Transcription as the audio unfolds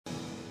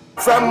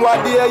From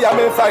what day you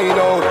may find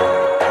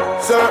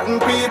out, certain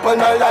people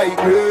not like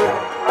me.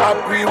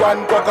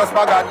 Everyone got us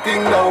bag a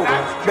thing now.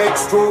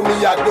 Makes true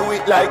me I do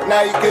it like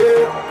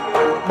Nike.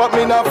 But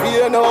me not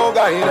fear no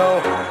guy now.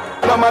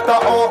 No matter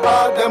how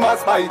hard them a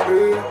spite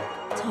me.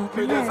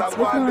 Talking Heads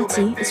with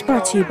Monty is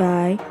brought to you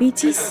by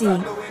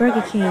BTC,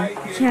 Burger King,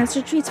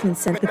 Cancer Treatment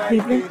Center, the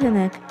Cleveland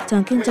Clinic,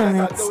 Dunkin'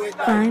 Donuts,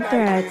 Fine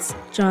Threads,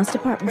 John's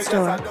Department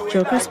Store,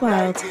 Joker's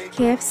Wild,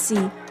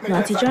 KFC,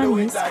 Naughty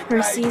Johnny's,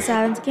 Hershey's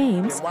Island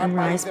Games, and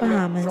Rise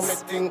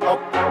Bahamas.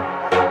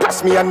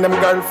 Plus me and them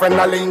girlfriend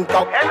a link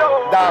up.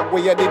 Dog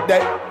where you did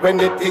that when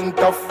they think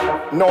tough.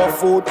 No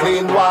food,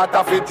 clean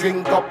water fi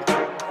drink up.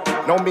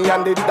 Now me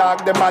and the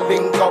dog them a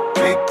link up.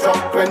 Big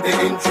truck,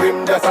 20-inch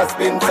rim just a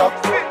spin up.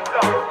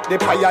 The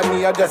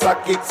pioneer just a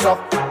kicks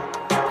up.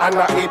 And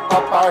a hip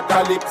hop or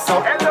calypso.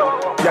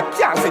 You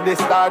can't see the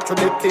star through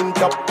the tint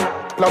up.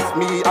 Plus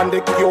me and the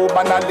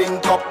Cuban a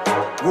link up.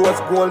 Rose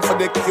gold for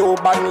the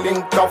Cuban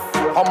linked up.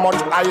 How much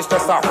ice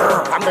just a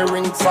and me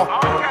rings up.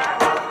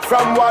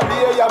 From what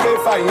day you may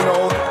find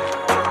out,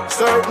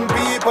 certain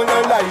people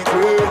don't like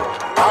me.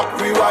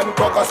 Everyone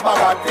focus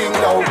bag a thing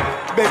now.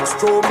 Begs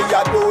through me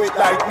I do it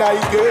like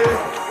Nike.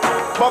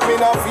 But me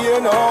not fear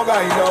no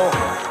guy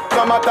now.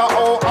 No matter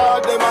how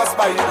hard them a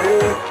spite me.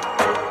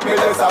 Me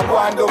just a go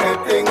and do me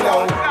thing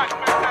now.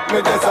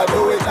 Me just a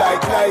do it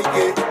like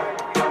Nike.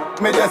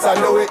 Me just a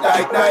do it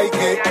like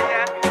Nike.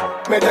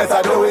 Me just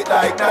a do it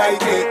like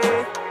Nike.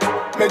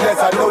 Me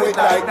just a do it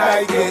like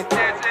Nike.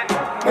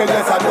 Me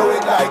just a do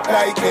it like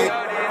Nike.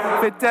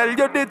 If I tell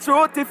you the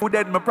truth, if you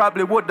dead, me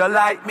probably woulda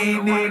like me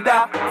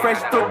neither.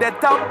 Fresh to the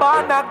top,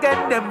 born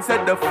again, them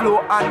said the flow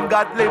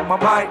ungodly, my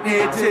mind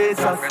need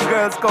Jesus.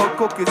 Girls Scout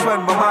cookies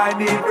when my mind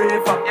need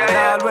reefer.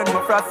 All when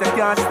my frost, you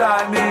can't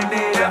style me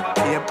neither.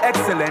 Aim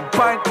excellent,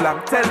 point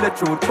blank, tell the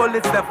truth.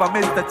 Bullets never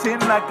miss the chin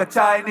like a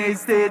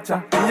Chinese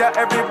teacher. Yeah,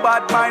 every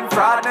bad mind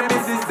fraud, them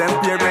misses them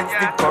parents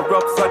did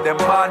corrupt, so them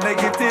are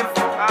negative.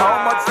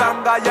 How much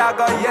longer you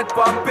gonna yet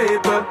from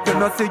people? You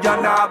know see you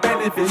now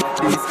benefit.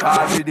 These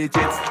cards with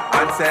digits.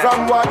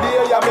 From what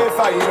day you may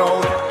find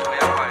out,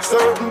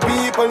 certain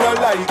people not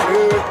like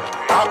me.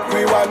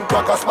 Everyone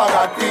focus bag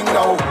a thing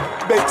now.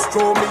 Begs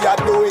through me I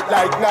do it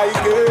like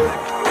Nike.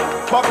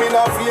 But me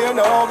not fear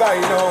no guy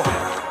now.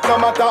 No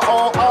matter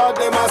how hard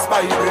them a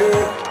spite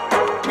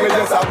me. Me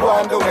just a go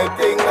and do me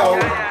thing now.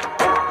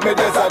 Me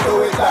just a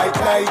do it like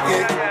Nike.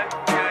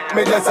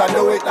 Me just a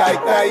do it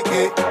like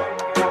Nike.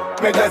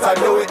 Me just a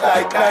do it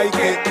like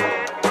Nike.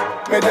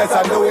 Me just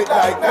a do it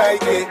like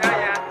Nike.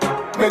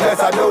 Me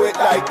just a do it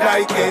like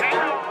Nike.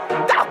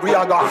 That we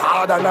a go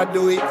hard and a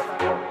do it.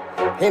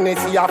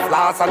 Hennessy a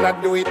floss and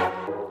a do it.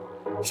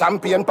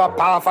 Champagne pop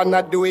off and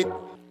a do it.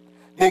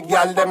 The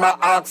girl dem a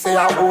ask say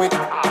I do it.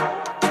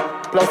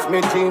 Plus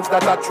me jeans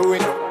that a true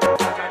it.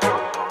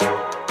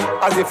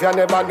 As if you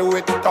never knew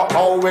it. To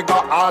how we go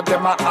hard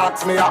dem a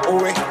ask me a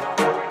do it.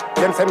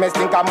 Them say me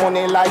stink of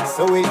money like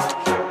sewage.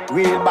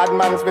 Real bad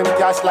man spend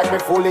cash like me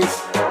foolish.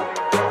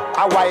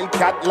 A wild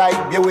cat like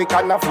Buick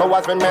and the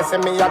flowers when me say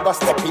me I go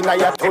step in a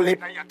your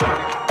tulip.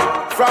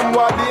 From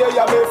what day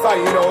you may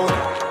find out,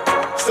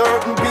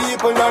 certain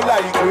people not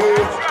like me.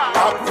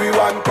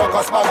 Everyone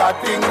focus bag a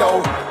thing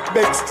now.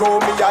 Begs through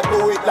me I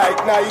do it like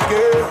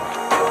Nike.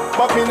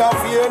 But me not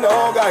fear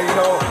no guy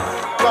now.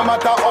 No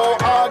matter how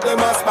hard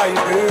them a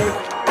spite me.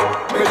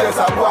 Me just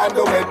a go and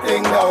do me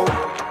thing now.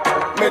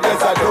 Me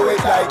just a do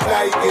it like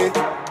Nike.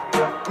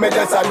 Me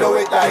just a do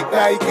it like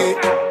Nike.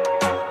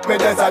 Me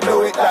just a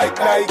do it like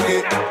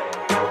Nike.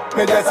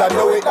 Me just a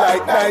do it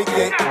like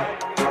Nike.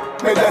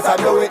 Me just a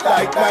do it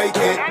like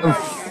Nike.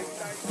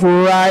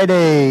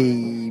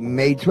 Friday,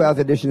 May 12th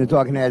edition of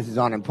Talking Heads is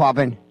on and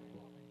popping.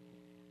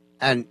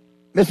 And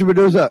Mr.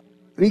 Producer,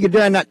 we can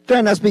turn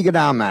that speaker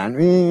down, man.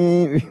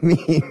 We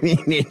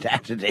need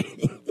that today.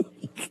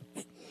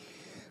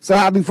 So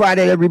happy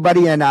Friday,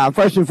 everybody. And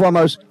first and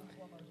foremost,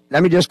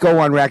 let me just go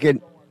on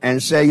record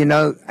and say, you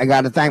know, I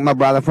got to thank my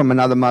brother from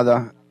another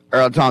mother,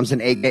 Earl Thompson,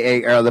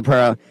 a.k.a. Earl the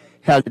Pearl,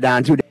 held it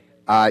down today.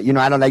 You know,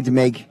 I don't like to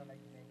make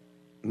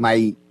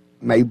my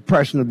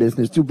personal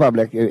business too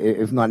public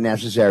if not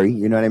necessary.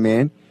 You know what I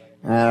mean?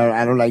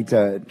 I don't like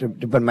to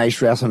put my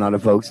stress on other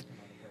folks.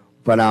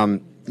 But,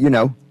 you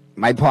know,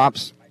 my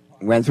pops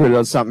went through a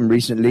little something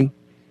recently.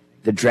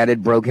 The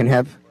dreaded broken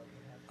hip.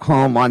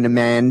 Home on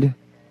demand.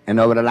 And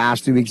over the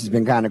last 2 weeks, it's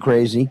been kind of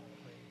crazy.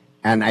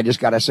 And I just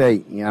got to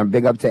say, you know,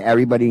 big up to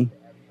everybody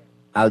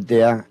out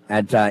there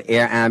at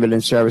Air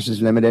Ambulance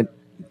Services Limited.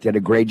 Did a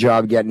great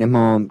job getting him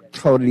home.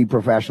 Totally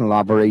professional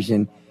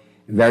operation.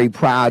 Very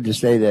proud to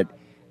say that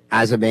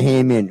as a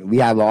Bahamian, we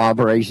have an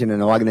operation,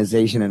 an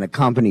organization, and a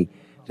company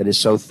that is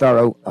so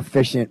thorough,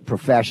 efficient,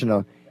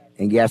 professional,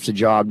 and gets the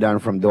job done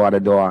from door to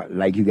door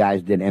like you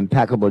guys did.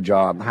 Impeccable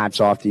job. Hats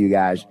off to you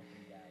guys.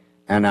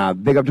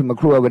 And big up to my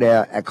crew over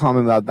there at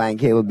Commonwealth Bank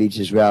Cable Beach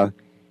as well.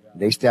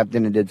 They stepped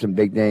in and did some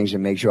big things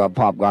and make sure our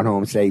pop got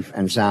home safe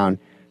and sound.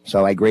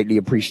 So I greatly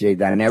appreciate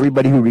that. And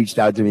everybody who reached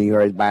out to me who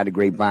heard by the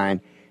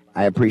grapevine,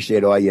 I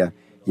appreciate all your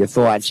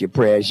thoughts, your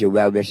prayers, your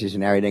well wishes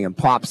and everything. And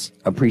Pops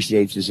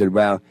appreciates this as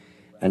well.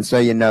 And so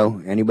you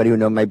know, anybody who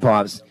knows my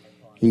pops,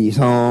 he's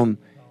home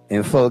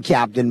in full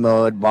captain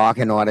mode,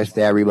 barking orders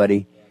to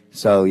everybody.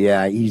 So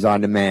yeah, he's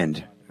on the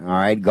mend. All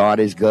right, God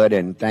is good,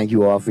 and thank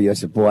you all for your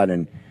support,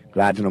 and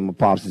glad to know my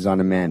pops is on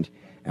the mend.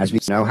 As we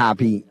know,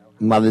 happy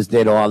Mother's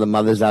Day to all the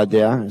mothers out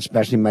there,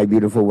 especially my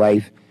beautiful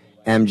wife,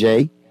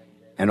 MJ,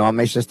 and all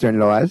my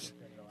sister-in-laws,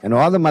 and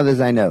all the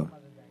mothers I know.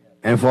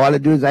 And for all the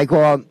dudes I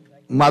call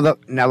mother,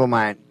 never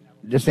mind.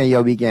 Just say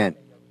your weekend.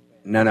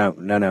 No.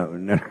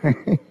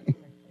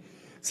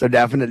 So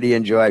definitely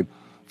enjoy.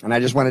 And I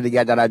just wanted to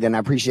get that out there. And I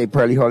appreciate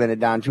Pearlie holding it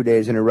down 2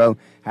 days in a row.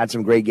 Had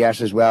some great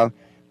guests as well.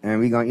 And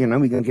we're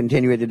gonna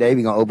continue it today.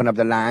 We're gonna open up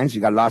the lines.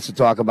 We got lots to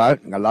talk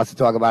about. We got lots to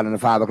talk about in the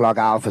 5 o'clock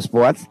hour for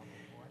sports.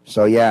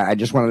 So yeah, I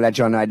just want to let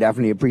y'all know I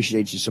definitely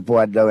appreciate your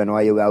support though and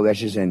all your well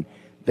wishes, and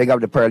big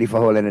up to Pearlie for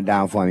holding it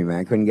down for me,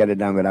 man. Couldn't get it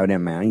done without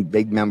him, man. He's a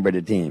big member of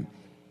the team.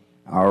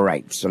 All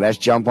right, so let's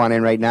jump on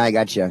in right now. I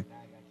got your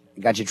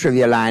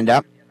trivia lined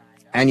up.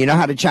 And you know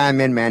how to chime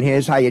in, man.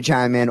 Here's how you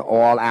chime in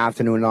all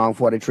afternoon long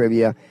for the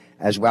trivia,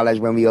 as well as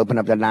when we open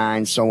up the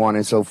lines, so on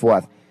and so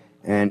forth.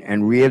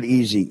 And real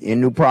easy.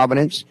 In New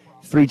Providence,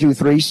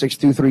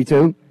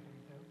 323-6232,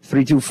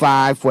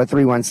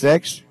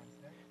 325-4316,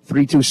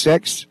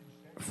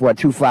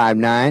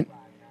 326-4259.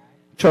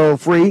 Toll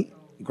free,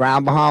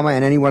 Grand Bahama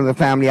and any one of the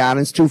family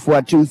islands,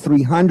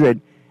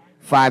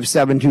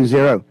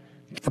 242-300-5720.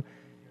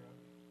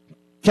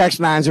 Text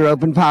lines are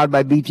open, powered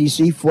by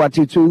BTC,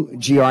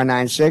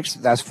 422-GR96.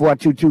 That's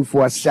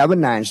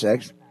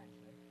 422-4796.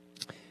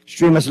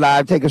 Stream us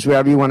live. Take us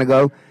wherever you want to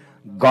go.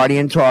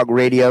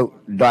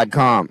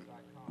 GuardianTalkRadio.com.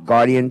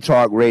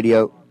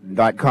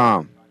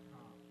 GuardianTalkRadio.com.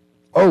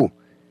 Oh,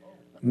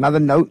 another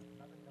note,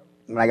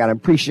 and I got to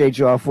appreciate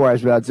you all for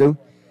as well, too.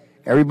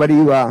 Everybody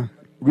who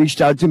reached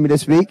out to me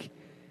this week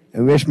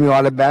and wished me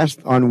all the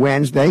best on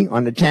Wednesday,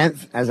 on the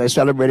 10th, as I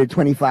celebrated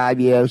 25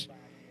 years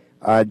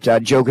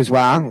at Jokers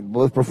Wild,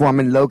 both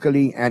performing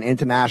locally and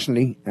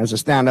internationally as a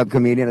stand-up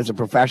comedian, as a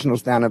professional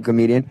stand-up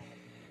comedian.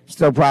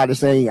 Still proud to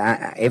say,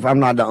 if I'm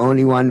not the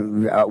only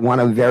one, one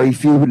of very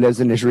few who lives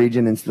in this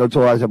region and still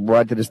tours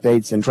abroad to the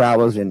States and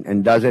travels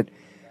and does it.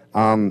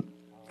 And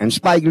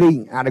Spike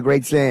Lee had a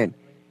great saying.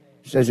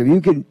 He says, if you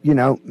can,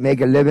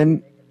 make a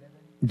living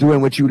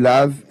doing what you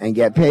love and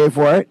get paid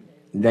for it,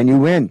 then you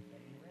win.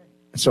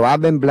 So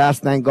I've been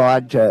blessed, thank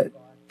God, to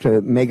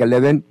make a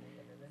living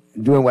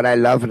doing what I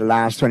love for the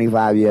last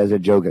 25 years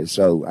at Jokers.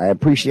 So I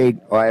appreciate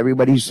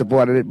everybody who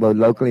supported it, both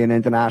locally and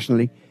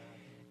internationally,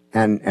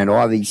 and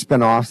all the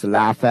spin-offs, the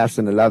Laugh Fest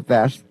and the Love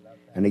Fest.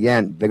 And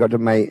again, big up to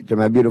my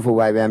beautiful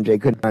wife, MJ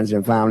Kuntans,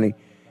 and family,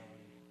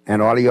 and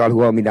all of y'all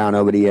who hold me down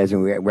over the years,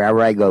 and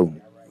wherever I go.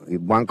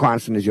 One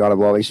constant is y'all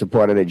have always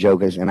supported at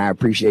Jokers, and I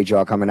appreciate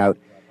y'all coming out.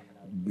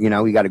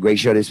 We got a great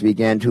show this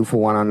weekend, 2 for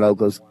 1 on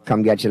locals.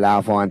 Come get your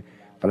laugh on.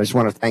 But I just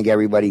want to thank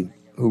everybody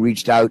who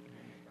reached out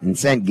and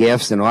sent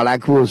gifts and all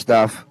that cool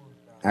stuff.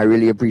 I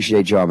really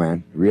appreciate y'all,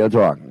 man. Real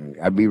talk.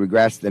 I'd be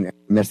regressed and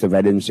missed if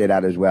I didn't say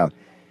that as well.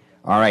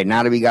 All right,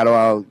 now that we got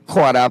all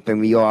caught up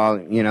and we all,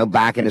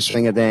 back in the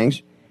swing of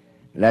things,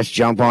 let's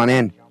jump on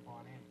in.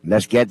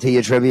 Let's get to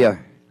your trivia.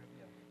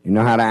 You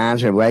know how to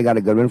answer it. Well, I got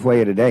a good one for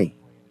you today.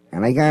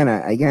 And I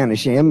kinda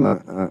ashamed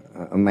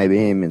of my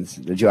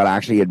Bahamians that y'all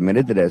actually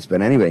admitted to this.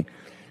 But anyway,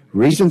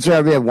 recent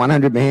survey of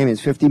 100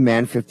 Bahamians, 50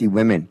 men, 50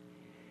 women.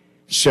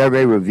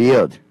 Survey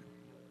revealed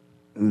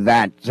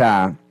that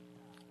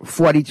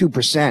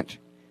 42%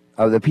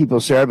 of the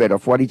people surveyed, or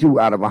 42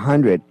 out of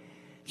 100,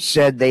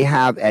 said they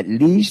have at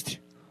least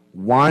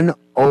one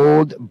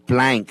old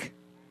blank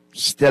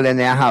still in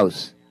their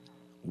house.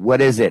 What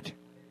is it?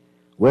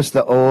 What's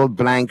the old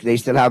blank they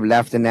still have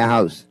left in their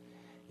house?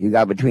 You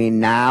got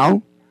between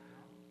now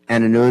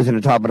and the news in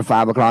the top of the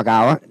 5 o'clock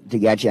hour to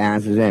get your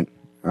answers in.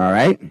 All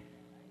right?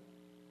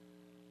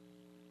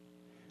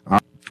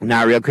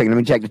 Now, real quick, let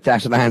me check the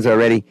text lines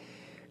already.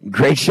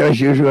 Great show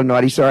as usual.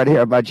 Naughty, sorry to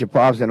hear about your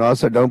pops. And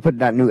also, don't put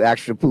that new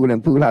extra pool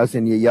and pool house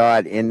in your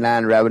yard.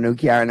 Inland revenue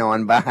carrying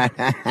on by.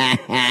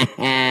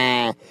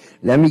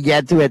 Let me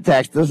get to it,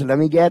 Texas. Let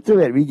me get to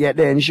it. We get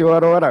there in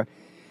short order.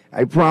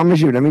 I promise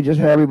you. Let me just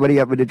hit everybody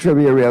up with the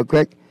trivia real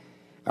quick.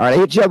 All right, I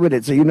hit you up with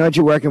it so you know what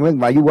you're working with.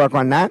 While you work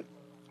on that,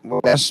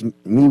 well, that's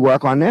me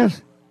work on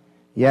this.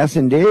 Yes,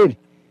 indeed.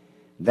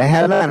 The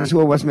headlines,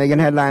 who are what's making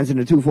headlines in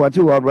the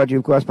 242, all brought to you,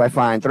 of course, by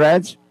Fine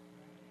Threads.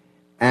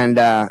 And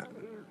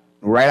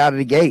right out of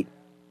the gate,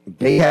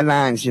 big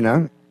headlines,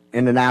 in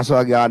the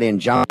Nassau Guardian.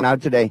 Jumping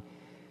out today.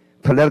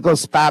 Political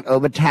spat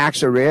over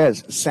tax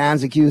arrears.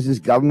 Sands accuses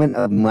government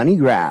of money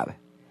grab.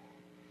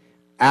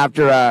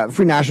 After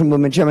Free National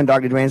Movement Chairman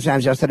Dr. Dwayne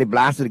Sands yesterday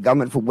blasted the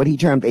government for what he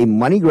termed a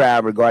money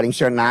grab regarding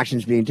certain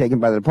actions being taken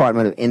by the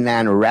Department of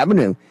Inland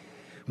Revenue,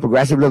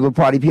 Progressive Liberal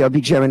Party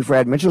PLP Chairman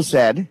Fred Mitchell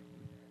said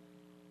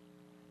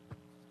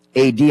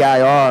a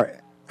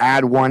DIR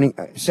ad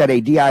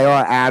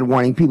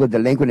warning people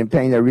delinquent in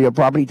paying their real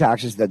property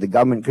taxes that the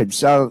government could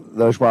sell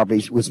those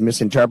properties was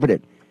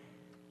misinterpreted.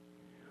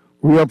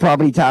 Real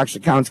property tax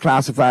accounts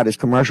classified as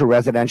commercial,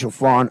 residential,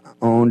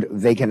 foreign-owned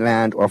vacant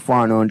land or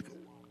foreign-owned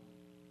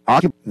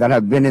occupants that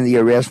have been in the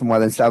arrears for more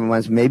than 7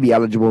 months may be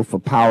eligible for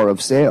power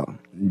of sale,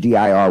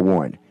 DIR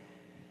warned.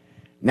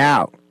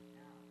 Now,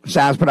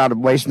 Sands put out a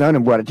voice note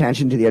and brought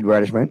attention to the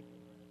advertisement.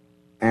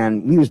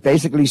 And he was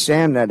basically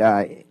saying that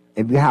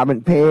if you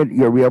haven't paid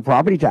your real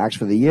property tax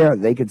for the year,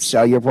 they could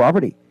sell your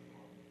property.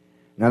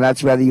 Now,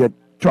 that's whether you're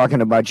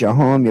talking about your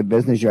home, your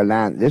business, your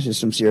land. This is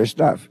some serious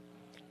stuff.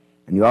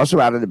 And you also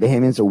added the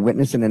Bahamians are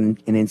witnessing an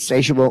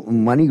insatiable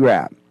money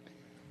grab.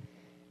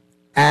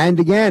 And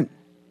again,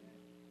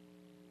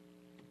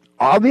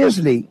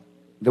 obviously,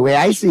 the way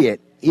I see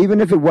it,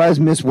 even if it was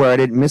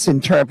misworded,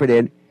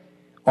 misinterpreted,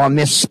 or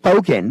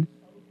misspoken,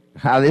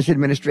 how this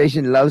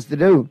administration loves to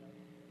do,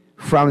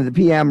 from the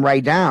PM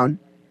right down,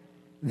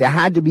 there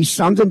had to be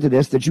something to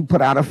this that you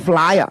put out a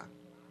flyer.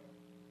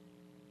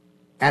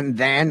 And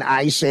then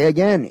I say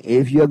again,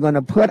 if you're going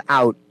to put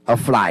out a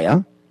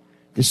flyer,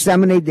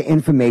 disseminate the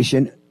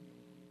information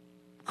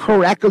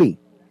correctly,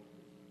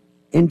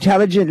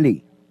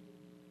 intelligently,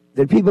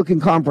 that people can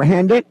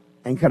comprehend it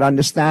and can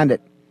understand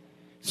it.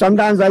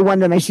 Sometimes I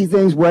wonder, and I see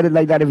things worded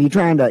like that, if you're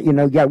trying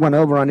to, get one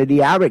over on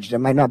the average that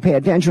might not pay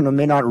attention or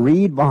may not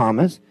read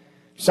Bahamas.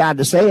 Sad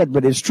to say it,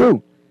 but it's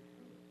true.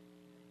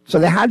 So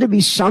there had to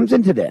be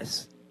something to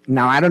this.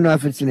 Now, I don't know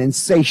if it's an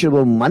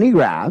insatiable money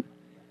grab,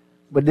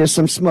 but there's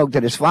some smoke to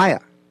this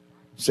fire.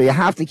 So you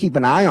have to keep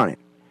an eye on it.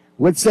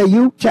 What say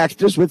you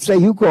text us? What say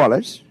you call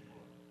us?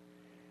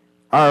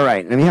 All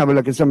right, let me have a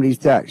look at some of these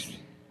texts.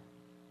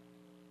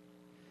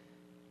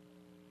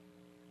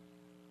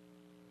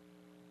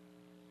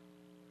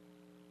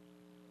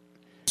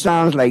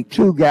 Sounds like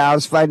two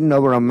gals fighting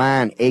over a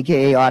man,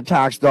 a.k.a. our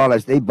tax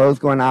dollars. They both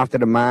going after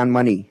the man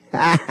money. All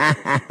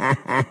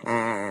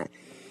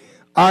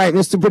right,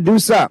 Mr.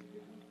 Producer,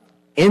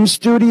 in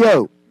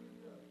studio,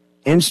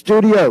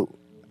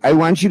 I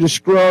want you to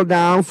scroll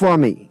down for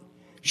me.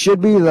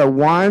 Should be the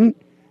 1,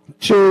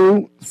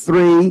 2,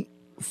 3,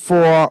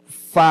 4,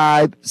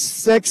 5,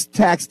 6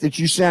 texts that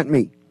you sent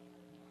me.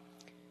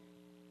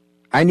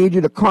 I need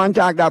you to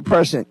contact that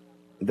person.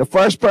 The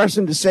first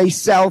person to say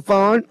cell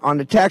phone on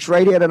the text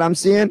right here that I'm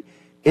seeing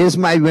is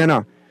my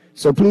winner.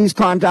 So please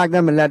contact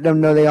them and let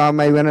them know they are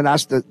my winner.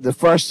 That's the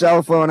first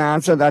cell phone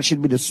answer. That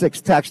should be the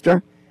 6th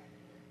texter.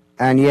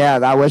 And yeah,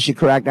 that was your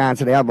correct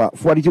answer. They have about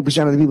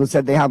 42% of the people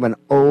said they have an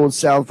old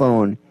cell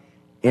phone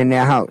in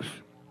their house.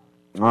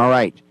 All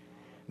right.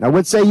 Now,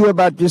 what say you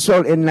about this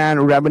whole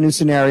inland revenue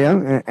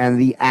scenario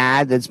and the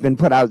ad that's been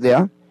put out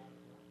there?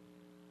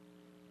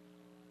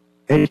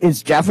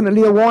 It's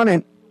definitely a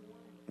warning.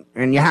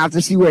 And you have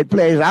to see where it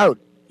plays out.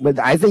 But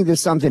I think there's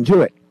something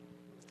to it.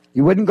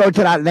 You wouldn't go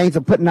to that length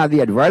of putting out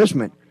the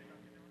advertisement,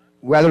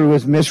 whether it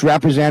was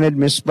misrepresented,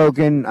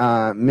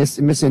 misspoken,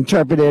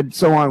 misinterpreted,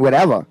 so on,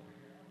 whatever.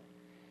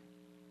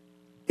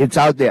 It's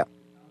out there.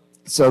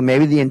 So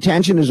maybe the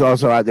intention is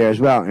also out there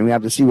as well, and we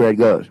have to see where it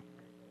goes.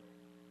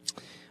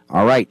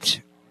 All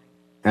right.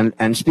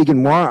 And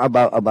speaking more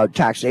about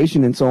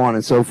taxation and so on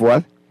and so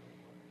forth,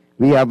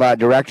 we have a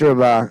director of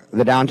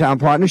the Downtown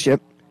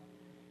Partnership,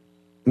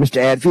 Mr.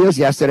 Ed Fields,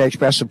 yesterday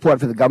expressed support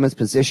for the government's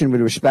position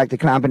with respect to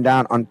clamping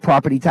down on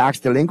property tax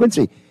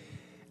delinquency.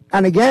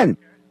 And again,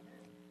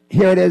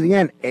 here it is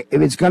again.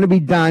 If it's going to be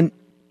done,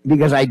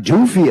 because I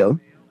do feel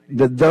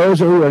that those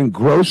who are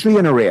grossly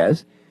in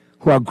arrears,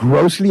 who are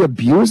grossly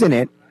abusing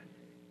it,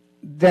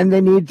 then they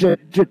need to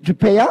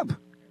pay up.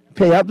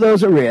 Pay up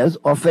those arrears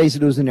or face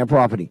losing their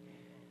property.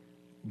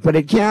 But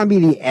it can't be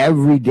the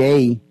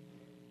everyday,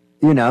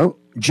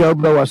 Joe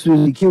Blow or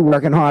Susie Q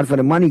working hard for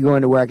the money,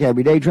 going to work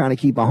every day, trying to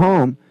keep a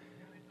home,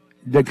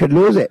 that could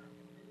lose it.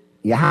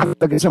 You have to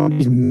look at some of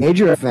these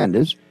major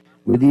offenders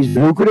with these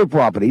lucrative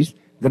properties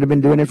that have been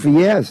doing it for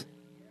years.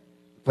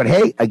 But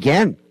hey,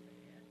 again,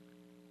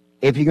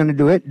 if you're going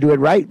to do it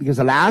right. Because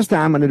the last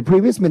time under the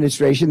previous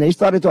administration, they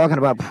started talking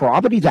about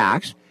property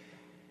tax,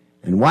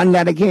 and one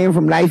letter came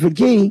from Lyford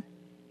Key,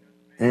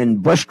 and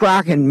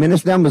Bushcroft and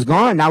Minister was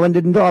gone. That one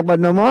didn't talk about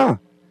no more.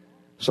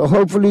 So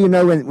hopefully,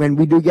 when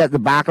we do get the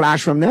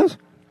backlash from this,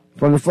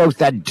 from the folks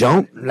that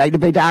don't like to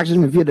pay taxes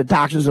and feel the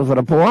taxes are for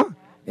the poor,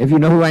 if you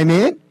know who I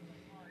mean,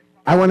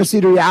 I want to see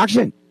the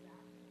reaction.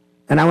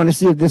 And I want to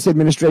see if this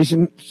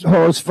administration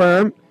holds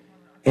firm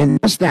in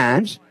their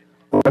stance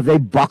or if they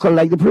buckle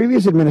like the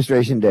previous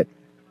administration did.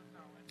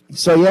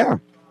 So, yeah,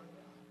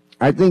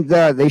 I think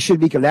that they should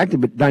be collected,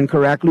 but done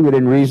correctly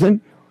within reason.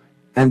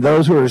 And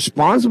those who are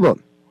responsible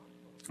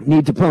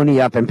need to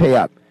pony up and pay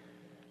up.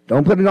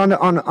 Don't put it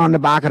on the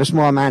back of the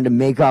small man to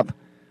make up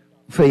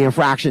for the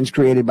infractions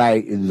created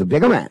by the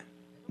bigger man.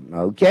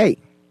 Okay.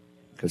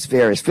 Because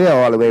fair is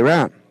fair all the way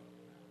around.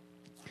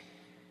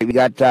 We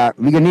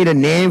gonna need a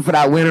name for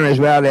that winner as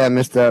well there,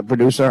 Mr.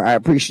 Producer. I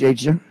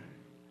appreciate you.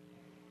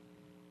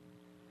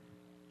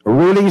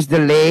 Rulings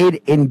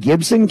delayed in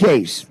Gibson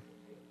case.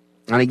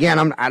 And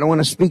again, I don't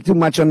want to speak too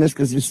much on this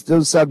because it's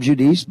still sub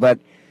judice, but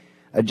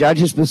a judge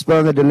has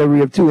postponed the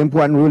delivery of 2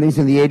 important rulings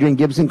in the Adrian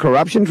Gibson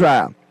corruption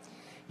trial.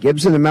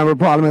 Gibson, a member of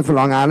Parliament for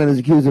Long Island, is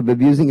accused of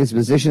abusing his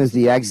position as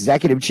the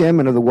executive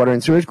chairman of the Water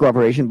and Sewage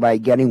Corporation by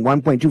getting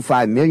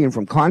 $1.25 million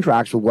from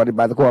contracts awarded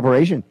by the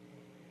corporation.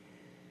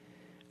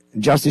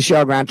 Justice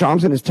Cheryl Grant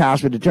Thompson is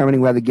tasked with determining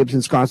whether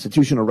Gibson's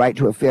constitutional right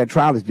to a fair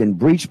trial has been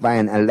breached by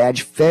an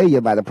alleged failure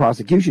by the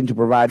prosecution to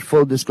provide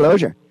full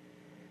disclosure.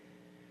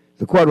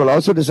 The court will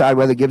also decide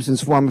whether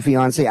Gibson's former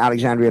fiancée,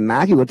 Alexandria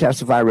Mackey, will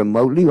testify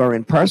remotely or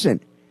in person.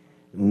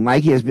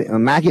 Mackey has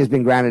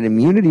been granted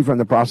immunity from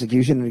the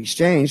prosecution in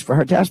exchange for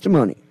her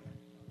testimony.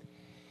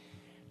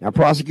 Now,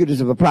 prosecutors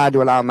have applied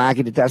to allow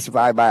Mackey to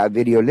testify by a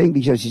video link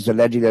because she's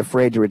allegedly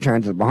afraid to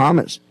return to the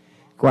Bahamas.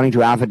 According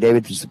to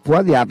affidavits to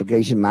support the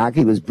application,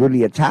 Mackey was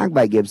brutally attacked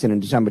by Gibson in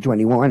December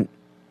 21.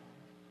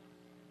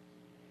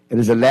 It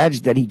is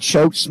alleged that he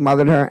choked,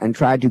 smothered her, and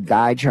tried to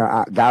gouge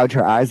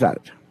her eyes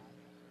out.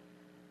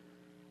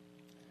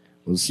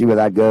 We'll see where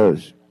that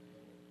goes.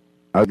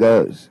 How it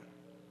goes.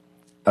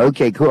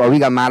 Okay, cool. We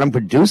got Madam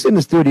Producer in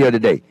the studio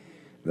today.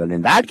 Well,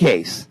 in that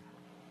case,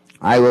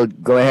 I will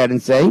go ahead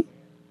and say,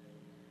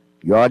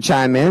 you all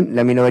chime in.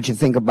 Let me know what you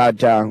think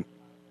about all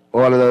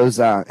of those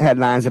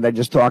headlines that I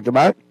just talked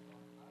about.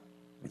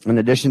 In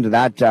addition to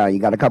that, you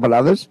got a couple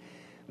others.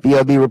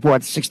 BOB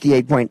reports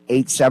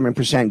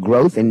 68.87%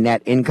 growth in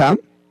net income.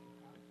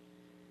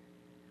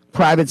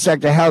 Private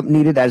sector help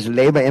needed as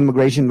labor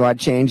immigration law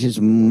change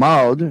is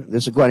mulled.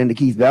 This according to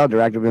Keith Bell,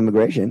 Director of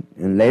Immigration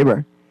and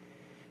Labor.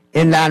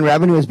 Inland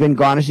Revenue has been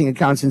garnishing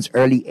accounts since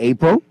early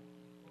April.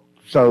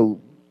 So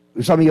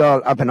some of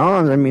y'all up in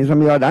arms. I mean,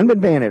 some of y'all done been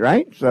paying it,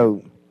 right?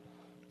 So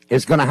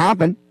it's going to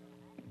happen.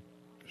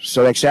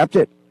 So accept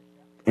it.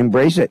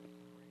 Embrace it.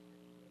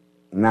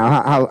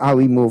 Now, how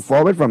we move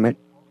forward from it,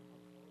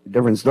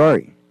 different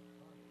story.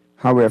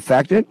 How we're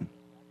affected,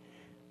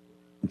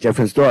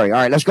 different story. All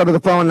right, let's go to the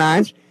phone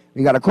lines.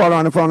 We got a caller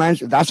on the phone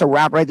lines. That's a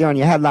wrap right there on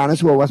your headliners.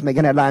 Who are what's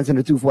making headlines in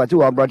the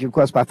 242? All brought to you, of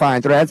course, by Fire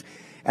and Threads.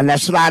 And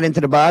let's slide into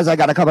the buzz. I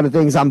got a couple of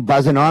things I'm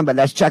buzzing on, but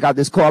let's check out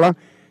this caller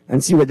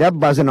and see what they're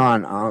buzzing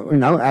on.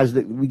 As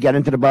we get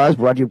into the buzz,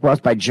 brought to you, of course,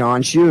 by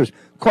John Shoes.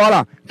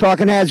 Caller,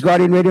 Talking Heads,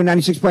 Guardian Radio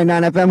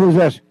 96.9 FM. Who's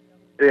this?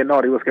 Hey,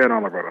 Naughty, what's going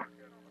on, my brother?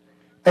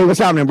 Hey, what's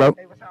happening, bro?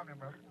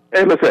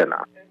 Hey, listen,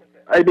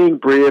 I being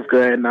brave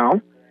guy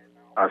now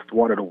as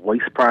one of the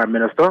vice prime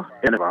minister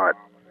in the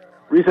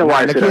reason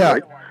why I say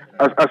that,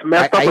 right? As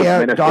messed up as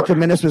Minister. Dr.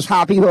 Minister was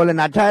happy holding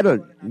that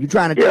title. You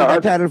trying to take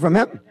that title from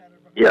him?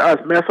 Yeah, as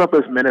messed up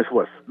as Minister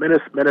was.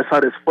 Minister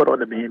had his foot on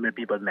the Bahamian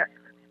people's neck.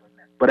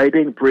 But I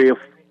think brave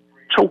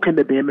choking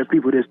the Bahamian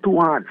people with his two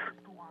hands.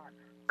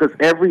 Because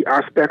every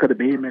aspect of the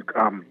Bahamian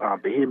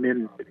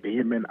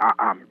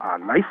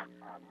life,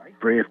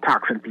 brave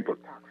taxing people.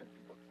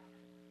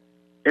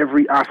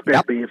 Every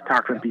aspect Brave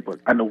taxing people.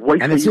 And the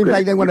voice and it seems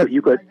like they want to...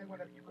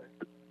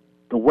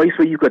 The voice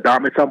where you could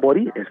damage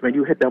somebody is when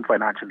you hit them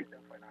financially.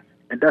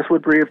 And that's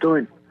what Brave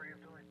doing.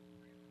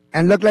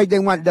 And look like they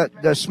want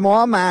the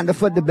small man to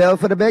foot the bill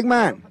for the big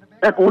man.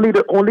 And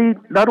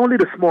not only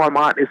the small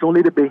man, it's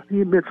only the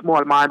Bahamian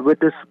small man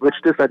which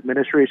this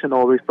administration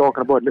always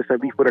talking about. Listen,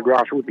 we for the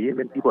grassroots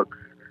Bahamian people.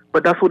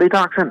 But that's what they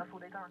taxing.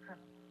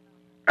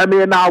 I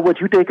mean, now what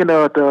you taking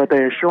the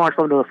insurance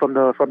from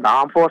the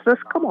armed forces?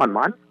 Come on,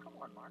 man.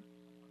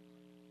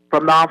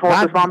 From the armed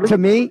forces family? To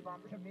me,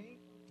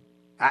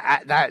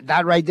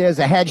 that right there is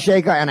a head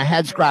shaker and a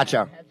head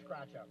scratcher.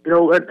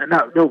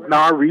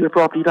 Now real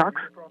property tax,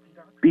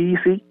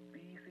 BEC,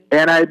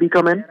 NIB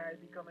come in.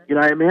 You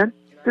know what I mean?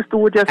 Just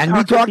do it. And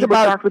we talked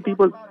about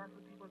people.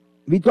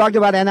 We talked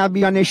about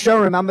NIB on this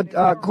show. Remember,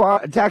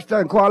 Texter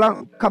and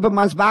caller a couple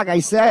months back. I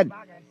said,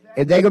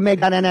 if they can make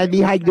that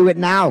NIB hike, do it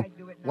now.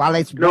 While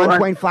it's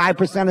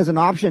 1.5% as an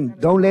option,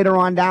 don't later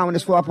on down when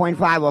it's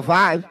 4.5 or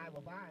 5.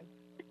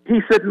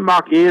 He's sitting,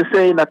 Mark, he ain't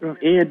saying nothing,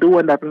 he ain't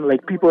doing nothing.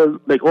 Like people,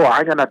 like, oh,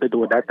 I got nothing to do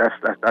with that. That's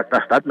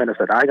that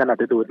minister. I got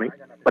nothing to do with me.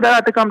 But that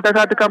had to come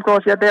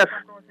across your desk.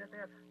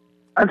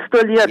 And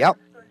still yet,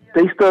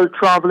 they still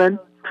traveling.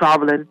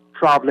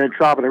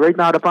 Right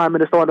now, the Prime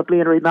Minister on the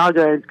plane right now,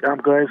 I'm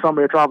going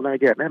somewhere traveling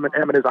again. Him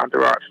and his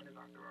entourage.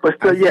 But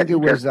still yet, he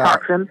just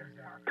taxing,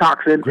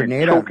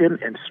 and choking,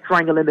 and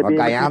strangling the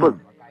people.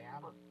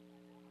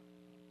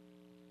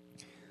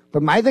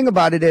 But my thing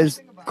about it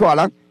is,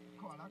 caller,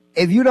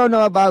 if you don't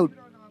know about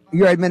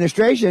your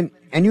administration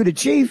and you're the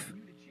chief,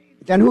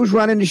 then who's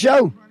running the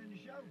show?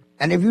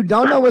 And if you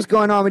don't know what's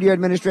going on with your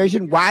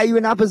administration, why are you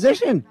in that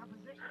position?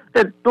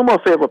 Then do me a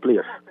favor,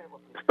 please.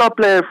 Stop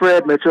playing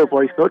Fred Mitchell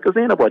voice note, because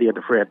ain't nobody at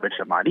the Fred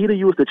Mitchell, man. Either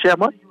use the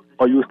chairman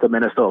or use the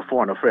Minister of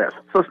Foreign Affairs.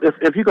 So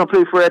if you can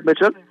play Fred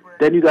Mitchell,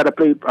 then you got to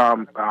play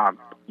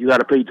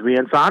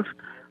Dwayne Sands,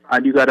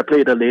 and you got to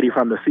play the lady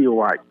from the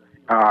COI,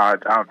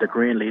 the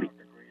green lady.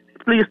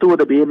 Please do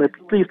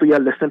your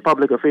listening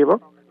public a favor.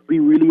 We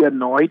really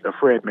annoyed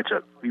Fred Mitchell.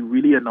 We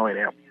really annoyed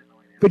him.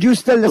 But you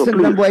still listen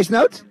to them voice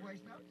notes?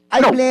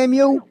 I blame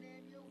you.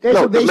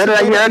 The minute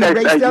I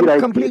hear it,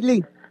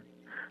 completely. The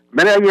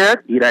minute I hear it,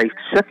 either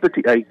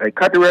I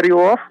cut the radio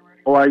off,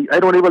 or I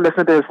don't even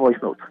listen to his voice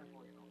notes.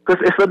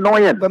 Because it's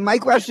annoying. But my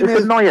question is...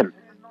 It's annoying.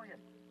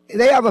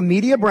 They have a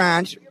media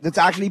branch that's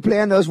actually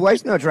playing those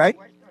voice notes, right?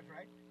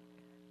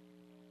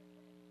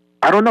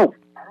 I don't know.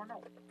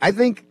 I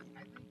think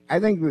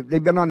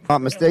they've been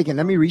not mistaken.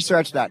 Let me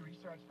research that.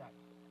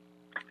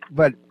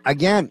 But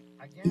again,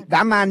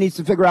 that man needs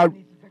to figure out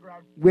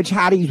which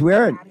hat he's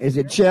wearing. Is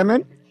it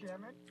chairman,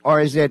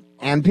 or is it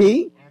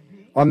MP,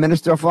 or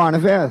Minister of Foreign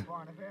Affairs?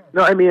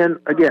 No, I mean,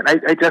 again,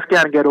 I just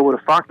can't get over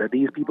the fact that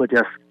these people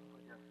just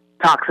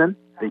taxing,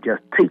 they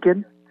just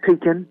taking,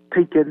 and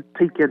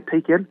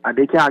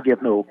they can't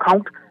give no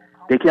count,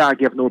 they can't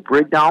give no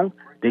breakdown,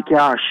 they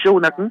can't show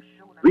nothing.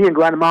 We and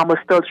grandmama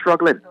still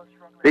struggling.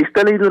 They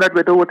still ain't doing that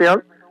with the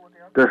hotel.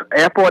 The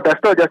airport, that's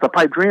still just a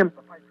pipe dream.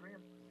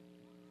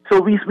 So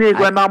we and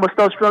grandmama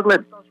still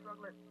struggling.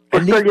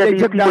 But still, yeah,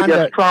 these people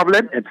just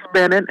traveling and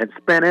spinning.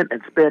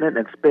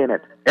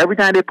 Every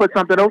time they put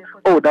something out,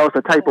 oh, that was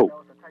a typo.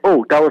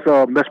 Oh, that was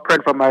a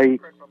misprint from my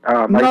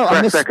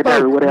press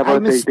secretary, whatever. I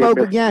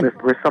misspoke again.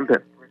 Missed something.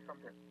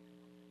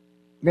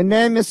 When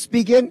they're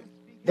misspeaking,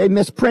 they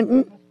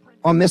misprinting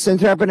or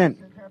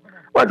misinterpreting.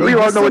 Well, we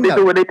all know what they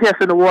do when they test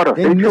in the water.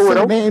 They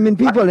misinterpreting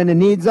people and the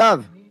needs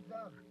of.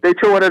 They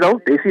throw it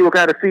out. They see what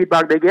kind of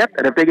feedback they get,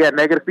 and if they get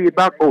negative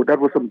feedback, oh,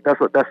 that's a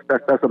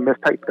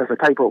mistype. That's a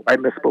typo. I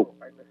misspoke.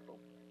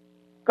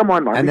 Come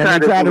on, man. And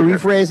then they try to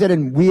rephrase it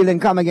and wheel and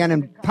come again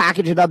and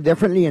package it up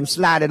differently and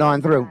slide it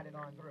on through.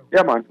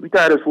 Yeah, man. We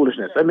tired of this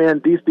foolishness. I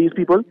mean, these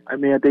people. I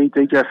mean, they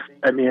just.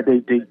 I mean,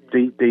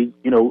 they.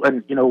 You know,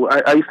 and you know,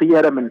 I used to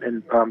hear them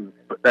in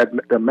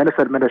the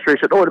minister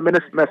administration. Oh, the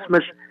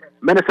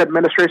minister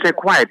administration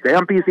quiet. The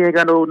MPs ain't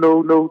got no.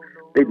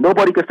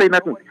 Nobody can say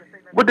nothing.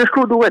 What this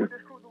crew doing?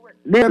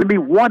 Name me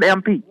one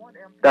MP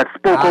that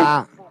spoke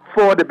out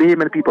for the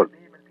Bahamian people.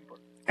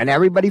 And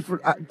everybody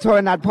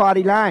towing that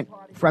party line.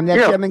 From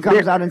that chairman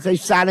comes out and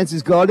says silence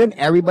is golden,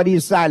 everybody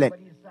is silent.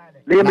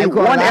 Name me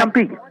one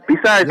MP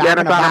besides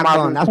Janice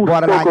Martin who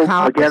spoke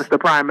out against the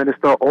Prime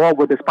Minister or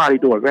what this party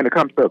doing when it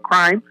comes to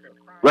crime,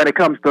 when it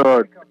comes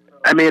to,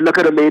 I mean, look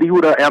at the lady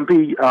who the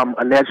MP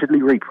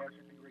allegedly raped.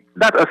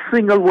 Not a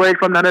single word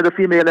from none of the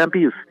female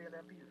MPs.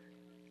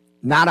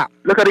 Nada.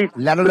 Look at these.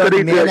 Let alone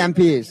the male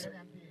MPs.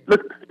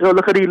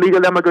 Look at the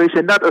illegal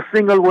immigration. Not a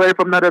single word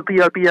from none of the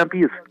PLP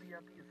MPs.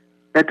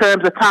 In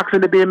terms of taxing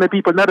the Bahamian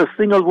people, not a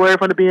single word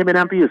from the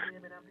Bahamian MPs.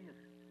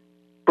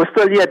 But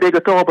still, yeah, they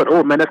could talk about,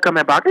 oh, Menace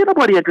coming back. Ain't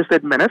nobody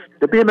interested in Menace.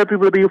 The Bahamian people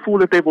will be a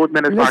fool if they vote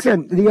Menace back.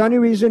 Listen, the only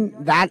reason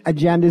that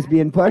agenda is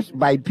being pushed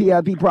by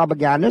PLP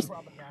propagandists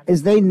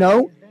is they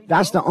know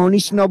that's the only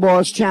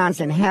snowball's chance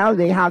in hell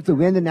they have to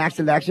win the next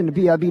election, the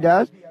PLP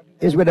does,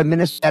 is with a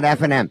minister at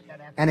FNM.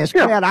 And it's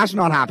clear that's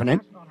not happening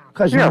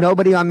because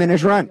nobody on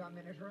Menace run.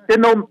 They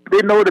know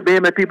the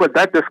Bahamian people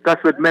that discuss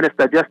with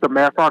minister just a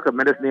mere talk of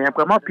minister name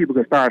come up, people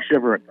can start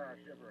shivering.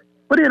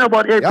 But you know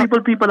about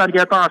people are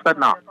get past that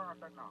now.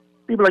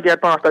 People are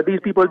get past that. These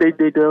people they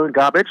doing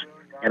garbage,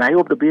 and I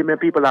hope the Bahamian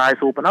people eyes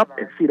open up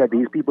and see that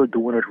these people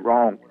doing it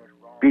wrong,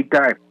 big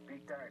time.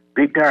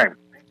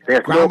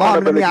 There's no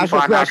accountability for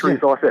our natural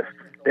resources.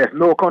 There's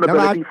no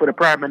accountability for the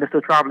Prime Minister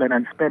traveling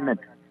and spending.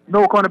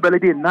 No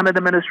accountability in none of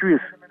the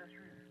ministries.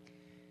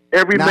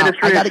 Every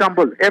ministry is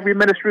shambled. Every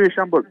ministry is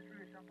shambled.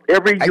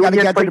 Every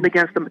union fighting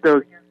against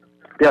their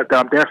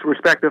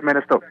respective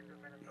minister.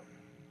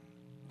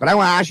 But I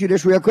want to ask you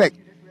this real quick,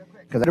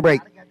 because of the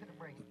break.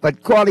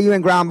 But calling you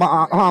in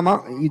Grandma,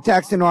 you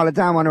texting all the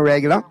time on a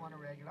regular.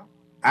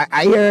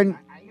 I hear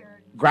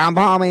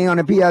Grandma ain't on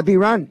a PLP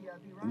run.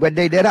 But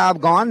they did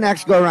have gone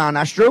next go around.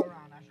 That's true?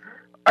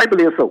 I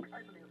believe so.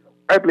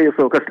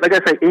 Because like I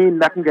say, ain't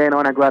nothing going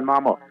on at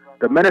Grandmama.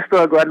 The minister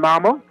of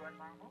Grandmama,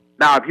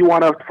 now if you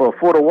want her for a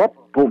photo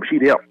op, boom, she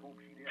there.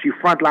 She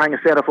front line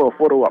and set her for a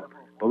photo op.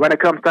 But when it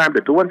comes time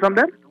to doing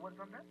something,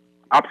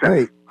 upset.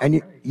 Hey,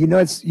 and you know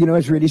it's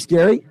really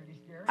scary?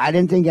 I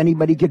didn't think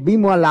anybody could be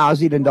more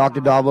lousy than Dr.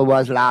 Darbo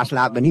was last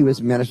night when he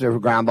was Minister for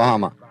Grand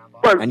Bahama.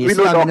 Well, and you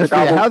saw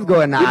Ministry of Health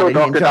going on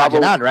and in charge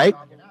of that, right?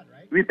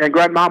 And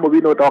Grandmama, we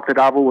know Dr.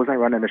 Darbo wasn't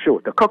running the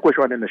show. The cook was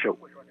running the show.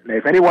 Now,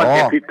 if anyone,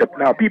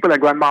 now people in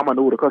Grandmama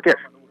know who the cook is.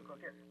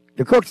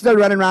 The cook's still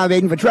running around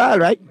waiting for trial,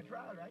 right?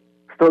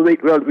 Well,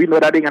 we know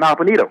that ain't gonna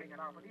happen either.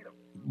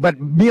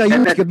 But me or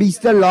you could be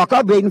still locked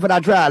up waiting for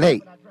that trial,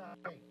 hey?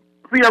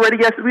 We'd already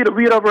get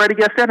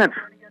sentenced.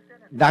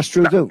 That's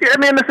true, too. I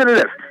mean, listen to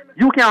this.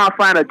 You can't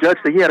find a judge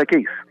to hear the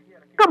case.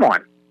 Come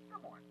on.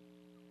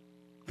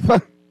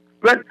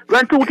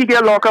 when Tuki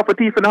get locked up for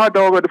thief in the hot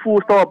dog at the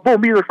food store,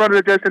 boom, he's in front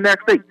of the judge the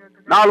next day.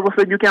 Now all of a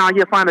sudden you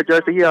can't find a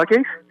judge to hear a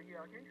case?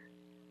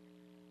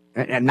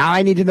 And now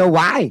I need to know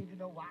why.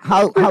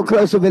 How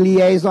close of a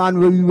liaison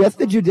were you with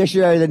the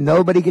judiciary that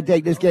nobody could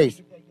take this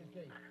case?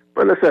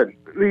 But listen,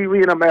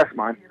 we in a mess,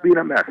 man. We in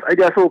a mess. I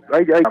just hope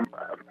I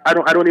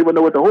don't even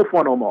know what to hope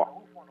for no more.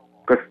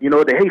 Because you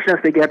know the Haitians,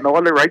 they getting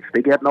all the rights,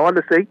 they getting all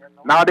the say.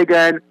 Now they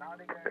can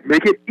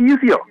make it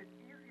easier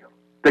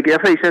to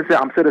give Haitians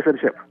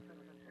citizenship.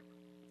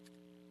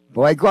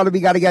 Boy, Carter, we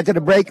got to get to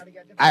the break.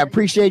 I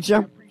appreciate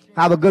you.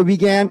 Have a good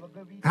weekend.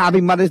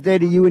 Happy Mother's Day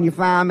to you and your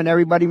fam and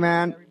everybody,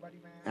 man.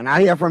 And I'll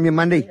hear from you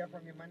Monday.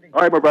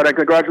 All right, my brother.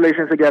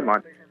 Congratulations again,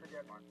 man.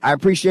 I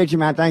appreciate you,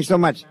 man. Thanks so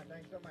much.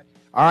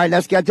 All right,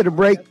 let's get to the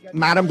break.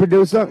 Madam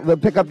Producer, we'll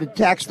pick up the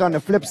text on the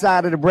flip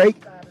side of the break.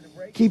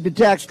 Keep the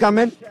text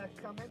coming.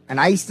 And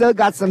I still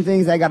got some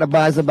things I got to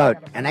buzz about.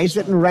 And I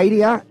sitting right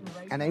here,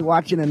 and I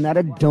watching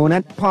another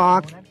donut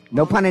park,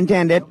 no pun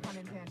intended,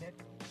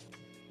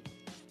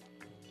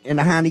 in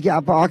the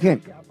handicap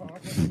parking.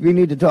 We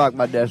need to talk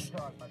about this.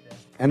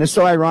 And it's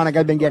so ironic.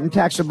 I've been getting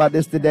texts about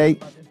this today.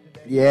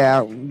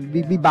 Yeah,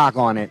 be back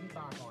on it.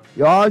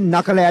 Y'all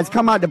knuckleheads,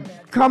 come out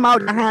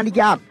the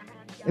handicap.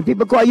 If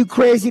people call you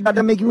crazy, that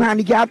doesn't make you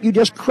handicapped. You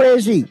just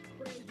crazy.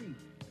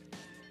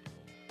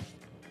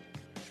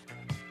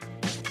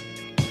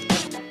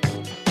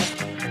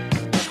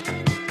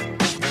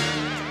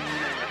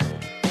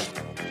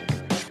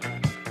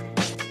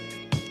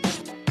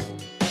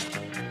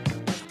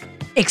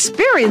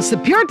 Experience the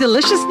pure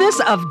deliciousness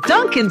of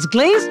Dunkin's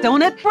Glazed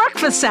Donut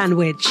Breakfast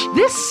Sandwich.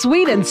 This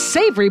sweet and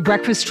savory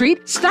breakfast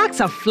treat stacks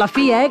a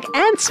fluffy egg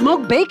and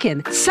smoked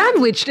bacon,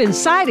 sandwiched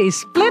inside a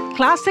split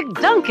classic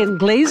Dunkin'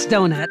 Glazed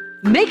Donut.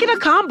 Make it a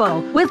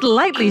combo with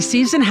lightly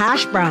seasoned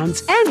hash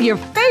browns and your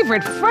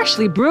favorite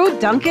freshly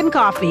brewed Dunkin'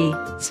 coffee.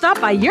 Stop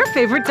by your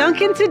favorite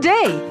Dunkin'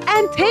 today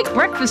and take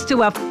breakfast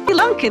to a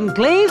Dunkin'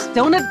 Glazed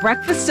Donut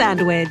Breakfast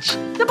Sandwich.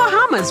 The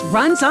Bahamas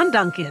runs on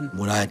Dunkin'.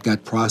 When I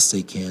got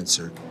prostate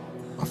cancer,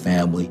 my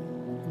family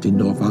didn't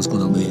know if I was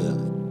going to live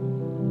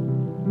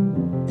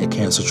at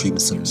Cancer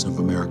Treatment Centers of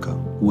America.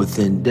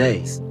 Within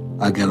days,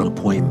 I got an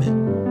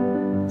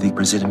appointment. They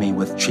presented me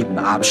with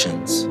treatment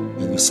options,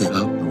 and we set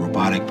up a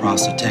robotic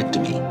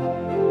prostatectomy.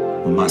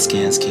 When my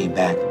scans came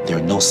back, there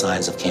are no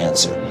signs of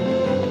cancer.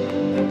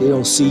 They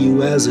don't see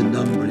you as a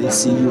number, they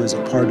see you as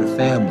a part of the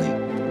family.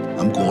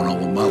 I'm going on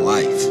with my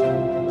life.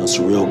 That's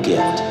a real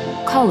gift.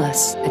 Call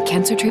us at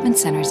Cancer Treatment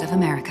Centers of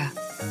America.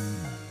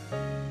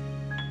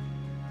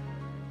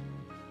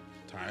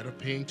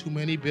 Paying too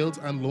many bills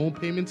and loan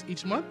payments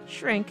each month?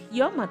 Shrink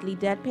your monthly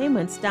debt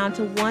payments down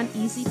to one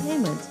easy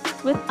payment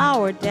with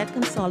our debt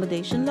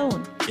consolidation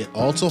loan. It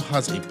also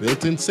has a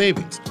built-in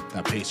savings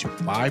that pays you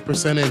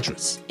 5%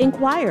 interest.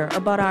 Inquire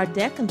about our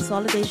debt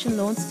consolidation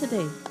loans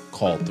today.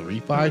 Call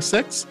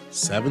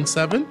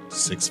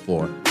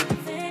 356-7764.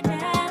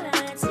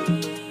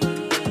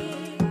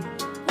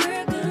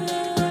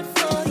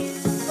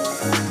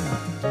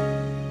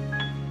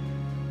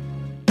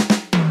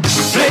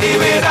 Play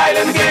with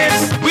Island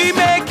Games. We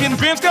making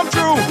dreams come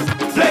true.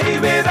 Play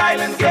with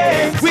Island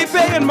Games. We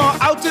paying more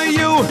out to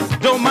you.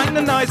 Don't mind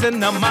the noise in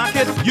the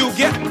market. You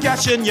getting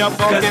cash in your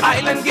pocket. 'Cause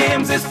Island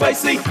Games is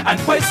spicy and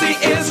spicy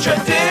is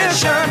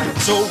tradition.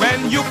 So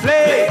when you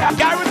play,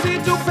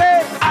 guaranteed to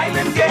pay.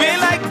 Island Games. We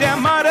like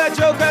them other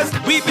jokers.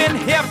 We've been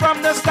here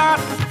from the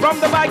start. From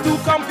the bike to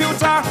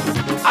computer.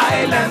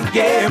 Island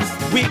Games.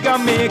 We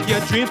gonna make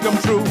your dreams come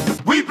true.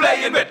 We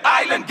playing with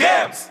Island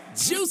Games.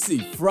 Juicy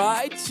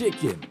fried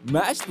chicken,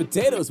 mashed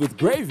potatoes with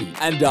gravy,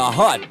 and a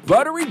hot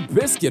buttery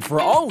biscuit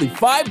for only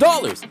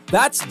 $5.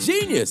 That's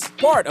genius!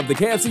 Part of the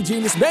KFC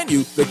Genius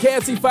menu, the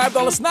KFC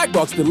 $5 snack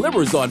box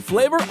delivers on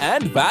flavor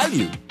and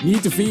value.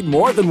 Need to feed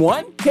more than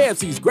one?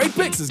 KFC's Great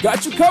Picks has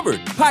got you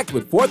covered. Packed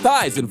with 4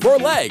 thighs and 4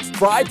 legs,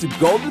 fried to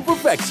golden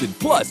perfection,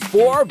 plus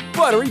 4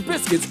 buttery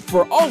biscuits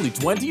for only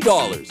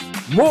 $20.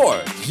 More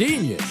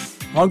genius!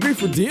 Hungry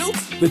for deals?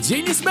 The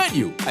Genius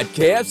Menu at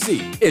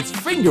KFC. It's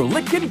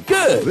finger-licking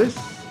good. This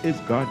is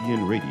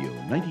Guardian Radio,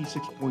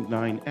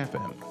 96.9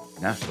 FM,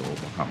 Nassau,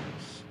 Bahamas.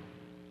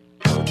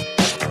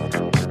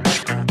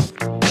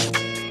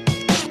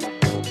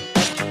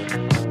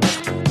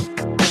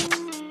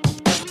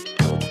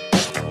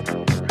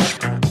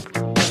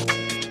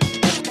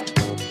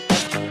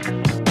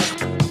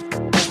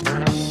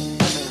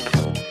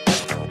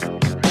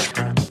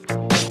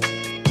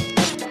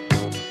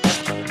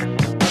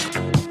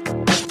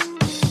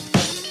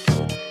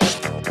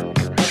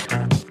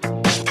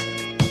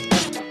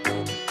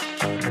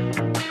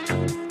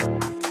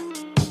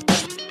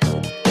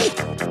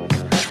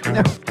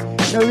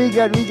 No, we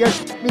good,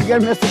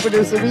 Mr.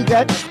 Producer. I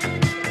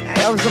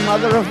have some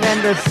other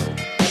offenders.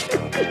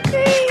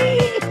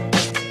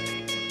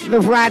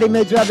 The Friday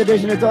May 12th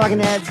edition of Talking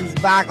Heads is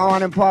back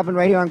on and popping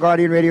right here on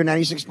Guardian Radio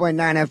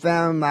 96.9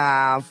 FM.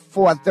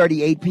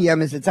 4:38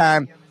 p.m. is the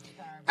time.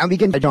 And we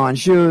can put on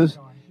shoes.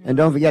 And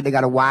don't forget, they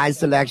got a wide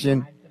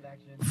selection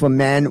for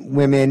men,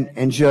 women,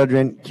 and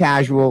children.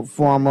 Casual,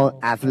 formal,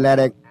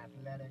 athletic.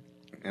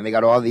 And they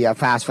got all the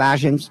fast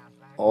fashions,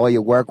 all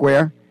your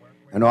workwear,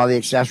 and all the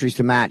accessories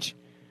to match.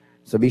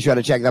 So be sure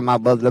to check them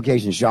out, both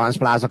locations, Sean's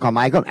Plaza,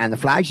 Carmichael, and the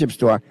flagship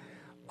store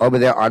over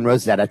there on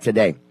Rosetta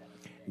today.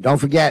 Don't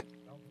forget,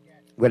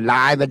 we're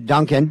live at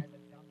Dunkin',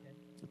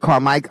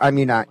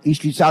 East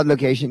Street South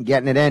location,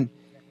 getting it in.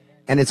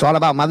 And it's all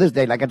about Mother's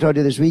Day. Like I told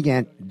you this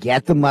weekend,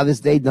 get the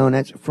Mother's Day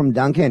donuts from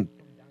Dunkin'.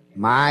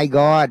 My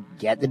God,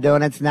 get the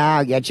donuts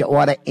now. Get your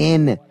order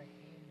in.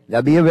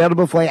 They'll be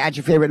available for you at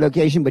your favorite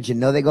location, but you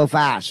know they go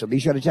fast. So be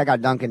sure to check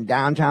out Dunkin'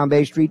 downtown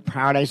Bay Street,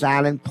 Paradise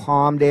Island,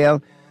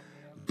 Palmdale,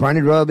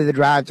 Burnett Road with the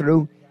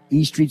drive-thru,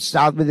 East Street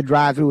South with the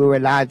drive-thru where we're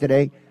live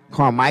today,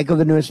 Carmichael,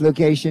 the newest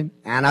location,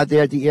 and out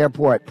there at the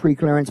airport,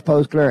 pre-clearance,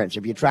 post-clearance.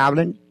 If you're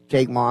traveling,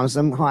 take mom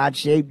some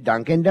heart-shaped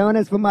Dunkin'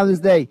 Donuts for Mother's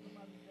Day.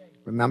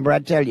 Remember I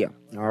tell you.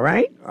 All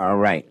right? All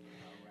right.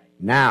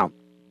 Now,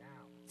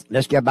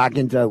 let's get back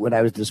into what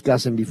I was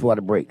discussing before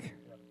the break.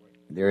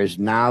 There has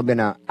now been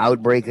an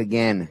outbreak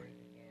again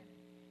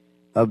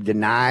of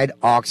denied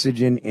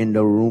oxygen in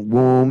the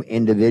womb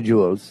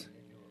individuals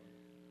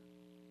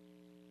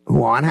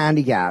who aren't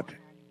handicapped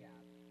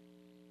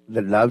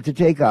that love to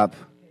take up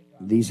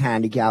these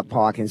handicapped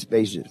parking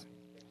spaces.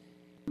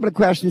 But the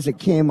questions that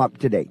came up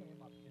today,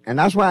 and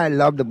that's why I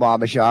love the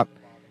barbershop,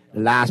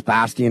 the last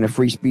bastion of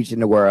free speech in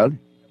the world,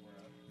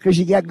 because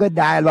you get good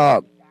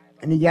dialogue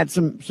and you get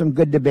some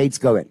good debates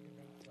going.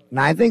 And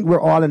I think we're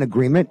all in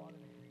agreement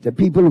that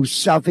people who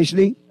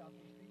selfishly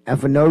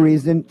and for no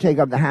reason take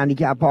up the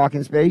handicapped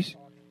parking space,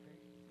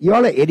 you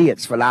all are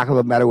idiots, for lack of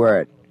a better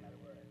word.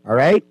 All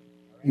right?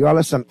 You all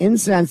are some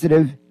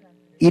insensitive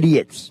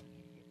idiots.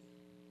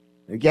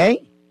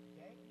 Okay?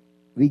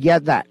 We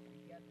get that.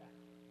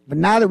 But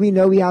now that we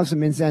know we have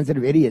some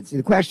insensitive idiots,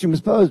 the question was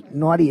posed,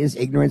 naughty is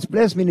ignorance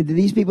bliss? Meaning, do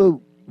these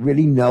people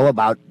really know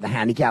about the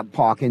handicapped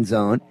parking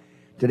zone?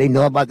 Do they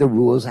know about the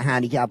rules of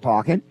handicapped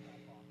parking?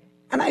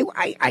 And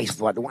I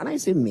thought, when I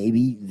said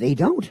maybe they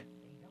don't,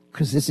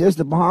 because this is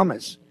the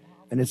Bahamas,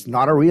 and it's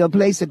not a real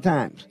place at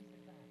times.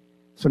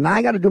 So now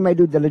I got to do my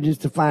due diligence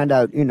to find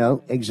out,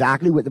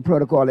 exactly what the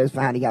protocol is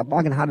for handicapped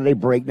parking. How do they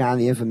break down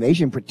the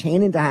information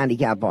pertaining to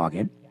handicapped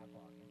parking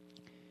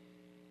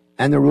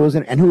and the rules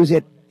and who is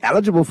it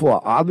eligible for?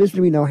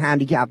 Obviously, we know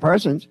handicapped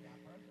persons,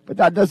 but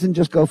that doesn't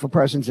just go for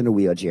persons in a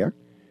wheelchair.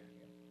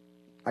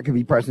 That could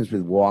be persons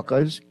with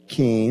walkers,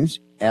 canes,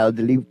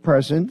 elderly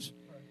persons.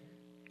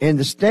 In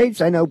the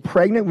States, I know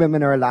pregnant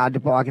women are allowed to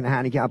park in the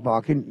handicapped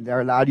parking. They're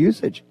allowed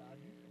usage.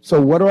 So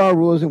what are our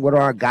rules and what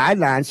are our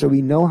guidelines so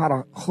we know how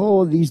to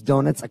hold these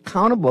donuts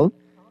accountable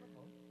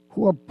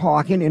who are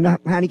parking in the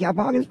handicapped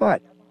parking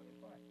spot?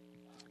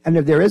 And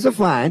if there is a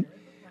fine,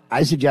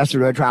 I suggest the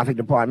road traffic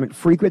department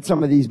frequent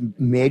some of these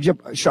major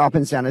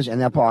shopping centers in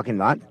their parking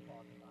lot,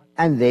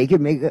 and they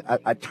can make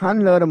a ton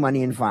load of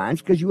money in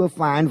fines because you will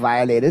find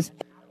violators,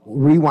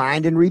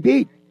 rewind and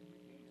repeat.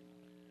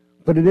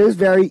 But it is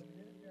very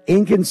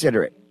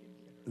inconsiderate.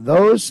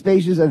 Those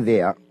spaces are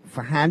there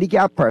for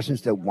handicapped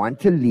persons that want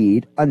to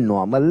lead a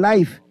normal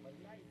life.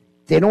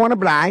 They don't want to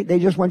blind. They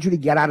just want you to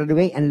get out of the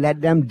way and let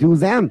them do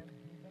them.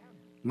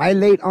 My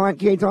late Aunt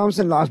Kay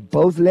Thompson lost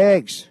both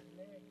legs.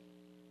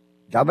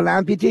 Double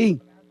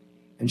amputee.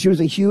 And she was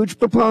a huge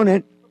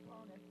proponent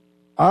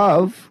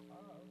of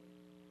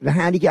the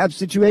handicapped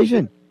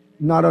situation.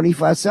 Not only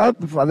for herself,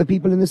 but for other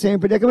people in the same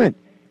predicament.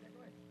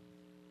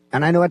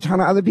 And I know a ton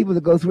of other people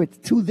that go through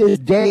it to this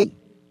day.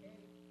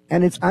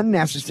 And it's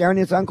unnecessary and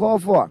it's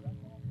uncalled for.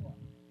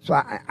 So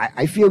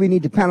I feel we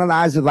need to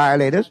penalize the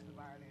violators.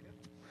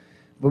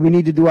 But we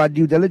need to do our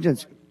due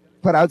diligence.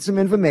 Put out some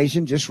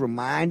information, just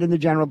reminding the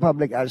general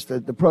public as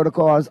to the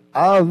protocols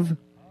of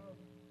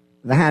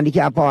the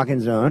handicapped parking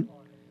zone.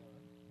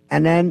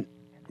 And then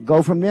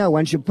go from there.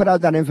 Once you put out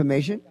that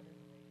information,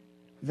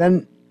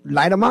 then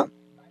light them up.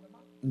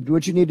 Do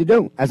what you need to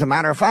do. As a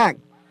matter of fact,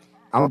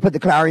 I'm going to put the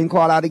clarion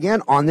call out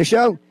again on the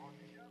show.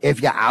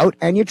 If you're out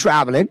and you're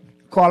traveling,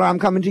 caller, I'm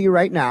coming to you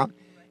right now.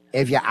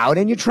 If you're out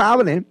and you're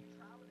traveling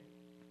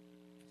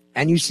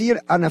and you see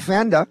an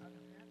offender,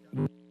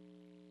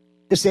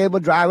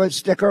 disabled driver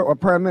sticker or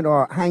permit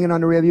or hanging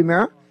on the rearview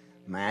mirror,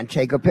 man,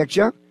 take a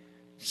picture,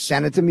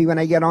 send it to me when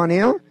I get on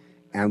air,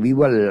 and we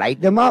will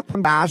light them up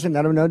and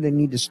let them know they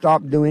need to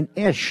stop doing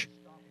ish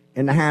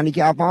in the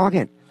handicap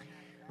parking.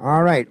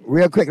 All right,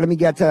 real quick, let me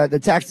get to the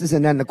texters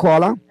and then the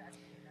caller.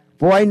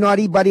 Boy,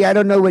 naughty buddy, I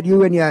don't know what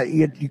you and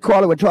your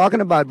caller were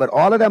talking about, but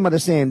all of them are the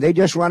same. They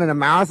just running a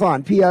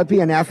marathon,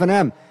 PLP and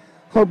F&M.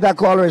 Hope that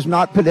caller is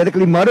not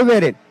politically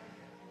motivated.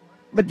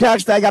 But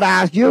Text, I got to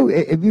ask you,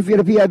 if you feel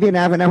the PLP and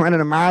F&M running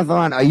a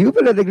marathon, are you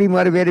politically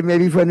motivated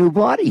maybe for a new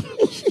party?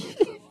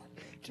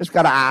 Just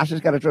got to ask,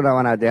 just got to throw that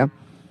one out there.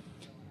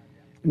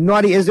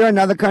 Naughty, is there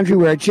another country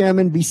where a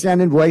chairman be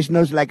sending voice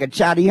notes like a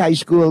chatty high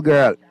school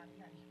girl?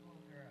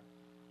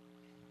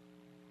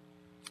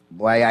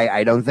 Boy,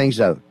 I don't think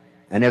so.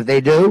 And if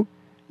they do,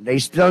 they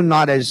still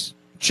not as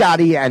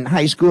chatty and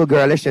high school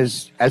girlish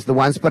as the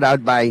ones put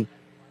out by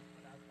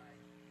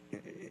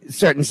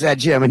certain said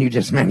chairman you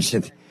just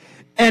mentioned.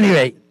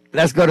 Anyway,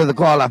 let's go to the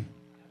caller.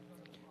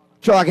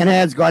 Talking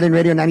Heads, Guardian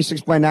Radio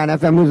 96.9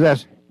 FM. Who's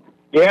this?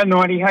 Yeah,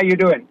 Naughty, how you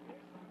doing?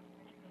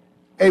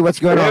 Hey, what's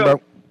going on,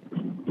 bro?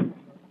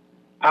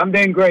 I'm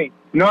doing great.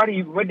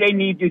 Naughty, what they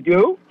need to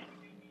do,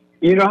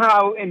 you know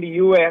how in the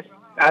U.S.,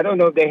 I don't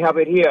know if they have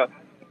it here,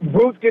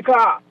 boot the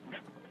car.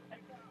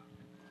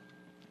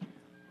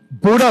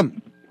 Boot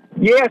them?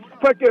 Yes,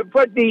 put the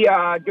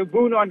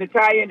boot on the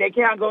tire and they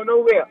can't go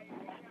nowhere.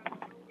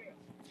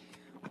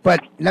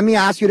 But let me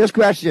ask you this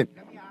question.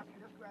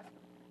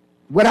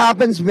 What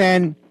happens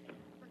when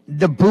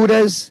the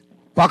booters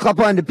buck up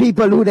on the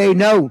people who they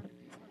know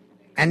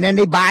and then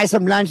they buy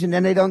some lunch and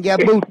then they don't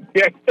get boot?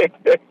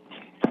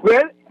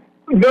 Well,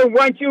 no,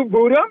 once you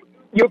boot them,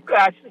 you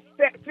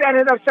set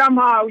it up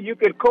somehow. You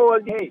could call,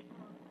 hey.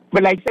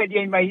 But like I said,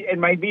 it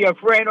might be a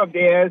friend of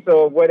theirs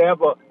or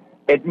whatever.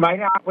 It might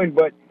happen,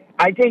 but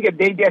I think if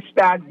they just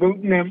start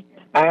booting them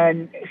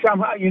and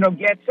somehow,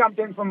 get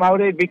something from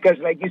out of it, because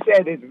like you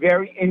said, it's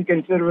very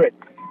inconsiderate.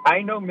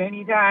 I know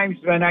many times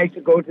when I used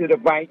to go to the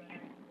bank,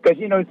 because,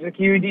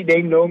 security,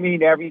 they know me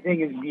and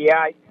everything is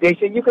VI. They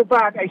say, you can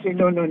park. I say,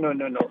 no.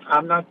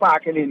 I'm not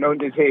parking in no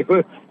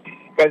disabled.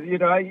 Because, you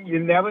know, you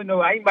never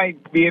know. I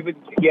might be able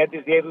to get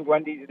disabled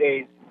one of these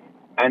days,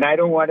 and I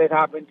don't want it to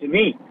happen to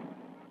me.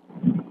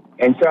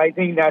 And so I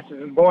think that's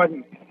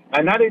important.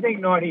 Another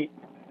thing, Naughty,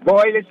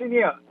 boy, listen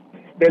here.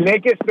 The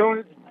Lakers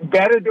don't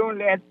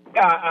let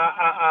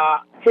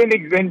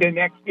Phoenix win the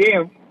next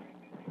game.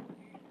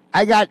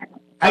 I got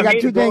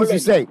two things to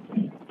say.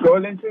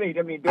 Golden State.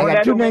 I mean, don't I got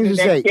let two them win things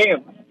the to next say.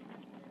 game.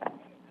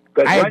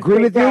 I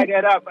agree with you. Once they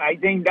tie that up, I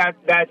think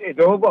that is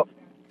over.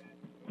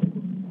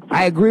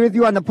 I agree with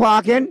you on the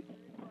parking.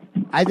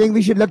 I think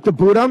we should look to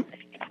boot them.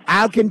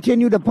 I'll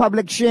continue the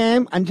public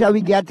shame until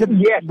we get to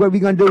what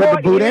we're going to do with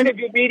the booting. If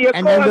you media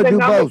and call then we'll the do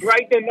numbers, both.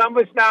 write the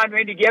numbers down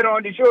when you get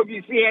on the show if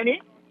you see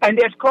any, and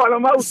just call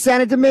them out.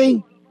 Send it to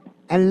me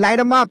and light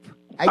them up.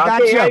 I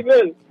got Okay, you. I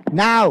will.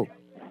 Now,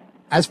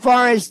 as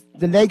far as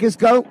the Lakers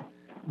go,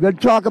 we'll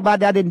talk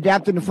about that in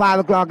depth in the 5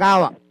 o'clock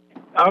hour.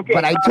 Okay.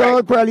 But I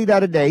told Pearlie the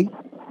other day,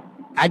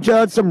 I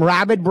told some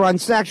rabid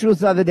brunch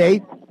the other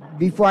day,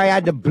 before I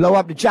had to blow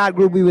up the chat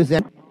group we was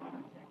in.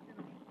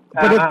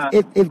 But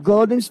if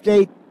Golden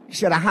State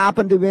should have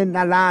happened to win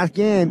that last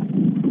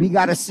game, we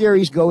got a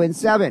series going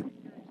 7.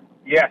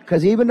 Yeah.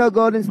 Because even though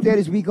Golden State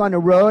is weak on the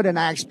road, and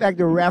I expect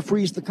the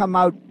referees to come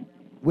out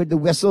with the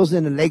whistles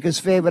in the Lakers'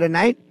 favor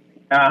tonight,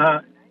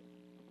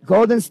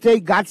 Golden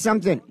State got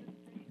something.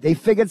 They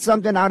figured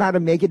something out how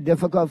to make it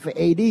difficult for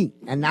AD.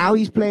 And now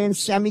he's playing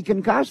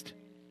semi-concussed.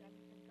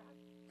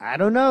 I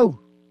don't know.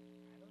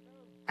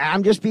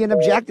 I'm just being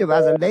objective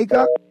as a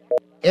Laker.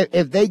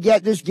 If they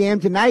get this game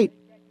tonight,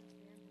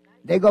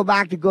 they go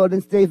back to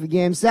Golden State for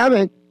game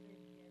 7.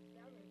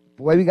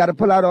 Boy, we got to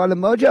pull out all the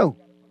mojo.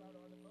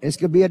 This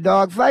could be a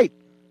dog fight.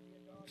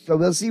 So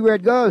we'll see where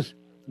it goes.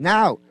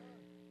 Now,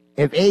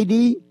 if AD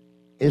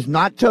is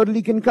not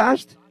totally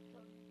concussed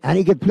and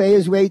he could play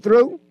his way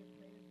through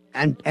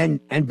and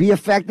be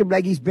effective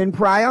like he's been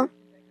prior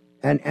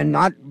and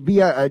not be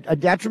a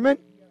detriment,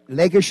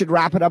 Lakers should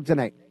wrap it up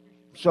tonight.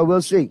 So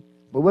we'll see.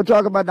 But we'll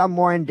talk about that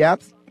more in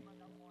depth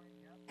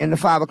in the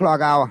 5 o'clock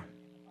hour.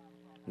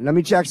 Let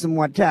me check some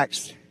more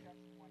text.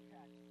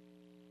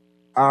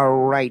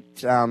 All right.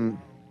 Well,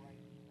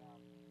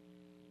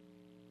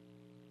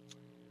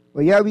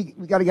 yeah, we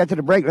got to get to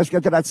the break. Let's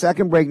get to that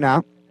second break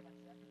now.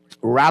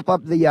 Wrap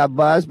up the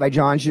Buzz by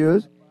John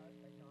Shoes.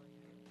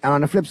 And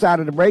on the flip side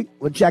of the break,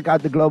 we'll check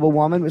out the Global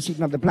Woman. We're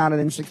heating up the planet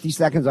in 60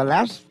 seconds or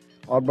less.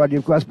 All brought to you,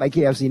 of course, by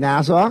KFC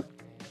Nassau.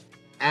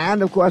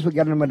 And, of course, we'll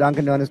get into a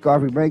Dunkin' Donuts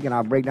coffee break, and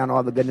I'll break down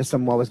all the goodness,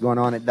 some more what's going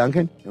on at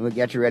Dunkin', and we'll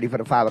get you ready for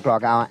the 5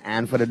 o'clock hour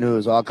and for the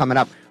news. All coming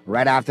up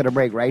right after the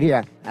break, right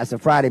here. That's the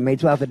Friday, May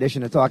 12th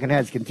edition of Talking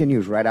Heads.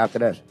 Continues right after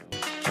this.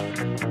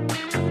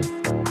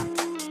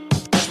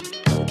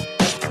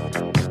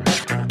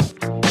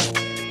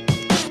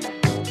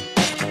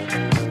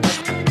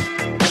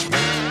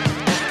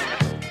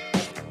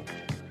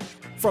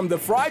 From the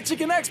fried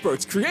chicken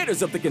experts,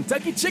 creators of the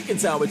Kentucky Chicken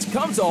Sandwich,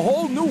 comes a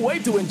whole new way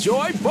to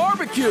enjoy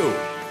barbecue.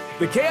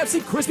 The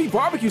KFC Crispy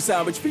Barbecue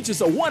Sandwich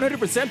features a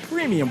 100%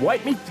 premium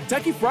white meat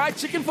Kentucky Fried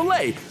Chicken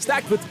filet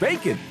stacked with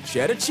bacon,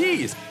 cheddar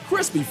cheese,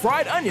 crispy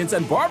fried onions,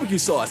 and barbecue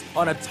sauce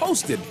on a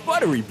toasted,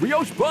 buttery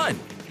brioche bun.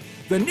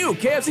 The new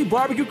KFC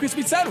Barbecue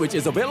Crispy Sandwich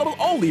is available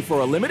only for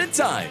a limited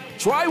time.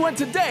 Try one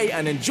today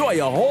and enjoy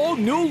a whole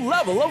new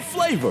level of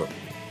flavor.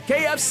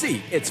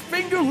 KFC, it's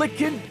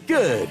finger-licking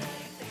good.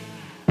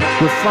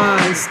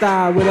 Refined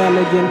style with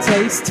elegant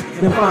taste.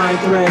 Then fine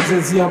threads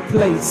is your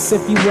place.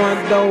 If you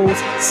want those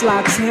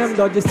slacks hemmed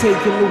or just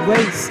taking the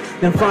waist,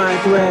 then fine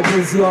threads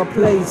is your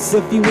place.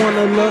 If you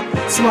wanna look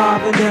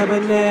suave and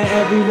debonair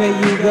everywhere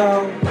you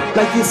go,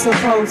 like you're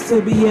supposed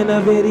to be in a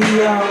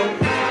video,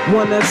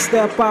 wanna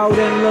step out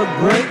and look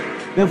great,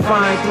 then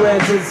fine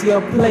threads is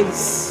your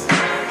place.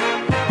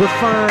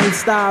 Refined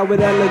style with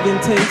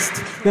elegant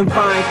taste. Then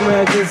fine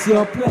threads is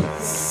your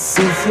place.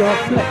 Is your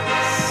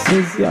place.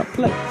 Is your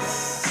place.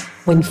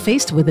 When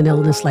faced with an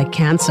illness like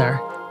cancer,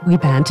 we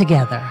band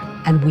together,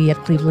 and we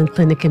at Cleveland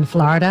Clinic in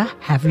Florida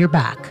have your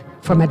back.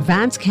 From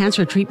advanced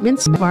cancer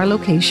treatments to our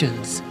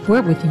locations,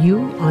 we're with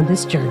you on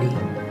this journey.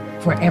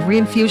 For every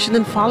infusion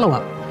and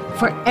follow-up,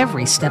 for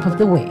every step of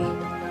the way,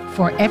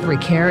 for every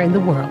care in the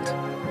world.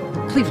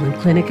 Cleveland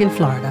Clinic in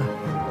Florida.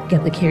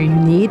 Get the care you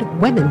need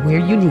when and where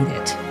you need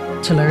it.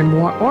 To learn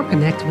more or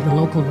connect with a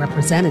local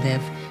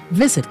representative,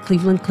 visit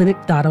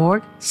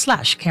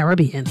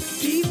clevelandclinic.org/Caribbean.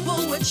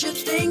 People, what you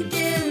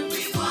thinking?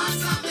 We want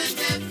something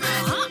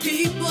different.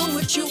 People,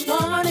 what you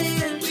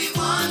wanting? We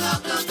want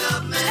local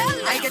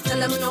government. I can tell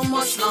them no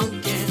more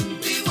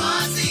slunking. We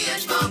want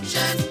CH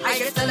function. I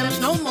can tell them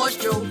no more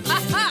joking. I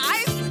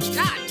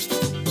forgot.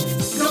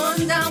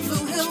 Going down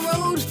Blue Hill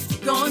Road,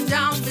 going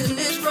down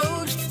Village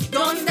Road,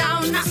 going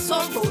down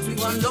Nassau Road. We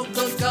want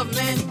local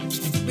government.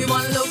 We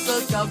want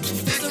local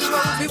government.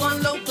 We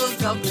want local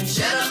government.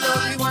 Share the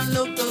love. We want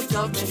local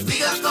government. We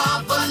got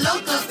call for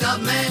local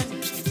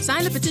government.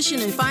 Sign the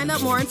petition and find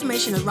out more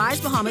information at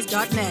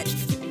risebahamas.net.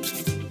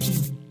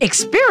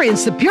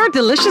 Experience the pure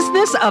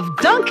deliciousness of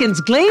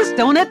Dunkin's Glazed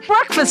Donut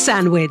Breakfast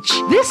Sandwich.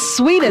 This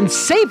sweet and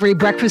savory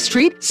breakfast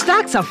treat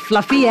stacks a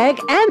fluffy egg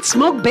and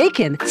smoked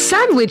bacon,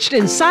 sandwiched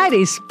inside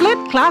a split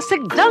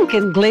classic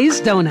Dunkin'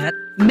 Glazed Donut.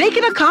 Make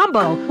it a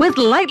combo with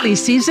lightly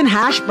seasoned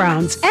hash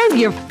browns and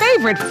your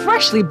favorite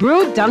freshly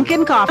brewed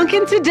Dunkin' coffee.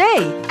 Dunkin'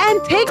 today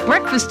and take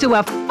breakfast to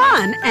a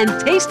fun and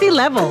tasty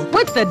level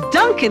with the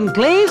Dunkin'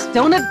 Glazed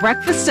Donut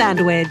Breakfast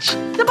Sandwich.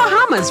 The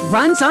Bahamas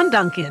runs on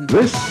Dunkin'.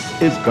 This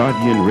is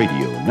Guardian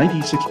Radio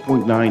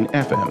 96.9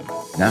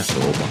 FM, Nassau,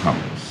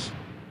 Bahamas.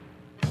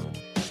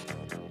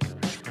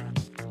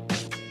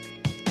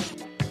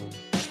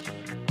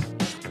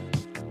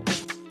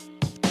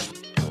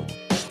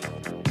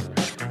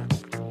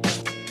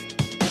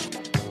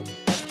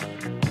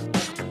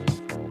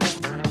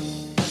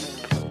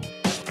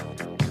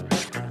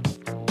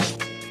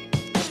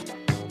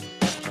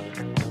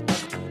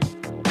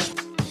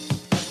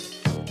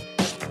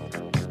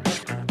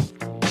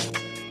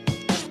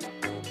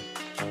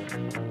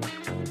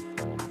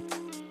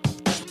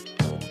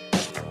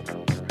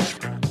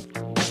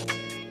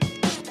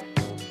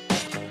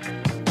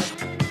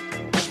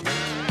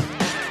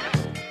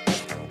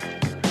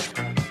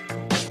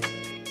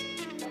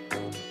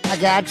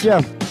 Got you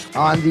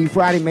on the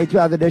Friday, May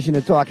 12th edition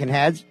of Talking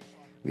Heads.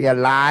 We are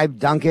live,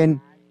 Dunkin',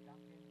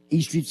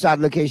 East Street South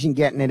location,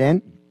 getting it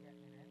in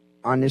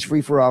on this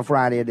free-for-all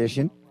Friday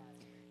edition.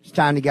 It's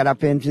time to get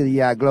up into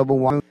the global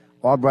warming,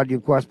 all brought to you,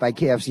 of course, by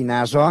KFC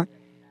Nassau.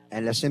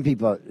 And listen,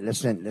 people,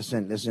 listen.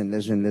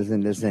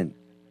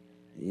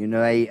 You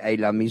know, I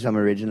love me some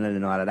original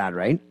and all of that,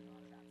 right?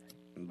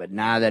 But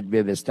now that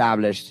we've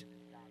established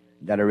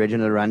that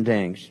original run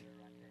things,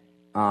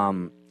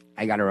 I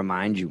got to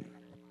remind you.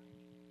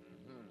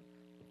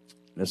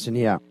 Listen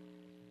here.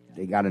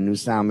 They got a new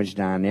sandwich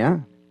down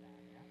there.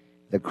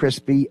 The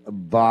Crispy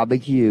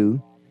Barbecue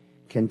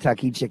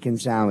Kentucky Chicken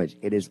Sandwich.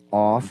 It is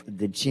off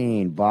the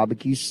chain.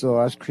 Barbecue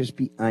sauce,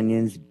 crispy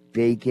onions,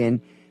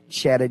 bacon,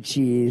 cheddar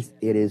cheese.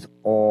 It is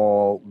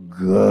all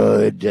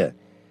good.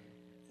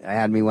 I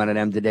had me one of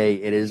them today.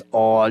 It is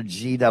all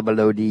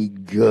G-O-O-D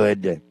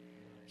good.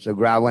 So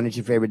grab one at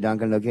your favorite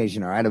Dunkin'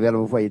 location, all right?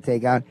 Available for your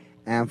takeout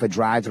and for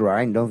drive-thru, all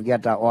right? And don't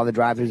forget all the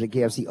drive-thrus at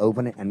KFC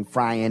open and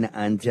frying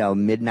until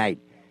midnight.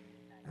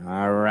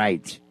 All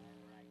right.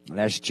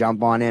 Let's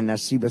jump on in.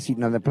 Let's see what's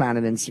eating on the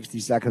planet in 60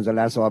 seconds or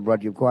less. All brought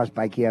to you, of course,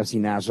 by KFC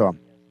Nassau.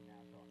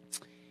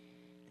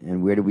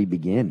 And where do we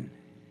begin?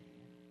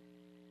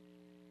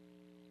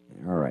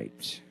 All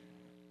right.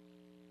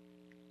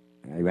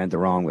 I went the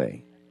wrong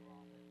way.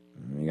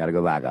 You got to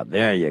go back up.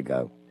 There you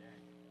go.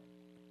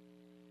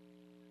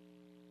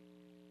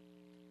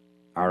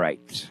 All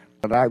right.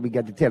 All right, we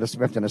get to Taylor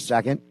Swift in a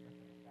second.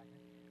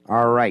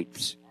 All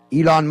right.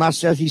 Elon Musk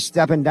says he's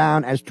stepping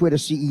down as Twitter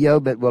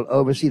CEO, but will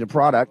oversee the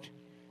product.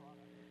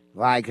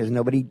 Why? Because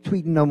nobody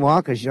tweeting no more,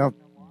 because, you know,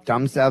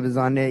 dumb stuff is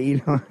on there,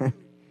 Elon.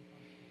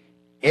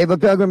 Ava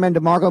Pilgrim and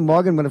DeMarco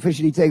Morgan will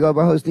officially take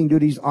over hosting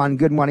duties on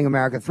Good Morning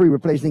America 3,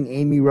 replacing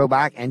Amy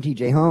Robach and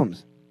TJ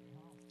Holmes.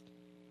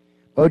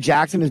 Bo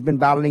Jackson has been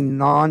battling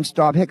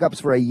non-stop hiccups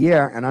for a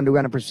year and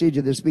underwent a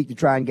procedure this week to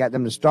try and get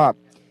them to stop.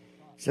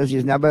 Says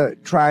he's never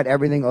tried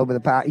everything over the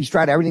past. He's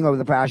tried everything over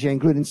the past year,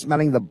 including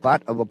smelling the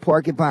butt of a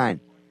porcupine.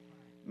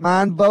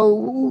 Man,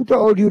 Bo, who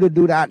told you to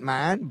do that,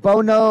 man?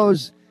 Bo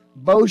knows.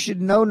 Bo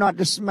should know not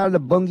to smell the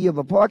bungie of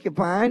a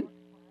porcupine.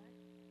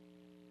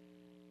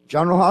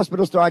 General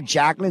Hospital star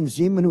Jacqueline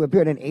Zeman, who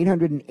appeared in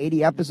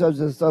 880 episodes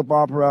of the soap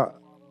opera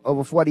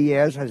over 40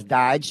 years, has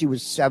died. She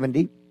was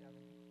 70.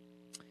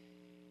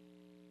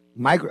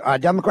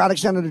 Democratic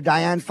Senator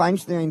Dianne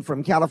Feinstein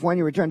from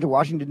California returned to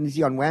Washington,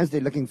 D.C. on Wednesday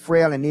looking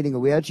frail and needing a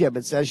wheelchair,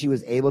 but says she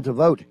was able to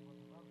vote.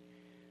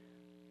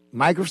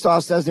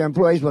 Microsoft says their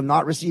employees will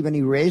not receive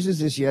any raises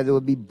this year. There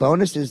will be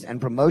bonuses and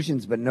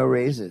promotions, but no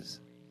raises.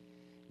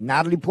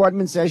 Natalie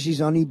Portman says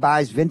she only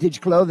buys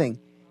vintage clothing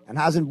and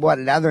hasn't bought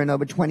leather in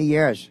over 20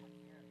 years.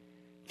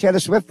 Taylor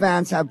Swift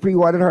fans have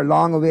pre-ordered her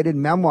long-awaited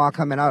memoir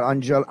coming out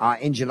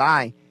in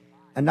July,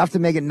 enough to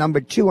make it number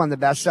 2 on the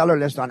bestseller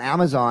list on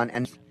Amazon.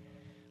 And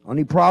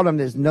only problem,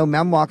 there's no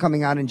memoir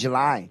coming out in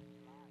July.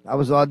 That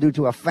was all due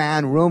to a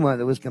fan rumor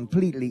that was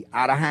completely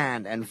out of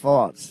hand and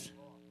false.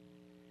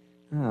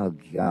 Oh,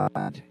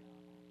 God.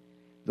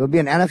 There'll be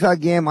an NFL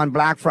game on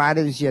Black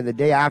Friday this year, the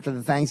day after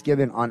the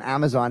Thanksgiving, on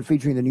Amazon,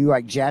 featuring the New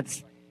York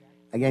Jets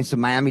against the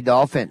Miami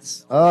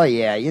Dolphins. Oh,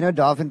 yeah, you know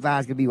Dolphin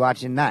fans could be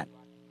watching that.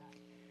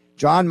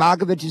 John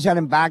Malkovich is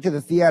heading back to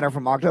the theater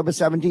from October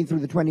 17th through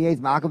the 28th.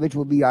 Malkovich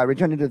will be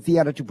returning to the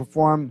theater to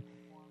perform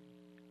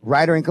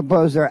writer and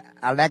composer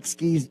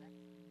Alexei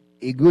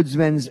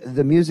Igudzman's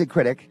The Music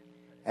Critic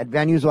at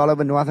venues all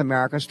over North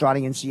America,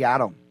 starting in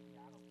Seattle.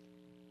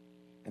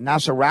 And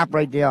that's a wrap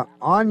right there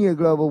on your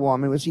global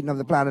warming. We're heating up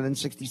the planet in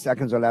 60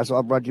 seconds or less.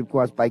 All brought to you, of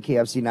course, by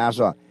KFC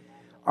Nassau.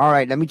 All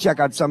right, let me check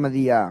out some of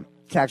the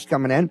text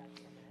coming in.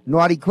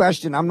 Naughty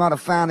question. I'm not a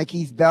fan of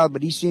Keith Bell,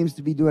 but he seems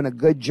to be doing a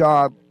good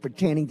job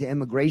pertaining to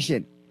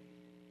immigration.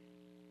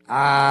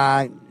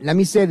 Let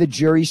me say the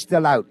jury's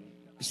still out.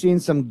 Seeing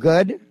some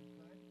good,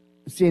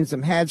 seeing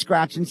some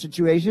head-scratching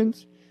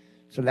situations,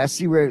 So let's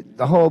see where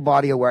the whole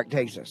body of work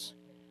takes us.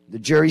 The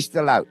jury's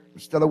still out.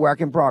 It's still a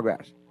work in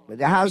progress. But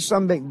there has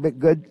some big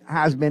good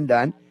has been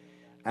done.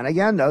 And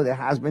again, though, there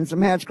has been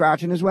some head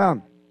scratching as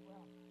well.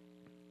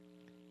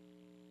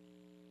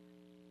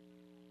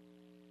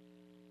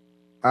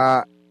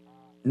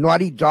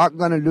 Naughty Doc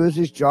going to lose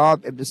his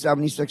job if the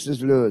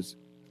 76ers lose?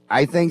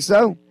 I think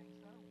so.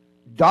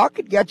 Doc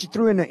could get you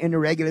through in the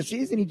regular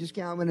season. He just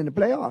can't win in the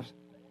playoffs.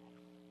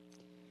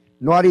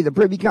 Naughty, the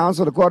Privy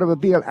Council, the Court of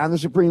Appeal, and the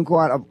Supreme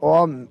Court have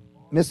all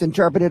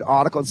misinterpreted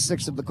Article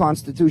 6 of the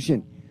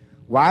Constitution.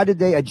 Why did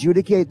they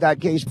adjudicate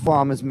that case for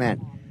farmers'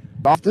 men?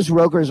 Loftus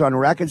Roker is on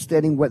record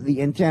stating what the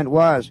intent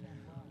was.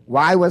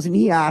 Why wasn't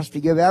he asked to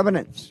give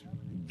evidence?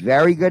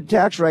 Very good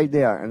text right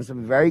there, and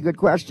some very good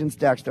questions,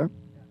 Dexter.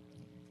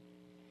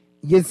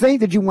 You think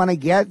that you want to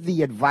get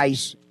the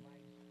advice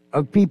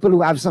of people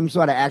who have some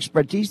sort of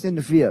expertise in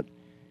the field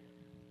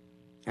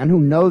and who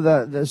know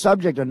the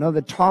subject or know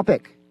the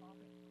topic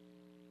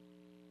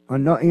or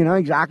know,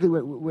 exactly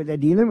what they're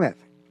dealing with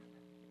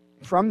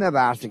from their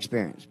vast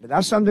experience. But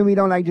that's something we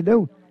don't like to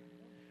do.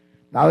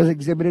 That was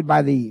exhibited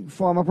by the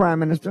former Prime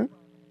Minister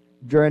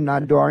during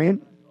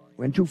Dorian,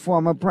 when two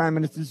former Prime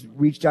Ministers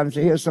reached out and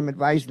said, here's some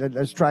advice,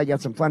 let's try to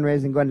get some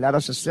fundraising going, let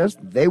us assist.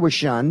 They were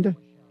shunned.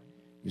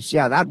 You see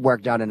how that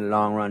worked out in the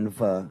long run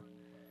for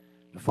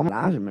the former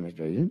last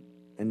administration.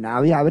 And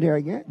now we have it here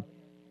again.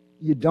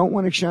 You don't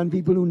want to shun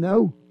people who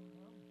know.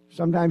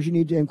 Sometimes you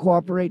need to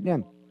incorporate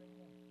them.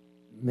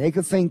 Make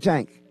a think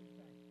tank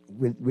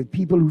with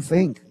people who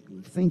think,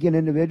 thinking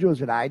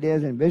individuals with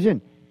ideas and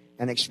vision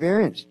and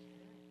experience,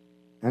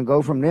 and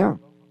go from there.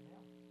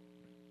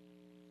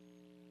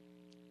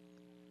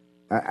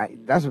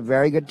 That's a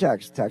very good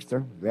text,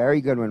 Texter.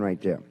 Very good one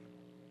right there.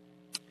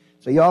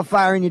 So you all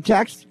firing your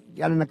text?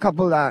 Got a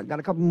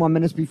couple more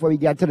minutes before we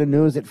get to the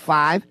news at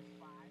 5.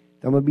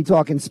 Then we'll be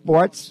talking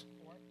sports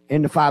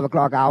in the 5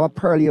 o'clock hour.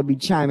 Pearlie will be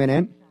chiming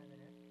in.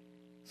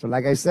 So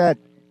like I said,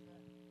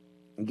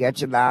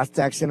 get your last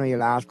text in or your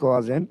last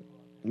calls in.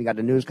 We got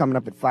the news coming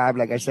up at 5,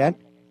 like I said.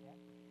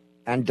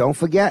 And don't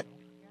forget,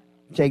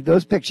 take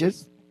those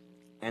pictures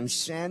and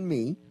send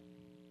me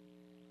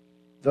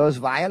those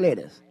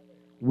violators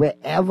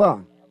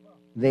wherever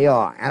they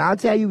are. And I'll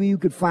tell you where you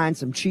could find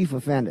some chief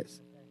offenders.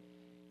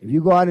 If you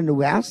go out in the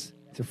West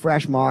to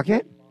Fresh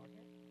Market,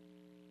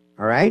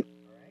 all right,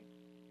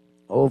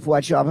 Old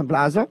Fort Shopping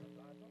Plaza,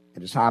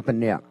 it is happening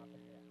there.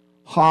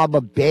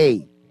 Harbor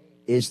Bay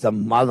is the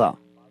mother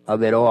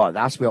of it all.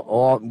 That's where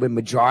the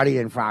majority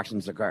of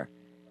infractions occur.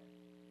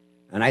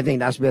 And I think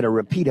that's where the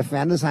repeat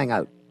offenders hang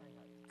out.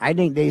 I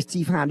think there's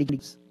thief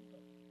handicaps.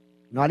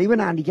 Not even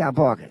handicap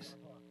parkers.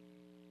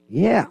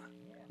 Yeah,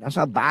 that's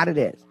how bad it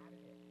is.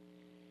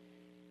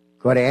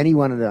 Go to any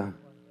one of the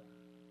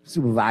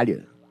super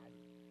values.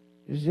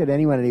 Just hit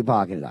any one of the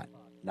parking lot.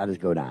 That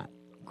just go down.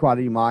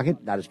 Quality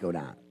market, that just go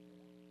down.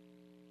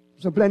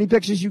 So plenty of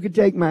pictures you could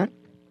take, man.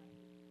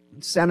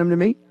 Send them to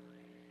me.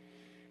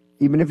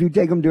 Even if you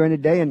take them during the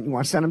day and you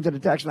want to send them to the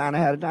text line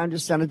ahead of time,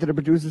 just send it to the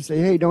producer and say,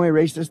 hey, don't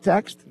erase this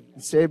text.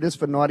 Save this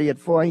for Naughty at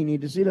 4. He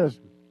need to see this.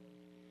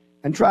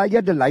 And try to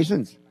get the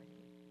license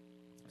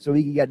so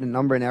we can get the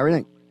number and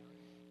everything.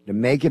 The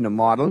make and the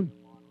model.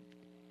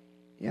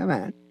 Yeah,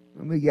 man.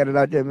 When we get it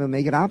out there, we'll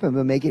make it happen.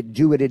 We'll make it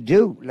do what it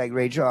do, like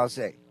Ray Charles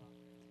say.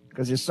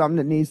 Because there's something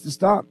that needs to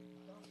stop.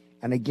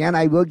 And again,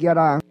 I will get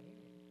on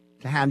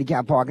to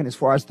handicap parking as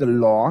far as the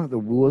law, the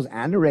rules,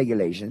 and the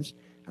regulations.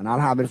 And I'll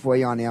have it for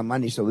you on there on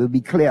Monday, so we'll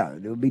be clear.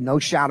 There will be no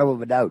shadow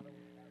of a doubt.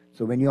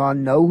 So when you all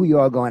know who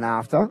you're going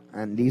after,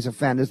 and these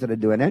offenders that are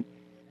doing it,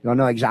 you'll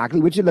know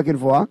exactly what you're looking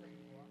for,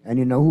 and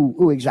you know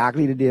who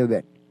exactly to deal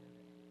with.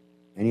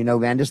 And you know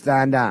when to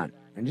stand down.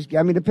 And just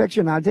give me the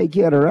picture, and I'll take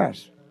care of the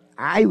rest.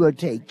 I will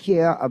take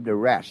care of the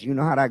rest. You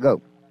know how that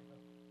go.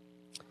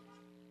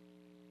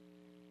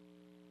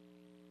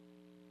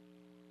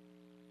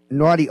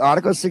 Naughty,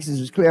 Article 6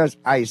 is as clear as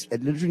ice.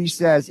 It literally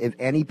says if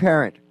any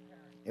parent,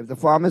 if the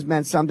farmers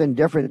meant something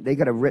different, they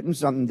could have written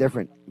something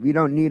different. We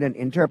don't need an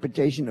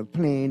interpretation of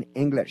plain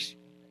English.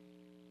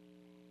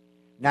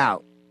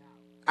 Now,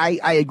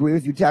 I agree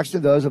with you,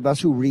 Texter. Those of us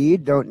who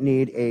read don't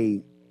need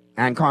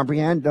and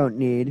comprehend don't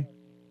need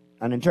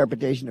an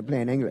interpretation of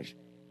plain English.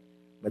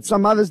 But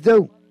some others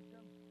do.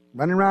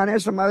 Running around here,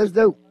 some others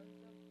do.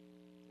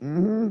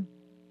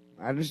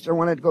 I just don't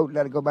want to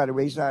let it go by the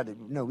wayside.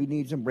 No, we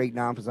need some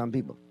breakdown for some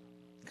people.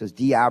 Because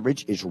the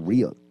average is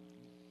real.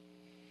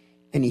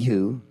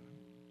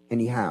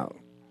 Anyhow,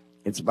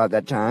 it's about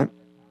that time.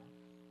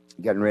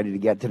 Getting ready to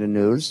get to the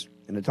news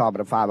in the top of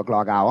the 5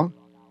 o'clock hour.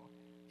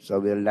 So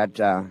we'll let,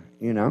 to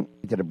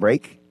the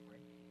break.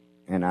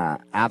 And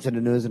after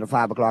the news in the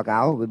 5 o'clock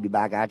hour, we'll be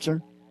back at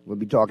you. We'll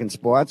be talking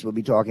sports. We'll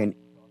be talking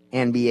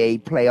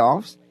NBA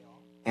playoffs,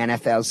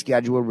 NFL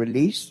schedule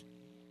release,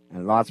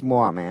 and lots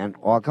more, man.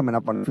 All coming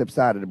up on the flip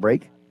side of the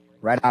break,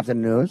 right after the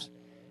news,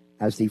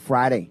 as the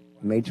Friday,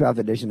 May 12th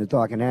edition of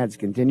Talking Heads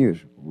continues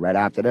right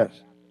after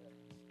this.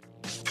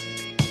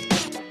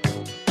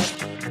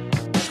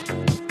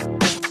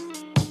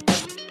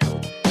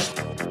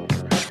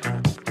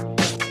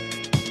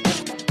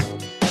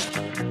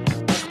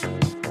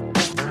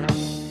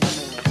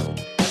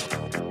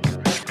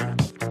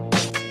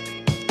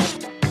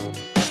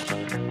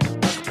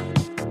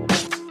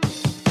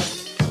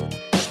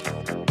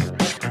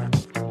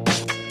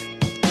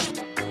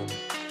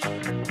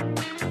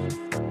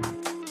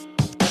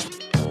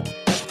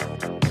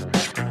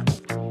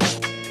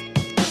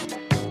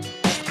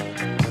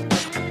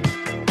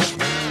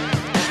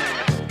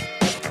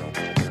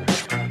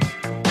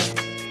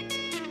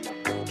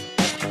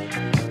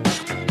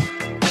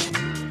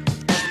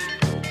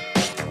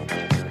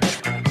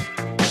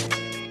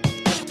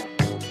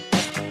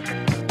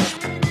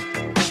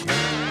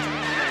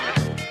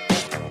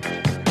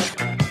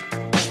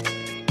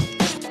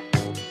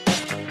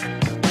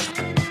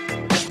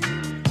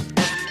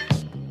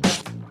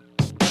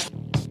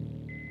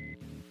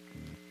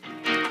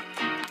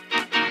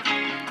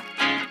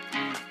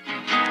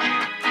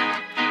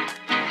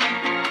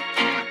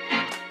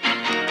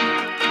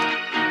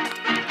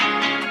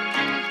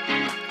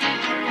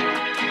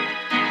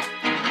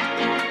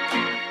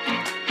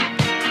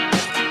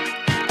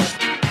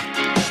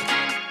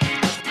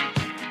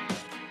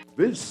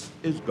 This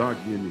is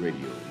Guardian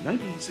Radio,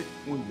 96.9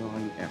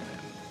 FM.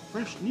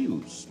 Fresh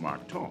news,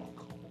 smart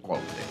talk,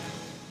 all day.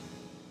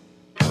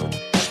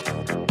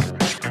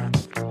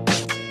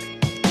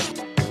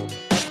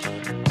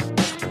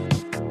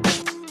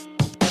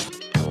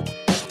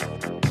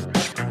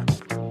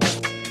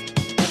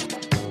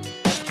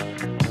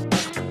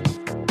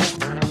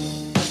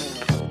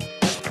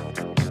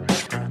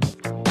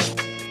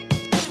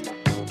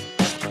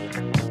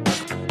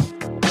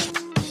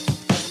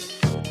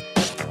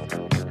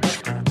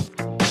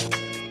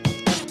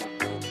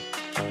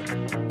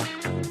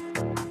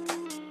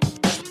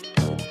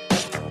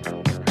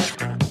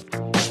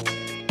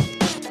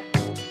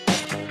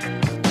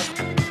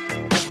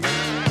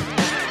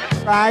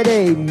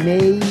 Friday,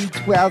 May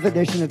 12th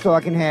edition of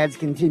Talking Heads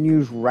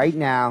continues right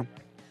now.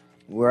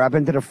 We're up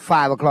into the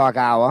 5 o'clock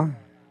hour.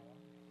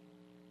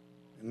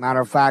 Matter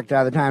of fact,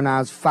 the time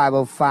now is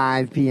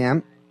 5:05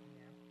 p.m.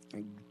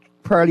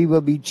 Pearly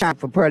will be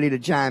for Pearly to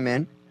chime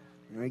in.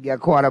 We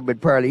get caught up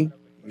with Pearly.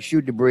 We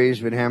shoot the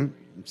breeze with him.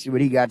 See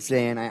what he got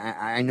saying.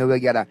 I know we'll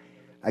get a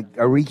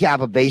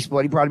recap of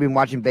baseball. He probably been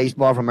watching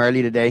baseball from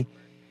early today.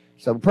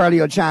 So Pearly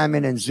will chime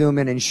in and zoom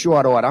in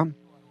short order.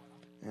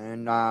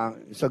 And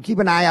so keep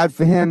an eye out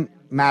for him,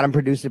 Madam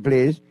Producer,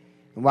 please.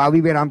 And while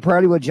we wait on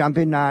Pearly, we'll jump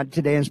in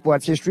today in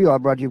sports history, all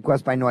brought to you, of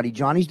course, by Naughty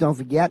Johnny's. Don't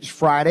forget, it's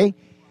Friday.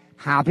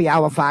 Happy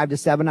hour 5 to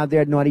 7 out there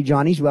at Naughty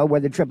Johnny's.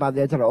 Well-weather trip out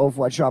there to the Old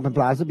Fort Shopping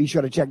Plaza. Be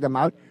sure to check them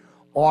out.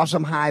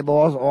 Awesome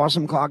highballs,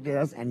 awesome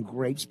cocktails, and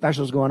great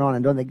specials going on.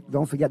 And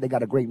don't forget, they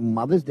got a great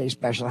Mother's Day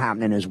special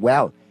happening as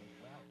well.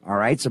 All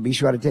right, so be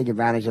sure to take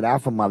advantage of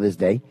that for Mother's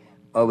Day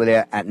over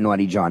there at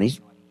Naughty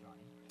Johnny's.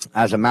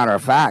 As a matter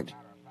of fact,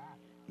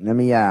 let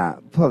me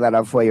pull that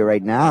up for you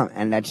right now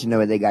and let you know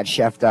what they got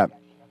chefed up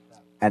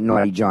at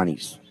Naughty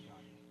Johnny's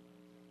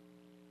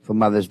for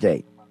Mother's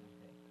Day.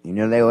 You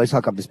know, they always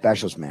hook up the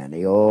specials, man.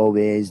 They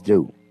always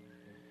do.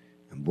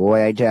 And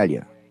boy, I tell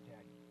you,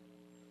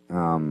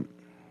 the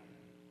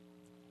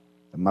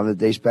Mother's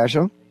Day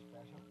special,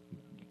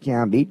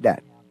 can't beat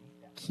that.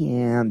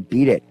 Can't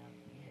beat it.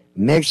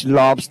 Mixed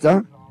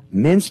lobster,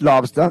 minced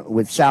lobster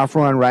with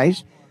saffron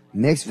rice,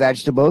 mixed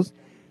vegetables,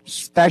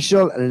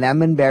 special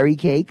lemon berry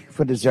cake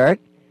for dessert.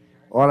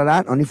 All of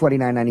that, only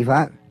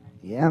 $49.95.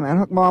 Yeah, man,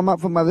 hook Mom up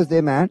for Mother's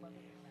Day, man.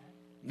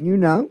 You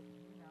know,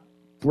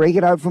 break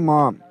it out for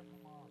Mom.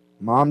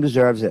 Mom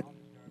deserves it,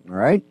 all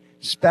right?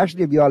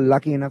 Especially if you're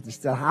lucky enough to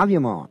still have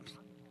your moms.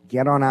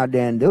 Get on out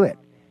there and do it,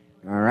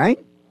 all right?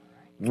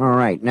 All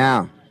right,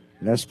 now,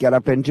 let's get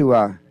up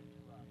into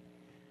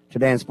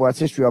today in sports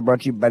history, all brought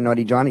to you by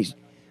Naughty Johnny's.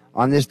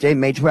 On this day,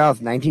 May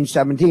 12th,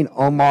 1917,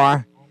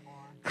 Omar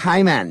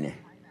Khayyam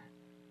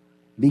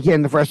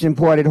became the first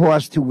imported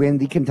horse to win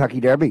the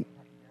Kentucky Derby.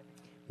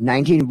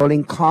 19,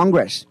 Bowling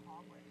Congress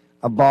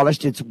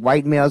abolished its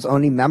white males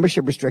only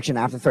membership restriction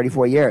after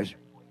 34 years.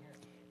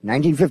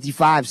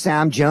 1955,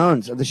 Sam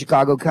Jones of the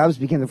Chicago Cubs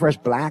became the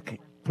first black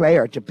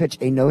player to pitch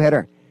a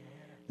no-hitter.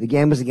 The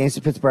game was against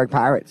the Pittsburgh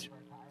Pirates.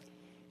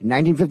 In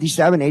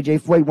 1957, A.J.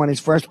 Foyt won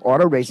his first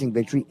auto racing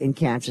victory in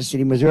Kansas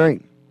City,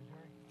 Missouri.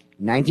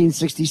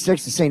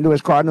 1966, the St.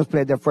 Louis Cardinals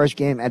played their first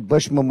game at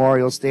Busch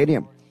Memorial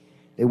Stadium.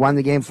 They won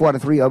the game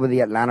 4-3 over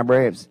the Atlanta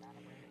Braves.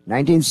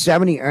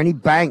 1970, Ernie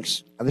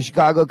Banks of the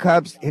Chicago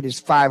Cubs hit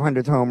his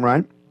 500th home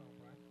run.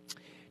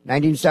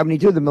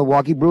 1972, the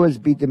Milwaukee Brewers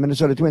beat the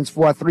Minnesota Twins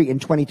 4-3 in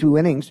 22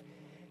 innings.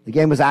 The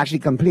game was actually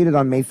completed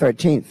on May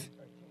 13th.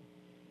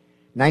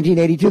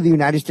 1982, the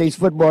United States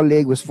Football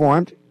League was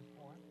formed.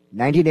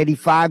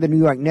 1985, the New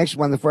York Knicks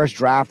won the first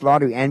draft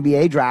lottery,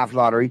 NBA draft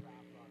lottery,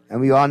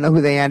 and we all know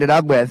who they ended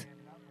up with,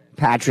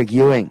 Patrick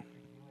Ewing.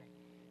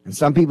 And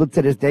some people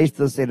to this day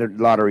still say the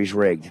lottery's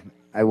rigged.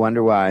 I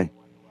wonder why.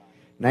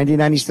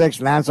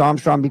 1996, Lance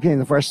Armstrong became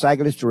the first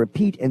cyclist to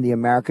repeat in the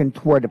American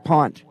Tour de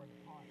Pont.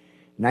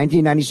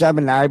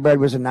 1997, Larry Bird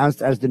was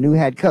announced as the new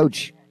head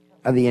coach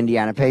of the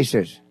Indiana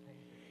Pacers.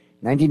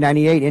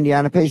 1998,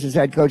 Indiana Pacers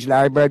head coach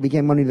Larry Bird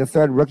became only the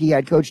third rookie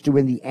head coach to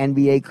win the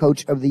NBA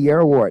Coach of the Year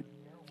award.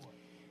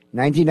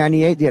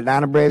 1998, the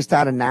Atlanta Braves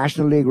tied a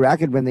National League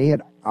record when they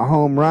hit a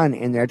home run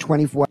in their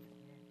 24th.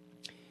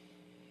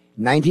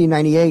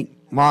 1998,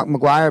 Mark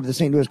McGwire of the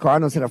St. Louis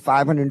Cardinals hit a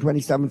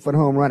 527-foot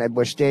home run at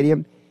Busch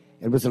Stadium.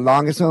 It was the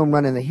longest home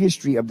run in the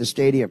history of the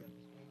stadium.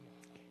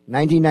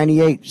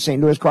 1998,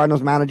 St. Louis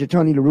Cardinals manager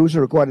Tony La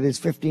Russa recorded his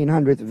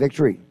 1,500th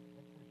victory.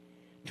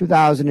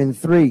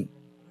 2003,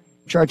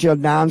 Churchill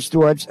Downs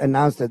stewards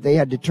announced that they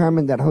had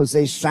determined that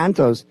Jose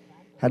Santos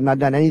had not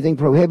done anything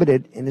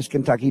prohibited in his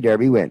Kentucky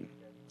Derby win.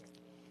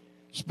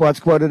 Sports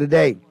quote of the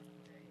day: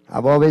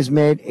 I've always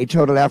made a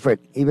total effort,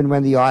 even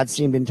when the odds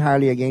seemed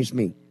entirely against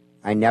me.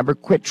 I never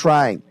quit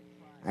trying.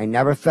 I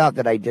never felt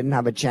that I didn't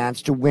have a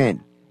chance to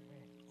win.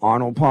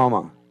 Arnold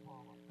Palmer.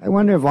 I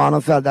wonder if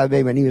Arnold felt that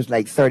way when he was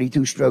like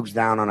 32 strokes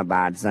down on a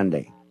bad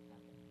Sunday.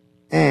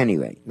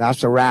 Anyway,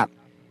 that's a wrap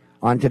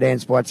on Today in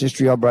Sports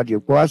History, all brought to you,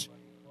 of course,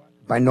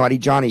 by Naughty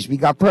Johnny's. We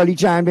got Pearly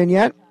chimed in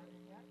yet?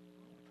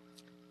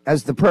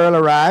 Has the Pearl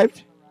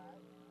arrived?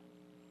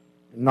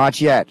 Not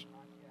yet.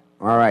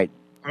 All right.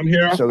 I'm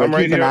here. So I'm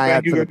right here.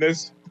 Thank you,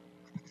 goodness.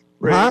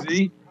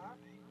 Crazy.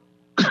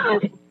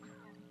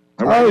 Oh,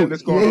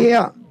 you're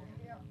here.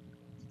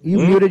 You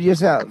muted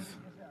yourself.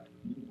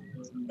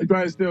 I'm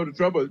trying to stay out of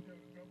trouble.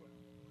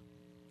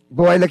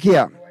 Boy, look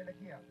here.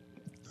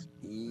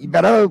 You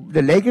better hope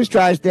the Lakers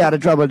try to stay out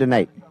of trouble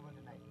tonight.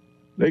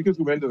 Lakers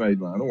will win tonight,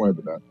 man. Don't worry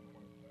about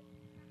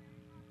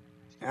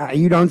that.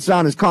 You don't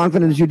sound as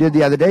confident as you did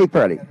the other day,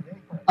 Purdy.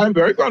 I'm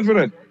very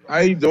confident.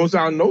 I don't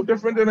sound no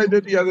different than I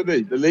did the other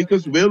day. The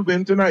Lakers will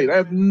win tonight. I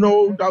have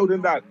no doubt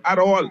in that at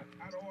all.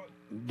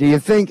 Do you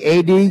think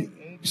AD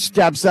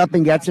steps up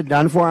and gets it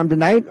done for him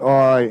tonight,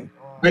 or?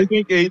 I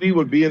think AD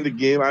will be in the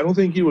game. I don't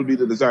think he will be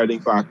the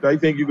deciding factor. I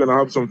think you're going to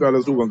have some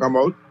fellas who can come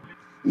out.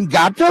 He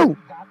got to.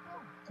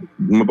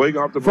 My boy going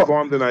to have to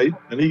perform tonight,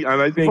 and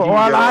I think for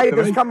all I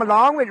just come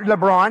along with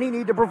LeBron, he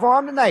need to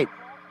perform tonight.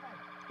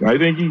 I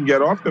think he can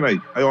get off tonight.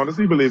 I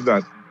honestly believe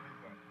that.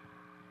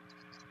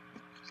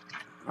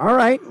 All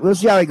right, we'll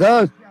see how it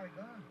goes.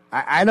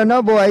 I don't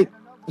know, boy.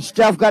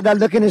 Steph got that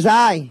look in his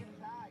eye.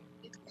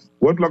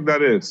 What look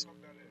that is?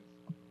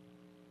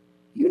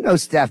 You know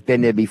Steph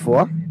been there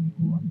before.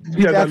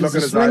 Yeah, that look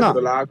in his eye for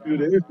the last few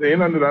days. They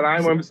ain't under that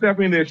eye when Steph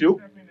in the issue.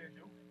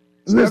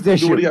 Who's the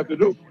issue? Do what he have to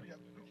do.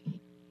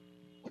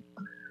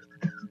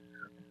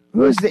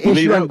 Who's the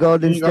issue on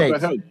Golden State?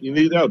 You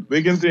need help.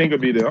 Wiggins ain't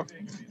going to be there.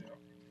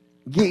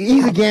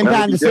 He's a game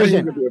time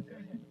decision.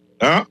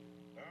 Huh?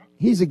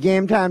 He's a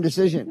game time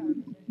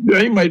decision. Yeah,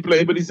 he might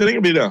play, but he said he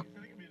can be there.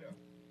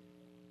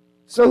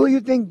 So who you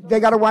think they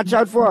got to watch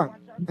out for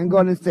in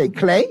Golden State?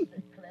 Clay?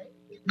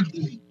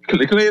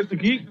 Clay is the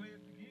key.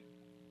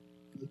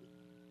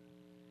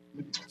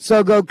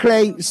 So go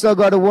Clay, so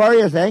go the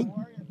Warriors, eh?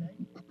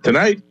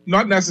 Tonight,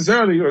 not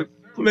necessarily.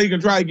 Clay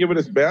can try to give it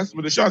his best,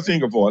 but the shots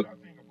ain't going to fall.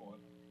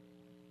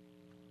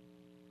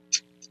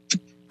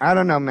 I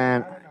don't know,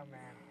 man.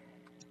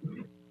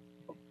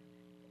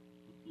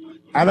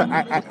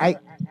 I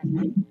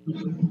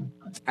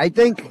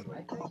think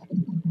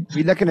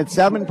we're looking at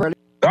 7 per.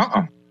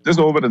 Just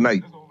over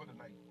tonight.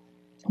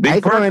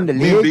 I throw in the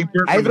league.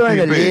 I throw in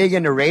the league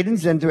and the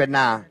ratings into it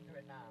now.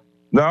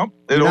 No,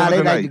 it's over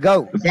tonight. Like to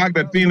go. The fact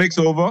that Phoenix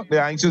over,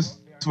 they're anxious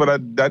for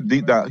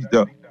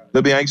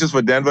they'll be anxious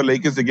for Denver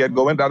Lakers to get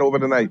going. That over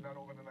tonight.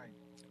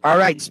 All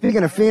right.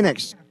 Speaking of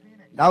Phoenix,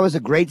 that was a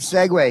great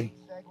segue.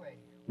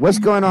 What's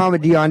going on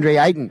with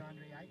DeAndre Ayton?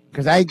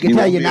 Because I can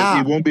tell you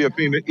now, he won't be a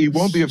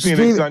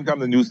Phoenix Sun come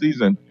the new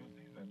season.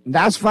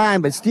 That's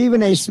fine, but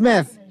Stephen A.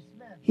 Smith,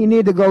 he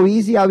need to go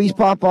easy. How he's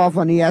pop off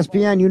on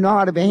ESPN. You know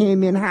how the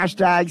Bahamian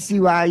hashtag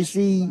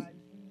CYC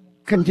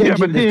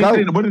contingent is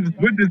go. What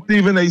did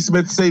Stephen A.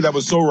 Smith say that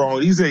was so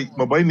wrong? He said,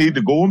 "My boy need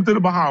to go home to the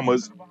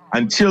Bahamas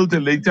and chill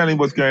till they tell him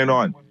what's going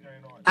on."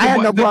 I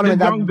had no problem with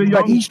that,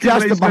 but he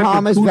stressed the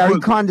Bahamas very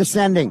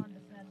condescending.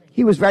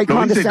 He was very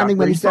condescending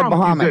when he said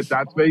Bahamas. He said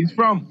that's where he's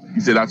from.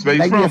 He said that's where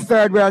he's from. Like a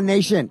third world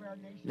nation.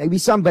 Maybe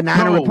some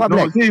banana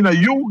republic. No, see, now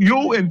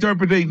you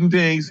interpreting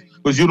things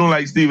because you don't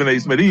like Stephen A.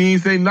 Smith. He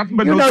ain't saying nothing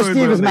but you no know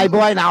Steve is my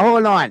boy. Now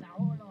hold on.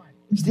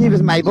 Steve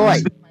is my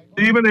boy.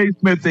 Stephen A.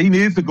 Smith said he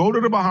needs to go to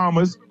the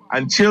Bahamas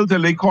and chill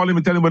till they call him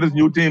and tell him what his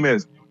new team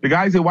is. The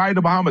guy said, "Why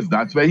the Bahamas?"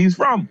 That's where he's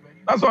from.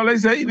 That's all they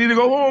say. You need to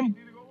go home.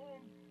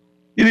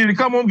 You need to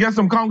come home, get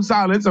some conch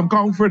salad, some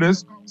conch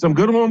fritters, some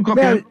good home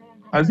cooking.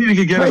 I see he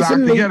can get his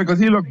act together because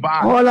he looked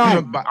bad. Hold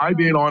on. I'm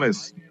being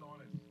honest.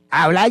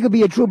 I could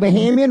be a true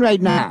Bahamian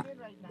right now.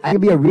 I could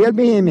be a real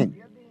Bahamian.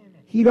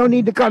 He don't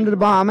need to come to the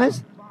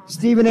Bahamas.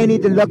 Stephen A.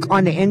 need to look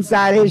on the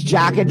inside of his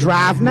jacket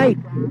draft night.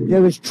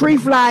 There was 3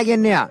 flag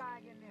in there.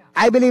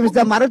 I believe it's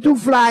the other 2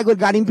 flag that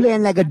got him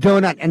playing like a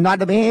donut and not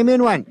the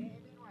Bahamian one.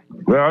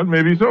 Well,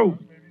 maybe so.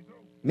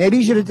 Maybe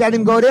you should have told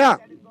him go there.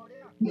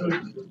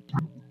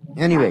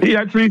 Anyway. He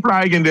had 3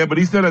 flag in there, but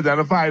he still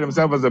identified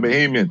himself as a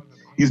Bahamian.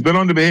 He's been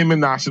on the Bahamian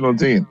national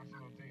team.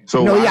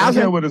 So no, I don't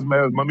care where his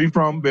mommy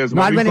from, where's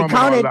mommy from and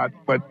all that.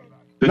 But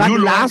the new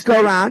law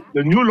state,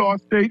 the new law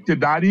state, your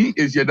daddy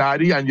is your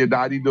daddy and your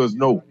daddy does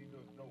know.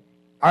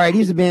 All right,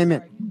 he's a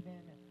Bahamian.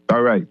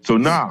 All right. So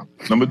now,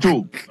 number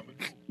 2,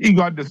 he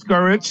got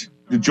discouraged.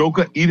 The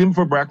Joker eat him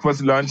for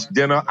breakfast, lunch,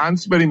 dinner, and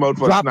spit him out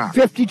for a snack.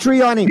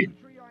 53 on him.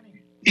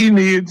 He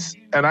needs,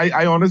 and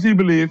I honestly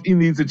believe he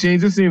needs to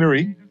change the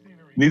scenery.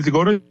 He needs to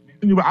go to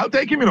I'll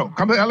take him,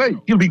 come to LA.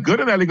 He'll be good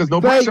in LA because no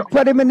pressure.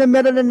 Put him in the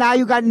middle, and now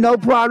you got no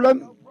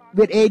problem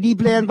with AD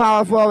playing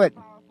power forward.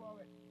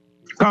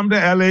 Come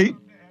to LA,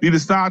 be the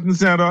starting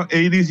center.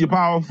 AD's your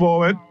power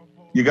forward.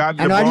 You got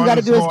and all you got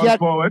to do is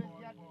get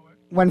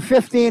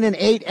 115 and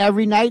 8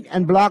 every night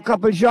and block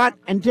couple shot,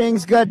 and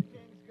things good.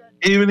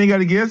 Even he got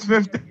to get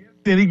 15,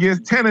 he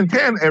gets 10 and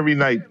 10 every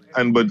night,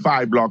 and but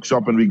 5 block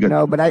shot and we good.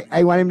 No, but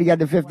I want him to get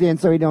the 15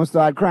 so he don't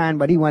start crying.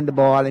 But he won the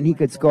ball and he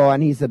could score,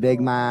 and he's a big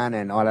man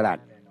and all of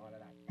that.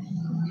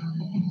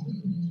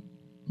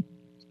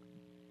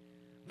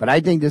 But I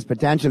think there's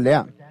potential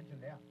there.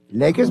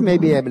 Lakers may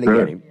be able to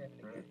get him.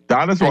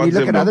 Dallas and wants you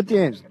look him, at other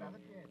teams.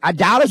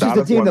 Dallas is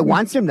the team that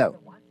wants him, though.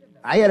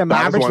 I had a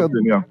Mavericks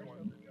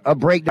a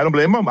break. I don't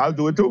blame him. I'll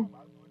do it too.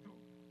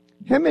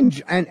 Him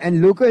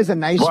and Luka is a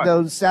nice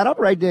little setup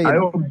right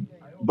there.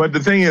 But the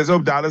thing is,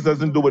 Dallas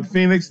doesn't do what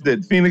Phoenix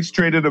did. Phoenix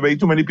traded away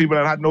too many people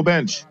that had no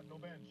bench.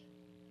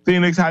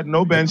 Phoenix had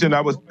no bench, and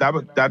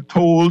that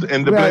told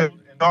in the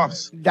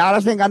playoffs.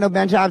 Dallas ain't got no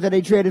bench after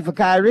they traded for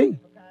Kyrie.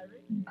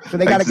 So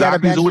they got to get a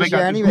bench this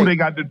year anyway. Who they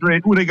got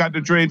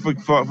to trade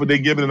for they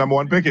giving the number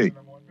one pick? They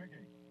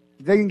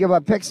can give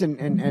up picks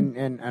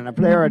and a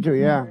player or two,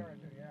 yeah.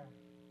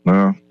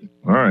 All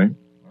right.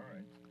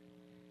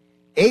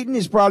 Ayton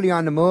is probably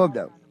on the move,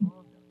 though.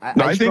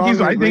 I think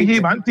he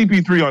and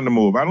CP3 on the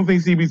move. I don't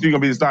think CP3 gonna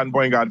be the starting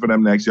point guard for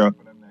them next year.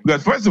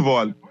 Because first of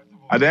all,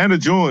 at the end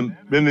of June,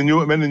 when the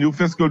new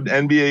fiscal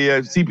NBA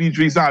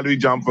CP3 salary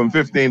jumped from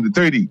 15 to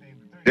 30,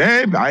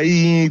 damn, I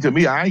ain't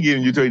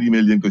giving you 30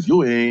 million because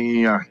you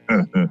ain't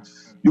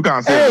you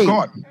can't save the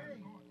court.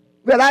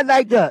 Well, I'd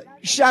like to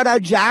shout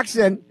out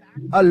Jackson,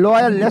 a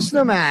loyal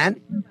listener, man,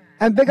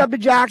 and big up to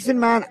Jackson,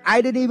 man.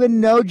 I didn't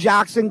even know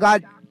Jackson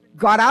got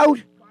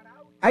out.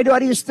 I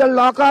thought he was still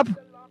locked up.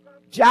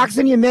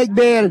 Jackson, you make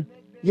bail.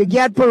 You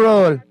get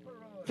parole.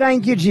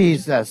 Thank you,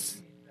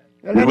 Jesus.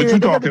 Well, what you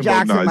talking about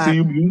Jackson, now? See,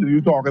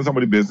 you talking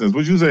somebody's business.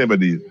 What you saying about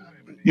these?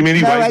 You mean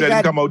he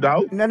didn't come out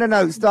now?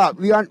 No, stop.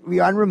 We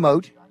on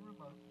remote.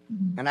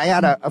 And I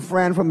had a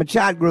friend from a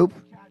chat group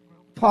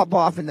pop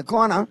off in the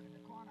corner,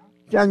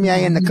 tell me I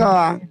in the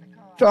car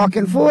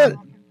talking fool.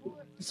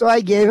 So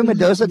I gave him a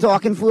dose of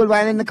talking fool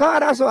while in the car.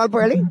 That's all,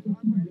 Pearly.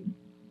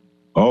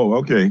 Oh,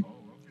 okay.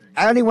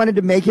 I only wanted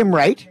to make him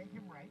right.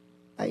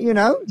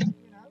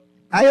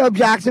 I hope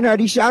Jackson heard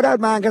his shout out,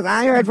 man, because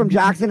I heard from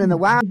Jackson in the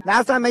wild.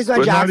 Last time I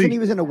saw Jackson, he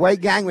was in a white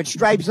gang with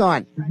stripes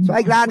on. So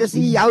I'm glad to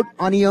see you out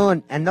on your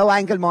own and no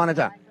ankle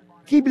monitor.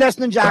 Keep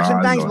listening,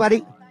 Jackson. Thanks,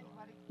 buddy.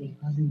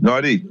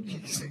 Naughty.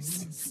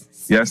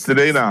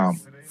 Yesterday now,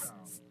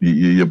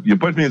 you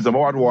put me in some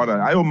hot water.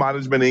 I hope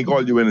management ain't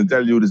called you in and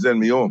tell you to send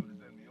me home.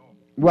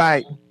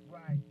 Right.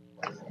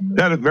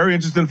 That is a very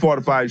interesting 4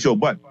 to 5 show,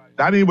 but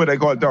that ain't what I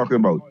call talking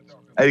about.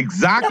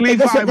 Exactly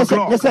 5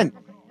 o'clock.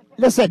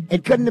 Listen,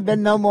 it couldn't have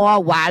been no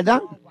more wilder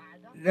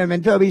than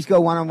when Toby's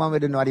go one-on-one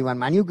with the naughty one,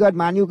 man. You good,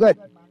 man. You good.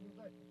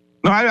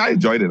 No, I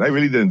enjoyed it. I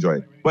really did enjoy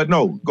it. But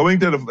no, going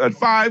to at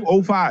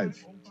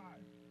 5:05,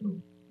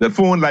 the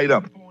phone light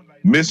up.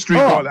 Mystery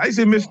call. I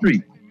say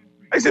mystery.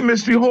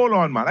 Hold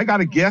on, man. I got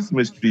to guess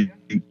mystery.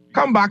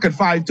 Come back at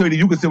 5:30.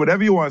 You can say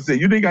whatever you want to say.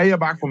 You think I hear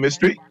back from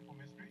mystery?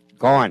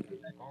 Go on.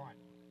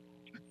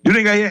 You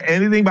think I hear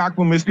anything back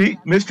from mystery?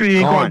 Mystery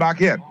ain't called back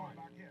yet.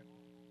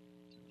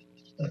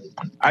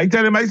 I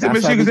tell him, I said,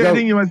 Mystery, you can say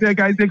anything you want to say.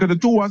 I say, because the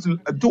two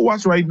of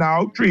us right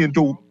now, 3-2.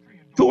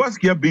 2 of us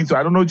get beat, so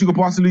I don't know what you could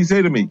possibly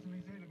say to me.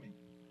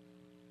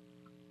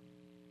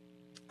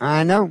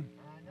 I know.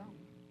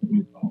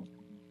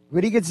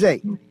 What he could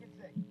say?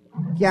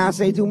 Can't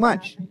say too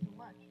much.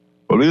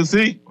 Well, we'll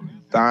see.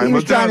 He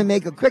was trying to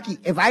make a quickie.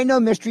 If I know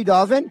Mystery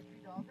Dolphin,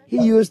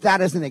 he used that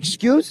as an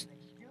excuse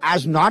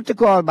as not to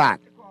call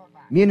back.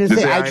 Meaning to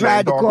say, I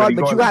tried to call,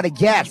 but you had a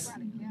guess.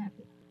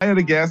 I had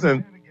a guess,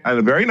 and a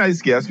very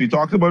nice guest. We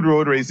talked about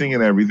road racing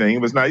and everything.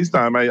 It was a nice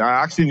time. I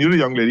actually knew the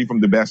young lady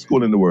from the best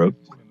school in the world,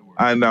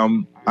 and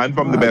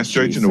from the best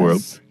church in the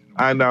world.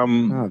 And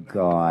oh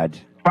God,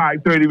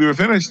 5:30 we were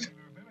finished.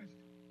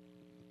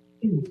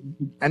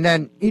 And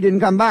then he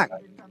didn't come back.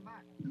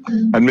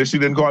 And Missy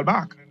didn't call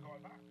back.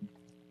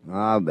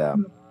 Oh,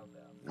 well.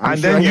 And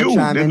then you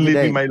didn't leave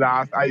me my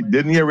last. I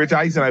didn't hear Rich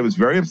Eisen. I was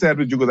very upset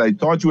with you because I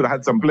thought you would have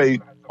had some play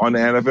on the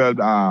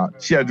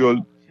NFL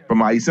schedule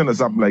from Eisen or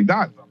something like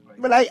that.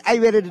 Well, I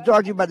ready to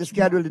talk to you about the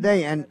schedule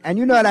today, and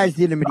you know what I was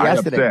dealing with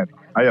yesterday.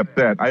 I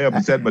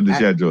upset with the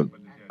schedule.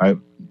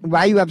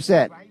 Why are you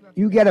upset?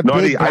 You get a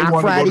big Black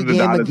Friday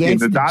game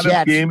against the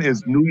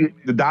Jets.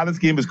 The Dallas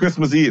game is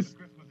Christmas Eve.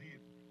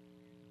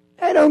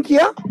 I don't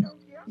care.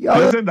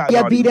 Y'all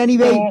get beat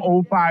anyway,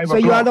 so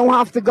y'all don't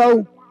have to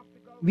go.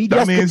 We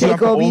just can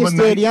take over your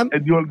stadium.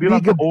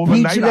 We could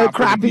beat you a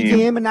crappy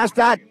game, and that's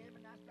that.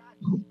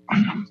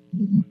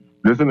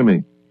 Listen to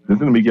me,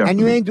 Captain. And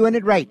you ain't doing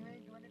it right.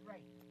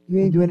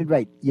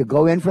 You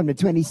go in from the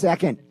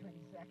 22nd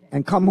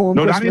and come home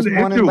Christmas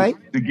morning, right?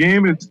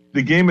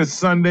 The game is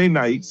Sunday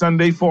night,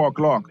 Sunday 4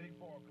 o'clock.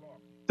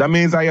 That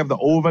means I have to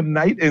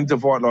overnight into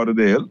Fort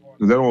Lauderdale,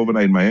 because I don't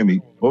overnight in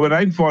Miami.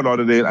 Overnight in Fort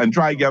Lauderdale and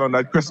try to get on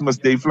that Christmas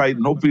Day flight,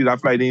 and hopefully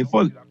that flight ain't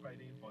full.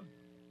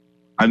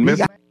 And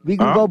we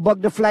can go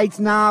book the flights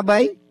now,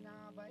 boy.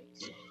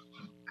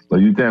 So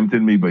you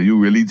tempting me, but you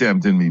really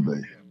tempting me,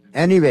 boy.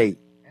 Anyway.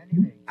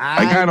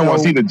 I kind of want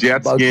to see the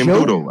Jets game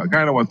too, though. I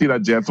kind of want to see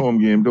that Jets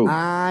home game too.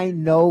 I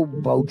know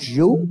about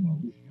you,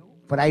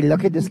 but I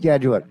look at the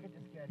schedule.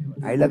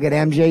 I look at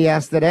MJ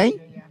yesterday.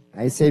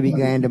 I say we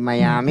going to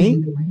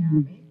Miami.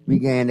 We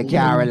going to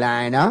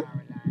Carolina.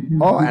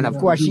 Oh, and of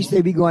course she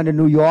said we going to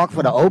New York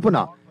for the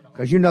opener,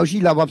 because you know she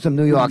love up some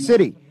New York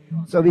City.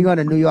 So we going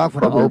to New York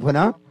for the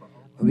opener.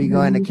 We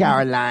going to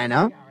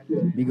Carolina.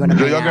 We going to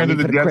Miami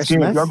for the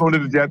Christmas. You're going to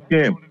the Jets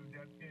game.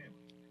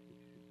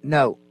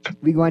 No,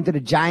 we going to the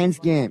Giants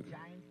game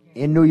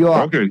in New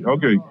York.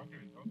 Okay.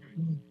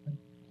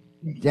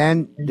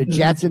 Then the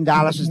Jets in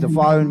Dallas is the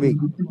following week.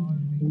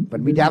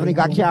 But we definitely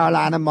got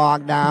Carolina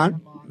marked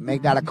down.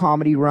 Make that a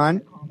comedy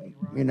run.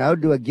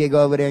 do a gig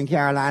over there in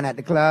Carolina at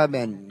the club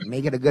and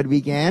make it a good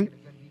weekend.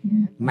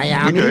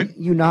 Miami,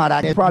 you know how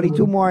that is. Probably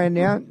 2 more in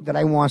there that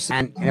I want to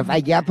send. And if I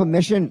get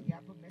permission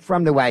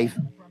from the wife,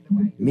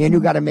 me and you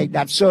got to make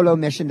that solo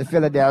mission to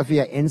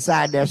Philadelphia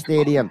inside their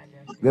stadium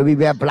where we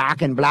wear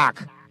black and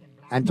black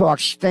and talk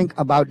stink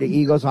about the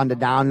Eagles on the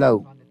down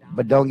low,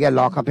 but don't get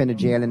locked up in the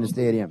jail in the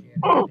stadium.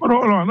 Oh, but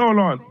hold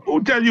on.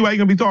 Who tell you I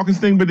can be talking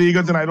stink with the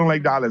Eagles and I don't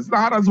like Dallas? Now,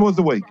 how that's supposed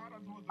to work?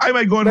 I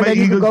might go in my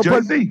Eagles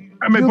jersey.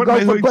 I might put my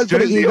Hoods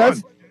jersey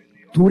on.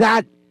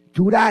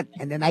 Do that,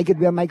 and then I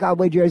could wear my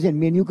Cowboy jersey, and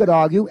me and you could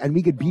argue, and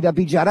we could beat up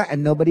each other,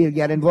 and nobody would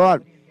get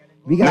involved.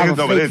 We could have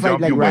a fake fight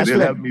like wrestling.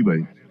 They'll help me,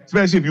 boy.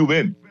 Especially if you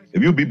win.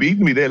 If you be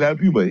beating me, they'll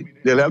help you, boy.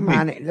 They'll help me.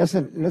 Man,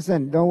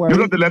 listen, don't worry.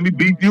 You have to let me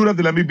beat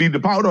the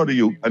powder out of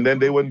you, and then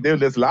they'll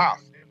just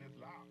laugh.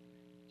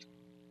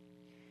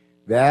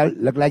 Well,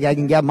 look like I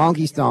can get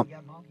monkey stomp,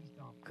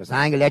 because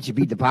I ain't gonna let you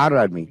beat the powder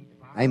out of me.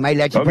 I might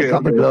let you put a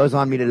couple blows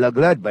on me to look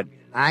good, but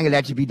I ain't gonna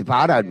let you beat the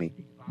powder out of me.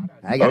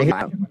 I gotta hit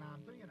you.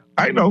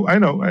 I know.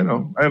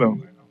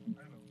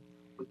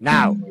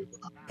 Now,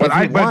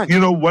 but you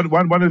know what?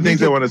 One of the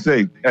things I want to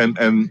say,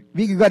 and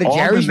we could go to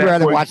Jerry's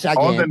World and watch that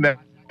game. All the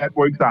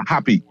networks are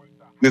happy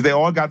because they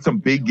all got some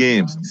big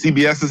games.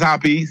 CBS is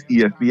happy,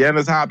 ESPN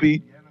is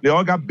happy. They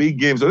all got big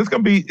games, so it's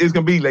gonna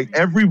be like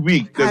every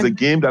week there's a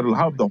game that'll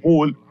have the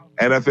whole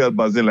NFL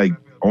buzzing, like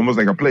almost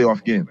like a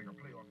playoff game.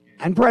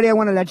 And Freddie, I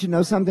want to let you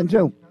know something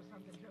too.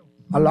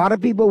 A lot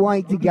of people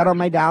want to get on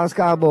my Dallas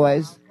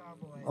Cowboys.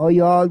 Oh,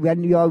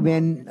 when y'all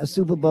win a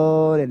Super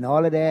Bowl and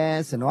all of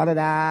this and all of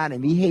that,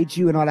 and we hate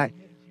you and all that.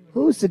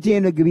 Who's the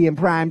team that could be in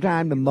prime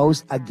time the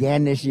most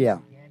again this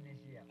year?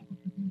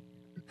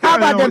 How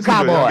about them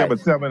Cowboys? Y'all got about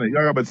 7-8.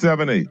 Y'all got about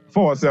 7-8.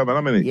 4-7.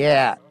 How many?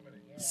 Yeah,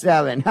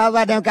 7. How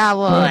about them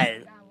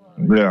Cowboys?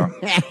 Yeah.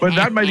 But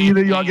that might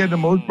either y'all get the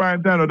most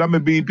prime time or that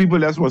might be people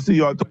that will see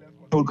y'all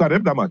don't cut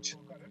up that much.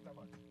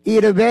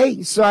 Either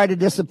way, sorry to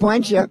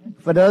disappoint you.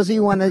 For those of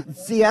you who want to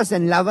see us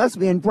and love us,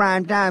 we're in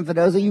prime time. For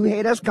those of you who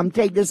hate us, come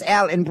take this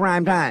L in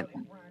prime time.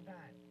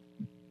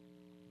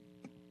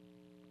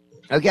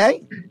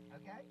 Okay?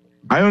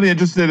 I only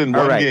interested in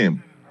one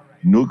game.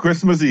 New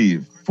Christmas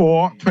Eve,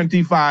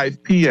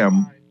 4:25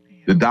 p.m.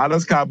 The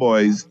Dallas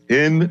Cowboys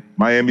in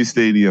Miami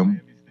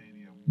Stadium.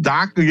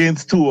 Dak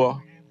against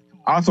Tua.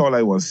 That's all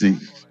I want to see.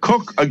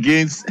 Cook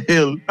against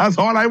Hill. That's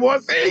all I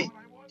want to see.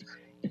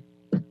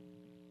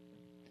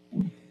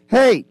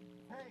 Hey,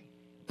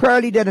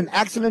 Pearlie did an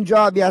excellent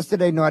job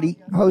yesterday, Naughty,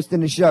 hosting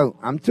the show.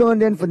 I'm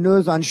tuned in for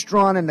news on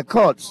Strawn and the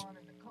Colts.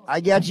 I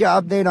get your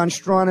update on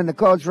Strawn and the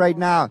Colts right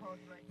now.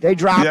 They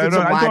drafted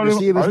some wide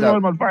receivers. I told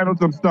him I'd find out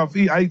some stuff.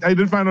 I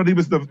did find out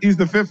he's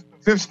the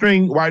fifth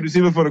string wide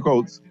receiver for the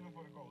Colts.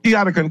 He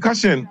had a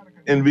concussion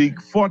in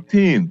week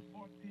 14.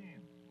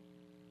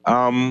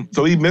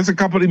 So he missed a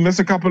couple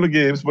of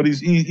games, but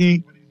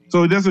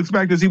so he doesn't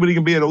expect to see what he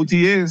can be at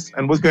OTAs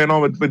and what's going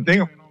on with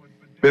Dingham.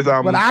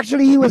 But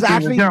actually, he was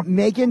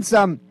making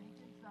some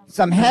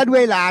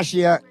headway last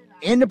year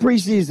in the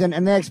preseason,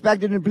 and they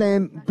expected him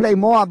to play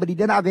more, but he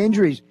did have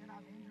injuries.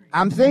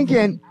 I'm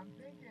thinking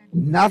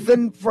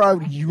nothing for a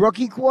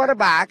rookie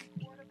quarterback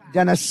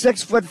than a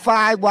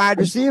 6'5" wide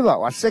receiver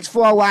or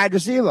 6'4" wide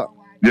receiver.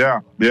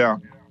 Yeah.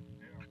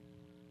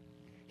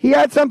 He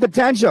had some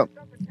potential,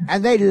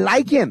 and they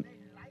like him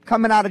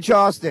coming out of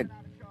Charleston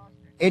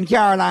in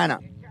Carolina.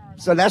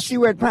 So let's see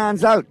where it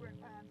pans out.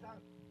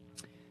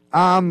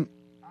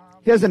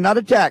 Here's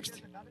another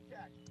text.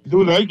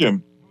 Do like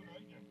him.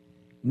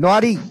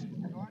 Naughty.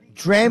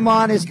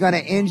 Draymond is going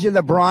to injure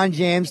LeBron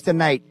James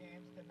tonight.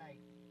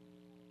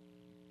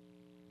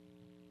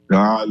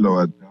 Ah,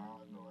 Lord.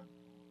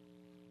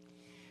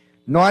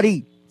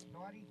 Naughty.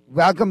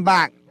 Welcome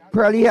back.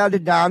 Pearlie held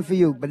it down for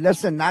you. But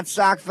listen, that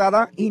sock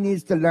fella, he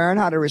needs to learn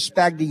how to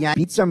respect the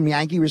Yankees. Beat some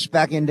Yankee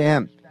respect into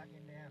him.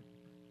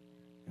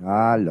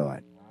 Ah,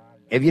 Lord.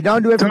 If you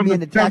don't do it for me in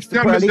the text,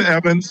 Pearlie,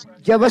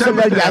 give us a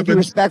little Yankee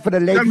respect for the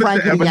late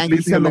Frankie the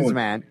Yankee Simmons,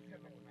 man.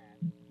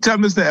 Tell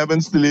Mr.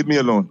 Evans to leave me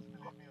alone.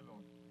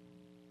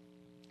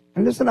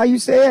 And listen how you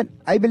say it.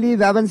 I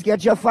believe Evans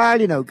gets your file,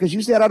 because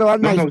you say that all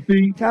night.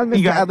 Tell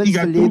Mr. Evans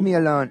to leave me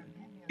alone.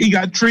 He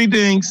got 3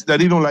 things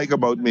that he don't like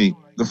about me.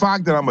 The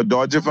fact that I'm a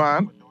Dodger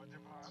fan,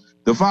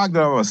 the fact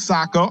that I'm a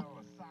Socker,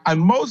 and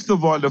most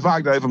of all, the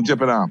fact that I'm from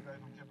Chippenham.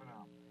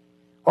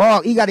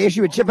 Oh, he got an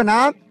issue with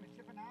Chippenham?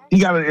 He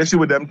got an issue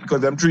with them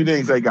because them 3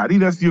 things I got. He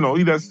just. Yeah,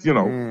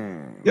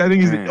 I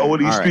think he's an old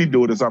street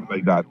dude or something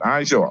like that. I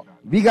ain't sure.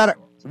 We got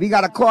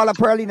a caller,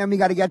 Pearlie, and then we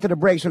got to get to the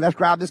break. So let's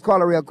grab this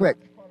caller real quick.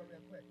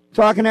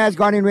 Talking Heads,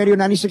 Guardian Radio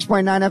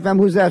 96.9 FM.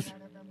 Who's this?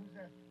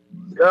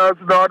 Yes,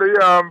 Naughty.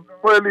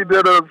 Pearlie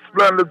did a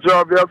splendid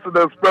job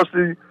yesterday,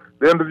 especially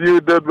the interview he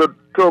did with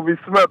Toby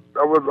Smith.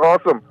 That was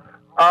awesome.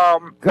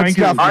 Thank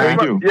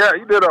you. Yeah,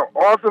 he did an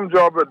awesome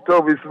job with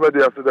Toby Smith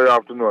yesterday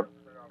afternoon.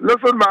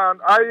 Listen, man,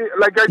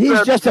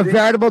 He's just a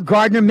veritable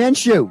Gardner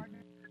Minshew.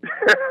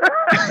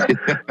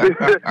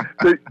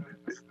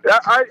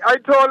 I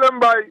told him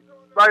by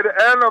the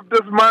end of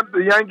this month,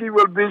 the Yankees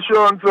will be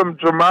showing some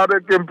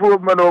dramatic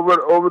improvement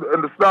over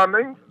in the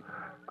standings.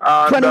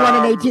 And, 21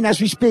 and 18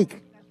 as we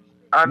speak.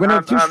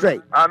 Winning two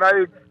straight. And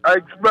I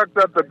expect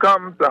that to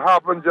come to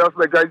happen just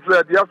like I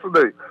said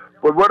yesterday.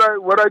 But what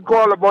I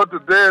call about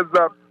today is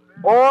that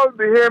all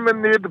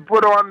Bahamians need to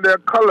put on their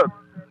colors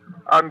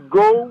and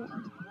go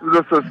to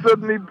the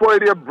Sydney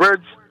Poitier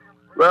Bridge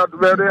where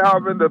they're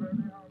having the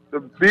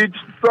beach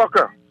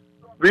soccer.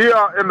 We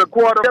are in the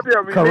quarter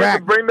here. We need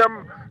to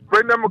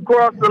bring them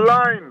across the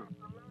line.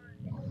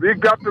 We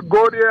got to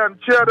go there and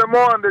cheer them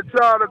on. They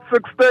start at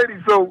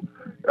 6:30, so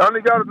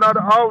only got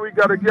another hour. We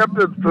got to get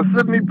to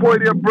Sydney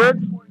Poitier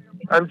Bridge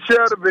and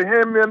cheer the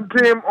Bahamian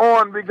team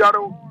on.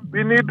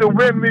 We need to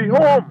win. We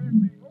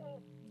home.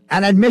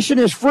 And admission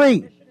is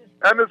free.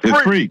 And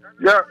it's free.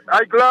 Yeah,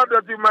 I'm glad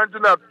that you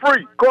mentioned that.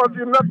 Free. Cost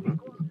you nothing.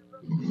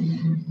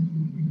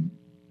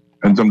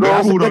 And some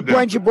That's a food good up there.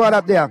 point you brought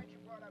up there.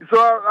 So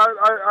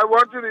I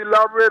want you to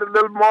elaborate a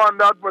little more on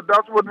that, but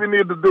that's what we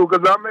need to do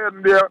because I'm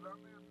heading there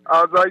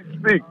as I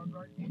speak.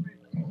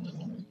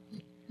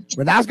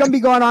 But that's going to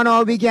be going on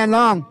all weekend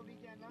long.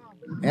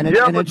 And it,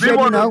 Yeah, and but it should, we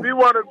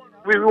want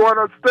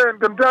to stay in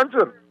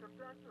contention.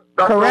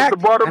 That's correct. The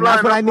bottom And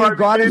that's line. what I mean.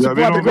 God is Yeah,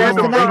 we support the don't girls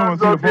tonight. want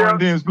to see the foreign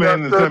teams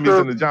playing in the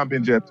semis and the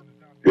championships.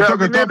 We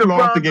took a tough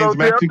loss against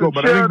Mexico,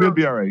 but I think we'll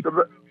be all right.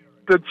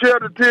 To cheer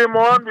the team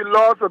on, we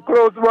lost a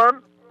close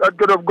one that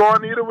could have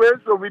gone either way,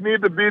 so we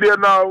need to be there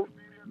now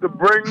to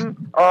bring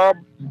our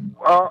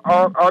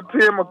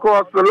team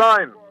across the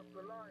line.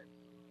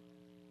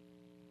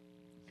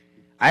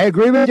 I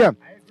agree with you.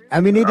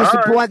 And we need to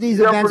support these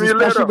events,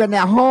 especially when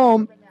they're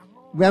home.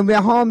 When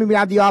we're home and we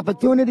have the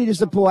opportunity to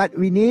support,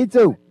 we need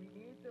to.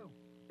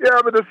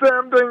 Yeah, but the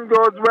same thing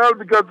goes well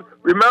because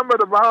remember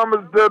the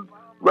Bahamas did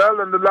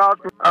well in the last,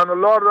 and a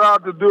lot of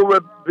that to do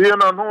with being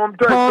on home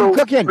turf. Home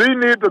cooking. We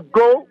need to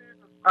go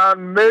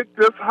and make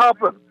this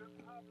happen.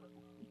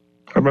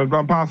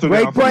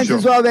 Great points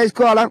as always,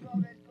 caller.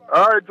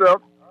 All right, sir.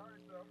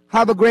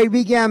 Have a great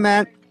weekend,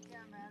 man.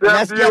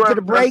 Let's get to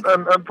the break.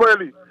 And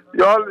Pearly,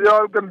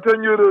 y'all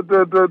continue to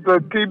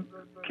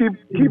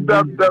keep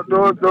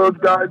those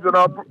guys in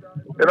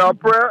our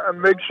prayer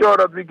and make sure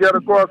that we get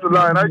across the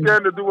line. I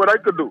came to do what I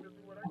could do.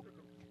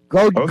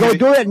 Go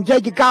do it and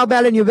take your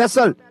cowbell and your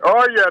vessel.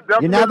 Oh yeah,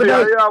 definitely. You never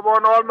know. I have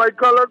on all my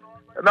colors,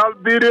 and I'll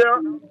be there.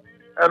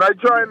 And I'm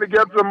trying to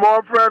get some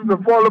more friends to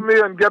follow me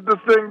and get this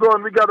thing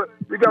going. We gotta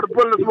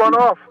pull this one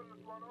off.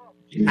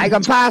 I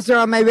can pass her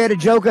on my way to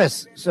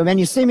Jokers. So when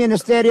you see me in the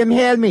stadium,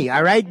 hail me.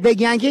 All right,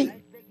 Big Yankee?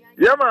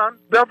 Yeah, man.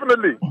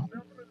 Definitely.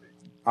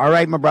 All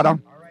right, my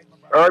brother.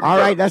 All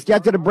right, let's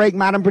get to the break,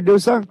 Madam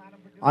Producer.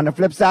 On the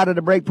flip side of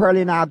the break, Pearly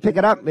and I'll pick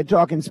it up. We're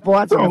talking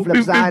sports on the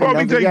flip side. Before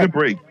we And take the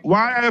break,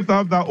 why I have to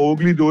have that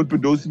ugly dude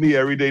produce me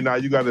every day? Now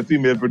you got a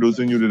female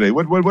producing you today.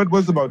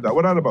 What's about that?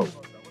 What that about?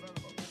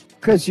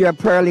 Because you're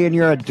Pearly and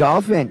you're a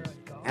dolphin.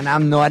 And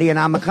I'm naughty and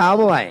I'm a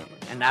cowboy.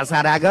 And that's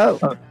how that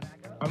goes. And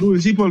who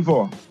is she pulled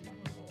for?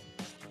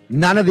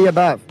 None of the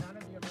above.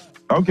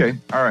 Okay,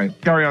 all right.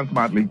 Carry on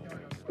smartly.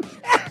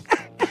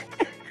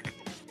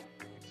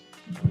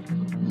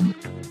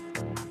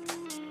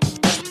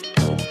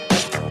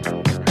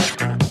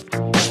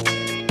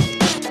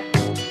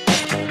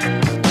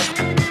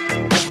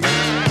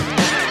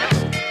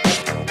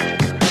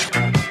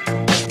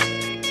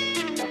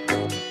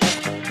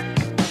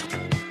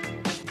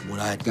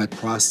 I got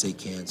prostate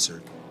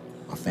cancer.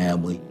 My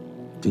family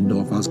didn't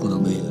know if I was going to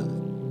live.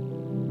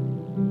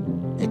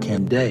 At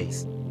Camp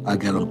Days, I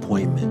got an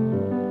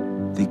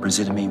appointment. They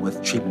presented me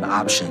with treatment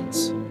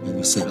options, and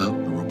we set up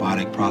a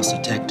robotic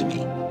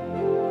prostatectomy.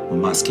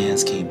 When my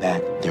scans came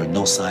back, there are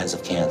no signs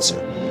of cancer.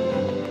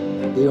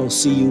 They don't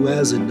see you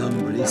as a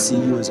number, they see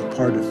you as a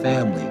part of the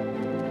family.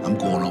 I'm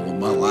going on with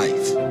my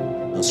life.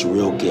 That's a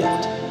real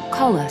gift.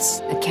 Call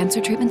us at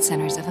Cancer Treatment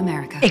Centers of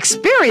America.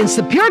 Experience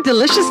the pure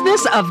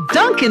deliciousness of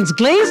Dunkin's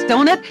Glazed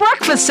Donut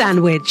Breakfast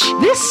Sandwich.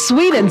 This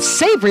sweet and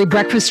savory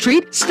breakfast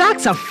treat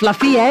stacks a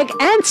fluffy egg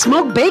and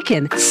smoked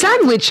bacon,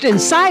 sandwiched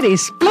inside a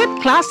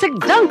split classic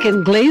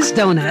Dunkin' Glazed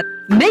Donut.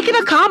 Make it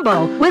a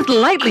combo with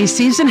lightly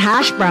seasoned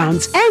hash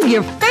browns and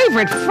your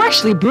favorite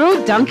freshly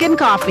brewed Dunkin'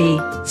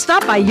 coffee.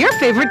 Stop by your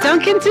favorite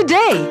Dunkin'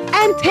 today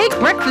and take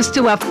breakfast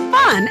to a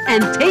fun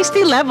and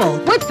tasty level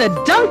with the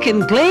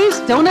Dunkin'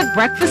 Glazed Donut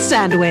Breakfast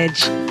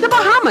Sandwich. The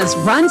Bahamas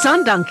runs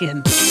on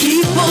Dunkin'.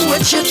 People,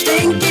 what you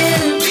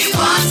thinking? We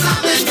want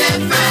something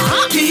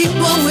different.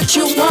 People, what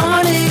you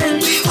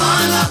wanting? We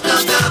want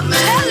local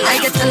government. I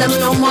can tell them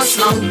no more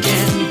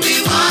slunking.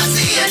 We want to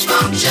see it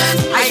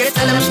function. I can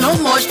tell them no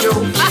more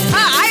joking.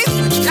 I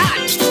forgot.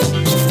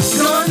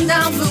 Going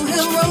down Blue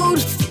Hill Road,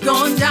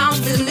 going down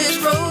Village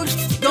Road,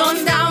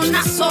 going down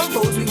Nassau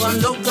Road. We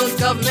want local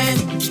government.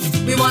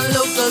 We want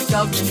local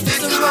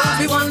government.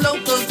 We want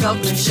local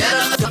government. Shut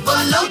up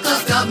for local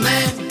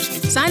government.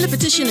 Sign the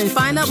petition and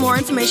find out more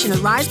information at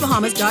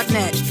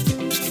risebahamas.net.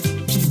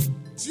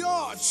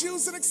 George,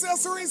 Shoes and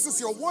Accessories is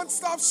your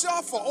one-stop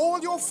shop for all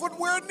your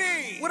footwear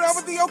needs.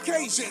 Whatever the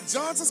occasion,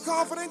 John's is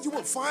confident you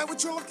will find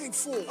what you're looking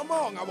for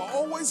among our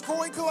always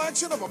growing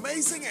collection of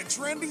amazing and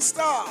trendy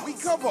styles. We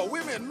cover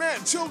women,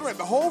 men, children,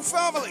 the whole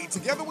family.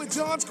 Together with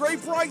John's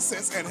great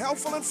prices and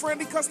helpful and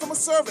friendly customer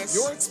service,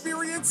 your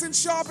experience in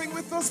shopping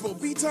with us will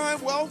be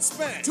time well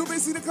spent. Too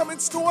busy to come in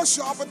store?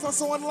 Shop with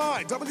us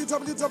online.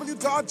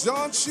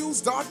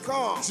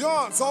 www.johnshoes.com.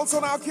 John's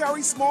also now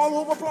carries small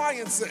home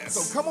appliances.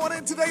 So come on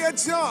in today at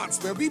John's,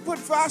 where we put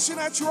fashion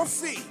at your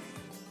feet.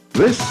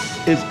 This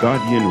is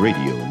Guardian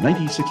Radio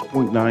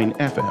 96.9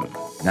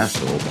 FM,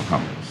 Nassau,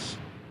 Bahamas.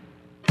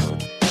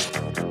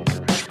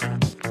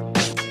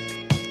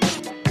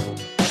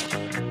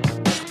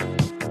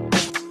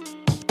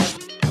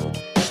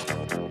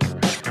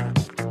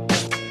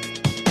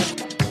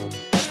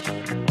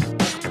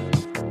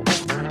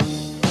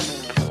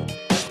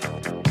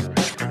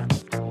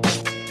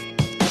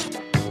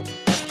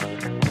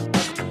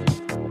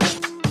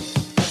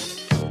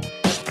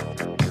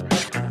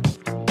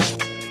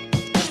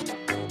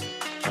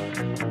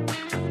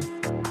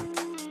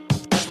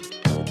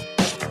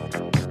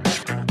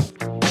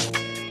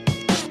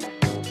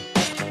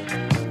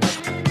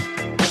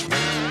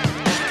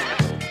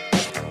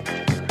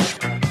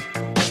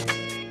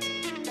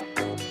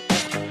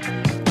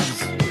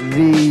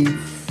 The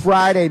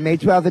Friday, May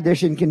 12th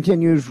edition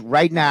continues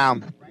right now.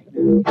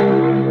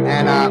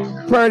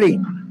 And Pearly.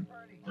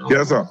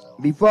 Yes, sir.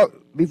 Before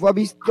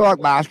we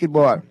talk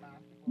basketball,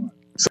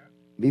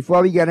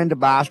 before we get into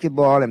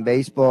basketball and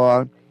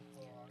baseball,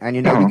 and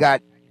you know we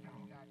got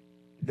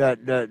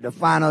the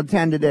final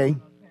 10 today.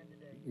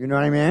 You know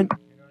what I mean?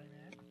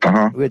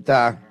 With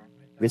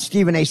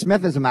Stephen A.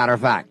 Smith, as a matter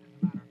of fact,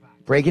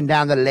 breaking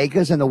down the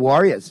Lakers and the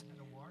Warriors,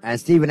 and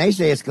Stephen A.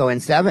 says it's going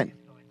 7.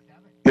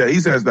 Yeah,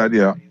 he says that.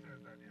 Yeah.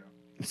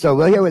 So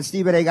we'll hear what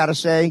Stephen A. got to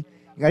say. You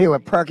got to hear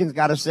what Perkins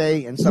got to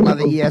say, and some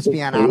other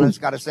ESPN analysts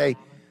got to say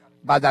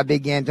about that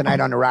big game tonight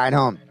on the ride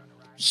home.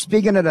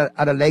 Speaking of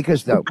the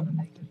Lakers, though,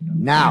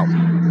 now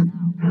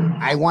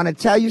I want to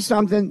tell you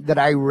something that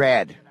I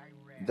read,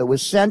 that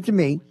was sent to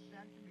me,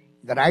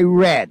 that I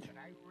read,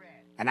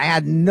 and I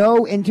had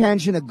no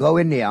intention of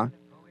going there,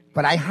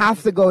 but I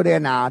have to go there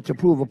now to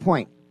prove a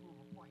point.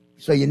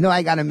 So you know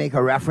I got to make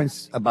a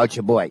reference about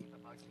your boy.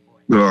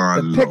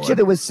 The picture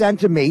that was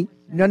sent to me,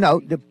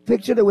 the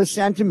picture that was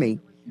sent to me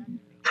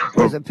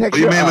was a picture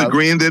You mean of... the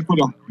Green did for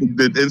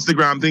the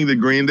Instagram thing, the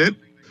Green did?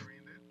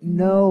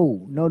 No,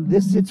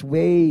 this sits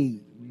way,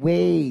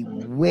 way,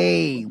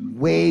 way,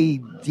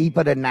 way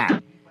deeper than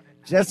that.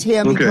 Just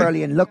hear me,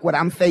 Pearly, and look what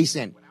I'm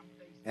facing.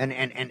 And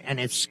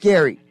it's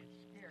scary.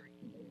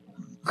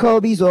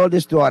 Kobe's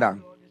oldest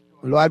daughter,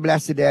 Lord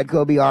bless the dead,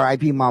 Kobe,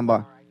 R.I.P.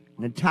 Mamba,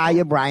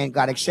 Natalia Bryant,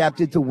 got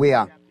accepted to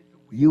where?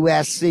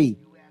 USC.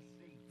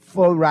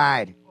 Full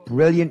ride.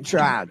 Brilliant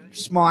child.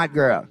 Smart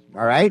girl.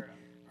 All right?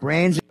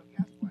 Brains.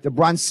 The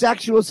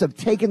Bronxexuals have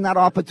taken that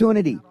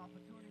opportunity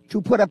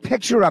to put a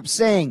picture up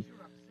saying,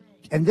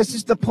 and this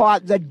is the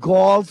part that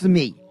galls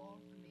me,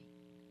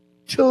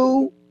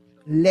 2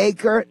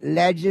 Laker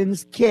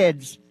Legends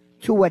kids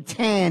to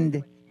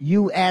attend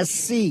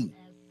USC.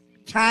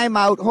 Time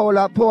out, hold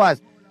up,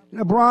 pause.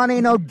 LeBron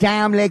ain't no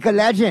damn Laker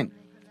legend.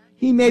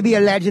 He may be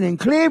a legend in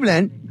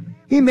Cleveland.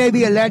 He may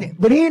be a legend,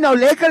 but he ain't no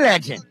Laker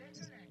legend.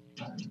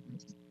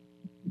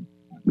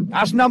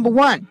 That's number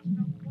one.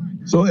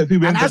 So if he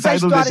wins the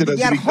title this year,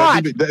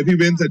 if he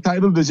wins the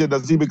title this year,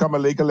 does he become a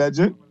Laker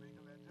legend?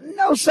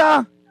 No,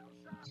 sir.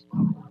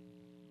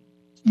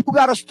 You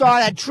got to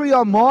start at 3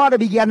 or more to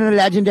be getting a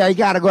legendary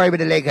category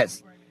with the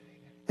Lakers.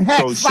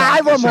 Heck, So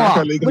 5 or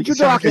more. What you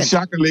talking? Is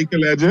Shaq a Laker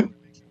legend?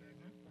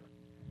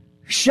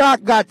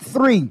 Shaq got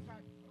 3.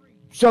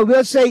 So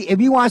we'll say, if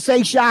you want to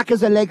say Shaq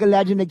is a Laker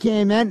legend that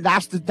came in,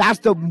 that's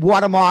the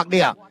watermark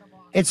there.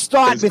 It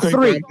starts with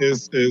 3.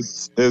 Is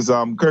Kirk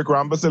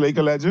Rambis a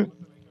Laker legend?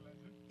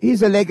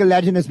 He's a Laker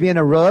legend as being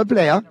a role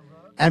player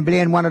and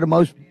being one of the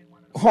most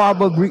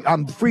horrible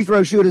free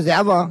throw shooters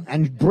ever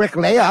and brick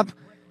layup.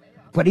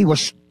 But he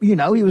was, he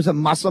was a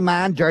muscle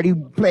man, dirty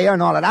player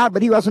and all of that.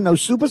 But he wasn't no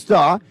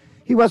superstar.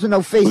 He wasn't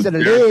no face of the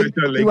league.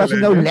 He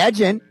wasn't no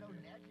legend.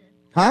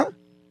 Huh?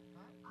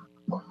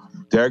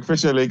 Derek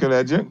Fisher, Laker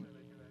legend?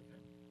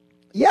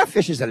 Yeah,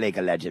 Fisher's a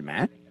Laker legend,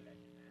 man.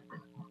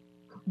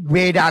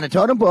 Way down the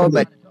totem pole,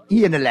 but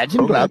he in the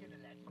legend club.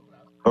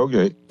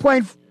 Okay.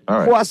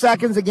 0.4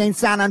 seconds against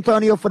San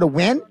Antonio for the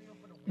win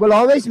will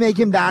always make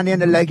him down there in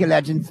the Laker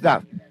legend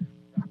stuff.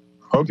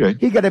 Okay.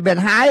 He could have been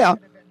higher,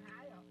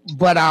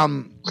 but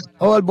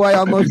old boy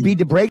almost beat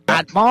the break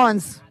at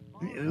Barnes.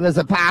 It was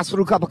a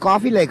pass-through cup of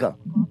coffee Laker.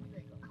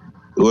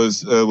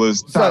 Is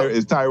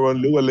Tyronn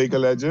Lue a Laker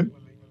legend?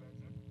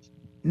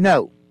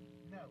 No.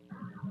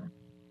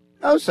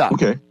 No, sir.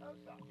 Okay.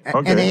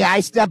 And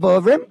AI step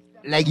over him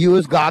like you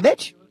was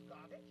garbage?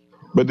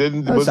 But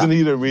wasn't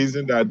he the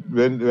reason that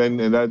when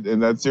in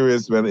that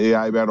series when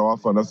AI went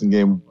off on us in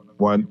game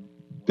 1,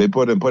 they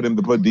put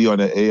D on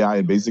the AI,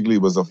 and basically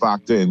it was a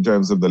factor in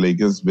terms of the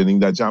Lakers winning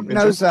that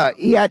championship? No, sir.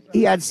 He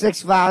had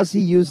 6 fouls. He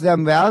used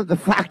them well. The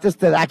factors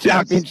to that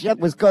championship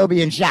was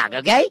Kobe and Shaq.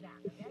 Okay.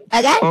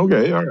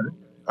 Okay, all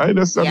right.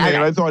 That's something.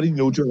 Yeah, I thought he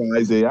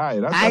neutralized AI.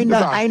 I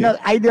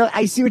know.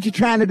 I see what you're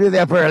trying to do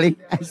there, Pearly.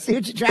 I see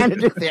what you're trying to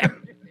do there.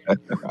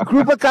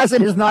 Cooper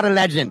Cousin is not a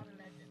legend.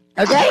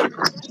 Okay?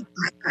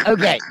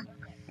 Okay.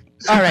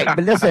 All right,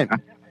 but listen.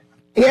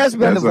 He has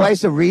been the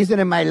voice of reason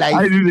in my life.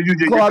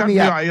 Call me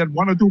up. I had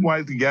 1 or 2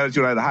 points to get at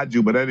you. I'd had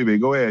you, but anyway,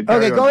 go ahead.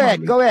 Okay, go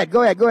ahead.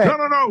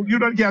 No. You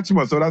don't catch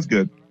me, so that's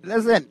good.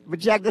 Listen,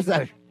 but check this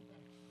out.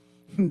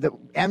 The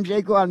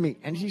MJ called me,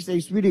 and she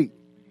said, sweetie,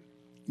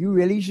 you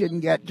really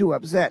shouldn't get too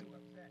upset.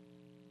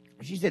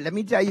 She said, let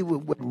me tell you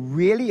what would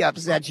really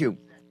upset you.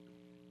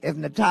 If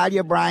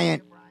Natalia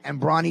Bryant and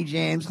Bronny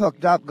James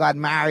hooked up, got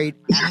married,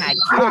 and had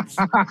kids,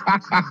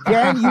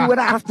 then you would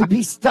have to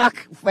be stuck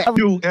forever.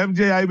 You,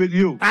 MJ, I'm with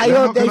you. I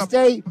hope they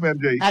stay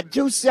at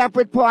 2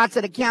 separate parts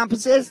of the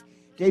campuses.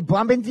 They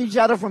bump into each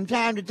other from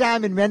time to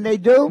time, and when they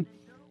do,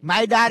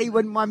 my daddy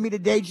wouldn't want me to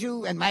date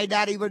you, and my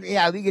daddy would, we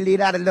can leave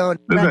that alone.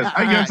 Listen,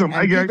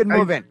 I get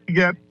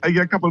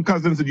a couple of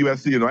cousins at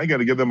USC, I got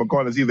to give them a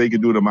call and see if they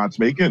can do the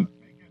matchmaking.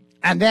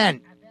 And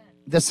then,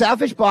 the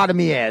selfish part of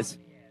me is,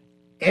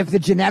 if the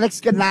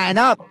genetics could line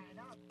up,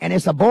 and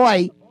it's a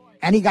boy,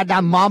 and he got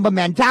that Mamba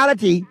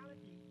mentality,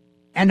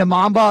 and the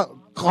Mamba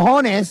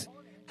cojones,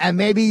 and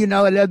maybe, a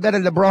little bit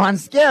of LeBron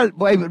skill,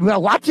 boy,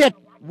 well, watch it.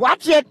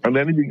 And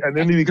then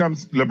he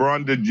becomes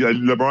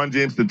LeBron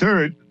James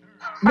III.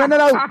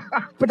 No.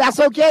 But that's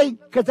okay,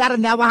 because that'll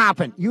never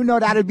happen.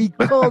 That'll be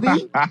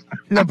Kobe,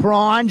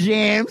 LeBron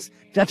James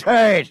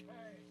III.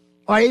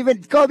 Or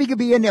even Kobe could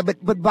be in there.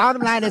 But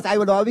bottom line is, I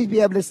would always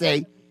be able to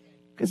say,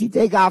 because he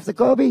take off the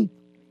Kobe.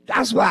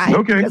 That's why.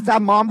 Okay. That's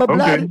that Mamba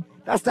blood. Okay.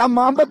 That's that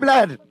Mamba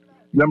blood.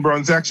 Them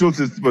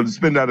bronsexuals will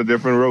spin down a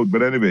different road.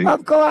 But anyway.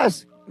 Of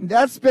course.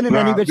 That's spinning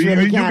any which way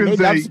they can. They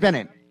love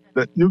spinning.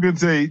 You can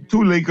say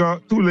two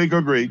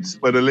Laker greats,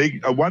 but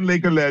one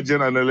Laker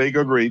legend and a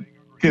Laker great.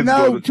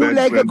 No, 2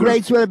 Laker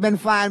greats would have been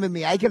fine with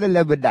me. I could have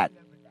lived with that.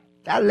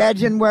 That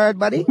legend word,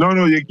 buddy.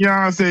 No, you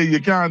can't say,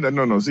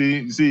 No,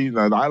 see,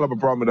 now, I have a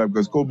problem with that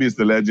because Kobe is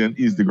the legend,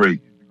 he's the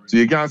great. So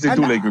you can't say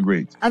 2 Laker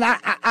greats. And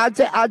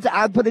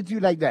I'll put it to you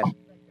like that.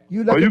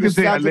 You can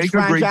say a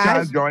Laker great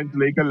child joins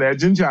Laker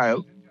legend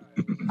child.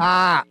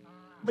 But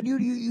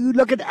you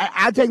look at,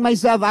 I'll take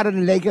myself out of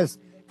the Lakers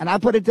and I'll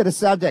put it to the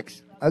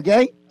Celtics,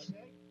 okay?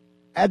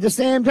 At the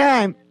same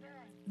time,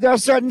 there are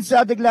certain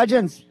Celtic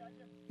legends.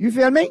 You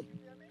feel me?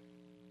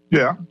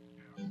 Yeah.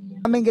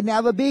 I mean, could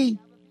never be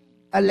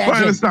a legend. I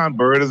understand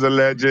Bird is a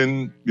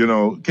legend.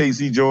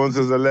 Casey Jones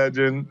is a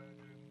legend.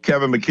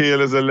 Kevin McHale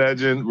is a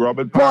legend.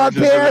 Robert Parrish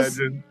is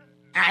a legend.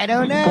 I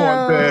don't know.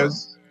 Paul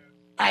Pierce.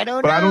 I don't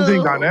know. But I don't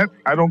think Garnett.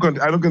 I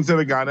don't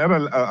consider Garnett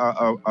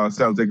a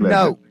Celtic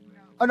legend.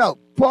 No.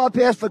 Paul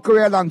Pierce for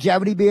career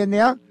longevity being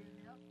there.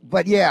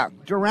 But yeah,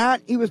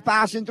 Durant, he was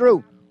passing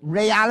through.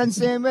 Ray Allen,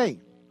 same way.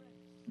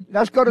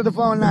 Let's go to the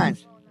phone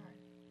lines.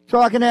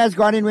 Talking Heads,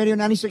 Guardian Radio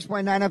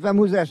 96.9 FM.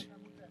 Who's this?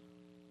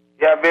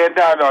 Yeah, man,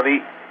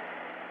 Donnie.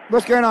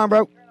 What's going on,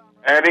 bro?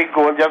 Anything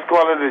good. Just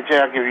calling to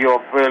check if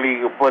you're really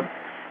you put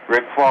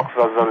Rick Fox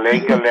as a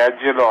Laker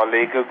legend or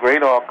Laker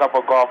great or a cup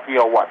of coffee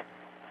or what?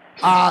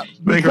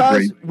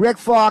 Because Rick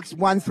Fox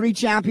won 3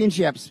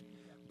 championships,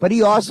 but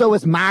he also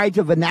was married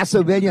to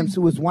Vanessa Williams,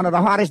 who was one of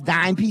the hottest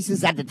dime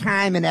pieces at the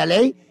time in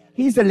L.A.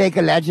 He's a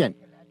Laker legend.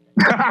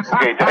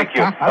 Okay, thank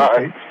you. All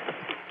right.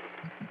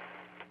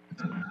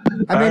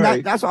 I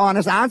mean, that's an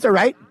honest answer,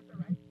 right?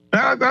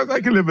 I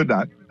can live with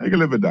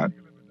that.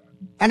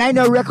 And I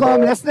know Rick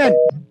Holm listening.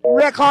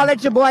 Rick, holler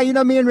at your boy. You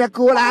know me and Rick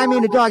cool. I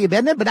mean to talk your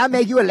business, but that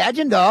make you a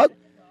legend, dog.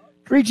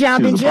 3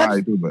 championships.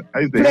 Played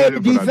the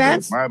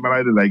defense. But I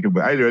didn't like him.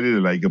 I really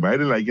didn't like him. I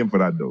didn't like him for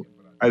that, though.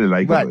 I didn't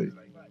like him.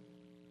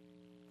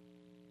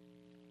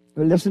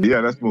 Well, listen.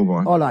 Yeah, let's move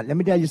on. Hold on. Let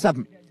me tell you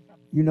something.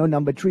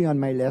 Number 3 on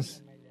my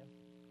list.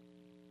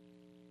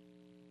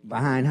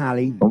 Behind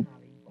Holly.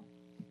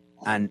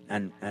 And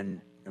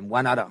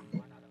one other.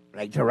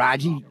 Like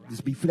Taraji,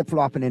 just be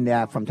flip-flopping in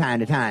there from time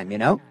to time,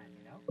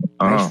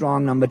 Nice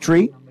strong number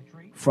 3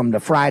 from the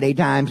Friday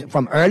times,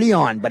 from early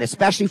on, but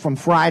especially from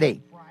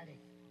Friday.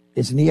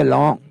 It's Nia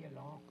Long.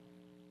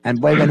 And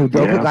boy, when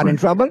Udoka got in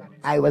trouble,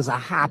 I was a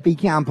happy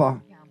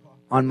camper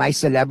on my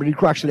celebrity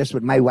crush list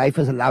with my wife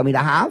has allowed me to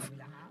have.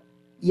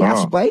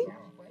 Yes, boy.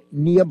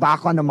 Nia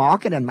back on the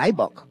market in my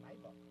book.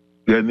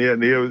 Yeah, Nia,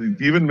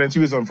 even when she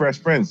was on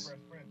Fresh Prince.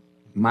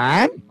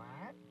 Man.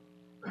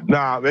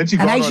 Nah, when she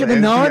got I should have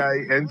known.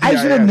 I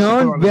should have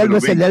known Bill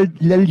was a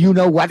little you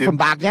know what from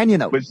back then,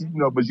 But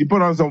she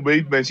put on some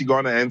weight when she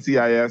got on the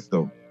NCIS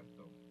though.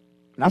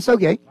 That's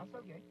okay.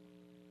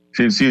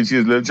 She's a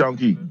little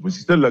chunky, but she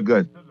still look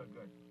good.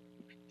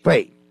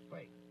 Wait.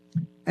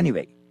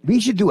 Anyway, we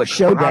should do a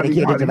show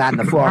dedicated to that in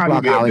the 4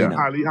 o'clock hour.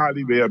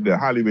 Holly way up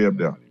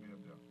there.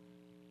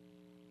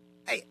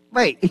 Hey,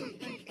 wait.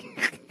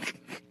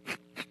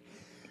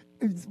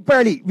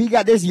 Bernie, we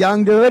got this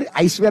young dude.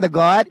 I swear to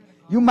God.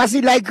 You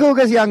mustn't like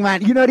Cougars, young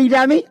man. You know what he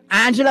tell me?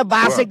 Angela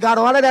Bassett got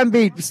all of them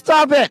beat.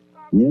 Stop it.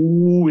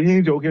 Ooh, he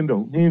ain't joking,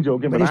 though. He ain't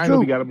joking, but it's I know true.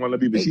 we got him on the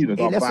BBC in the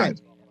top listen. 5.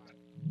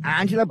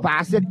 Angela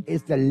Bassett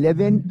is the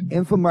living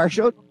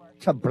infomercial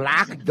to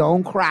black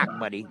don't crack,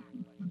 buddy.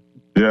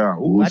 Yeah.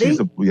 Ooh, Buddy? she's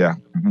a, yeah.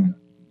 Mhm.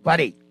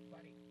 Buddy.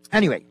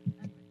 Anyway,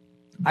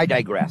 I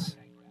digress.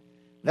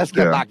 Let's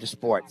get back to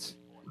sports.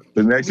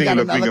 The next We thing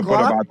got we can another put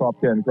up caller? our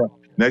top 10.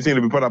 Next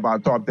thing we put up our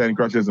top 10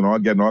 crushes and all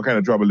getting all kind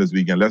of trouble this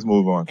weekend. Let's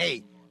move on.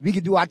 Hey, we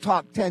could do our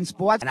top 10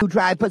 sports. Who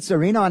try to put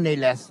Serena on their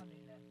list?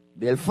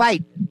 They'll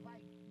fight.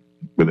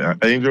 With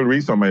Angel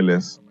Reese on my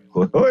list.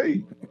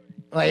 Hoi.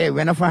 Oh, hey,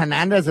 Winifred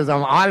Hernandez is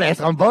on our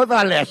list, on both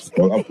our lists.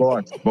 Well, of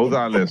course, both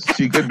our lists.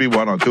 She could be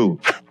one or two.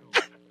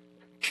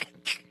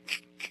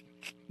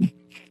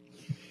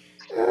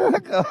 Oh,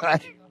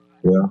 God.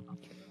 Yeah.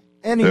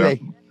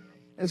 Anyway,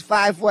 it's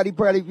 5:40,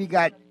 Pearly. We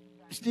got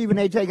Stephen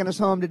A. taking us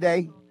home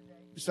today.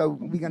 So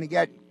we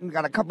got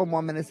a couple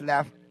more minutes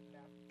left.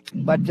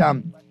 But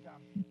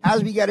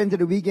as we get into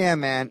the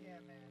weekend, man,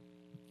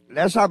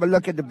 let's have a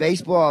look at the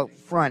baseball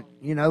front.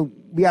 You know,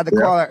 we had the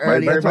caller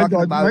earlier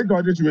talking about...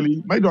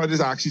 My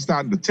Dodgers actually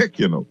starting to tick,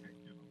 you know.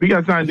 We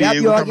got San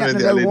Diego you're coming in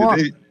getting a little LA warm.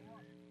 today.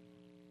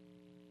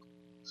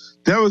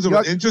 There was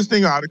an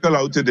interesting article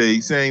out today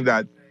saying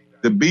that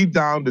the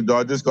beatdown the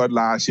Dodgers got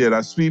last year,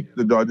 that sweep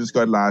the Dodgers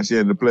got last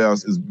year in the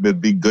playoffs will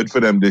be good for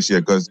them this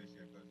year because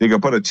they can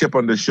put a chip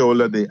on the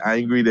shoulder. They're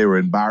angry, they were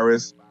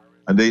embarrassed,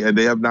 and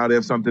they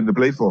have something to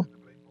play for.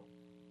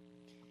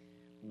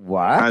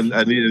 What? And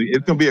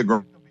it's gonna be a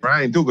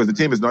grind too because the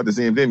team is not the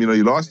same team. You know,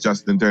 you lost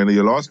Justin Turner,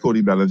 you lost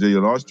Cody Bellinger,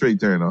 you lost Trey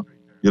Turner,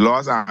 you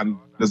lost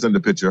Anderson,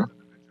 the pitcher.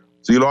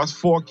 So you lost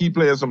 4 key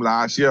players from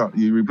last year.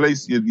 You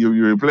replace them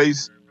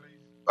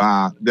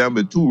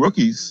with 2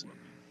 rookies.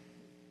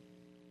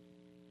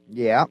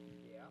 Yeah.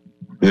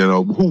 You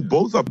know, who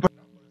both are better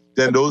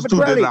than those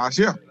 2 did last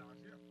year.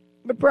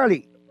 But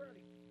Pearly,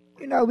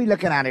 you know, we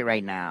looking at it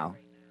right now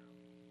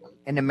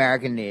in the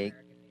American League.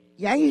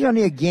 Yankees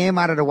only a game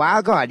out of the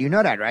wild card. You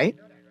know that, right?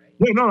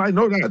 No, I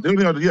know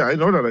that. Yeah, I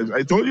know that.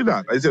 I told you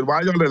that. I said,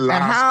 why y'all in And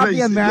last half place?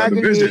 the American in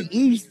the division? League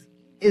East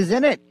is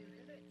in it.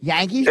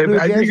 Yankees, Blue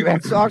Jays,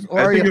 Red Sox, I think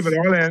Orioles. if it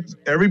all ends,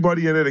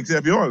 everybody in it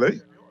except y'all, eh?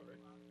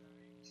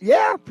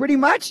 Yeah, pretty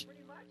much.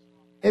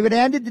 If it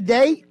ended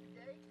today,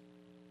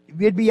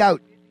 we'd be out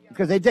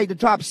because they take the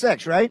top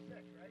 6, right?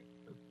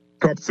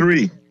 Top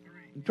 3.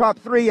 Top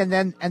 3, and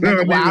then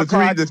the wild the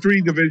cards. the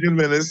 3 division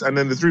winners and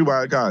then the 3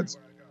 wild cards.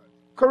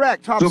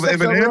 Correct. Top So 6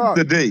 if it overall.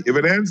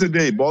 ends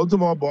today,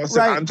 Baltimore,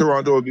 Boston, Right. and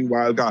Toronto will be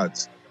wild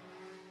cards.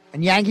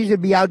 And Yankees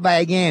would be out by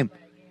a game.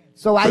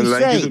 So I And the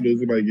Yankees say, will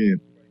lose by a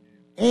game.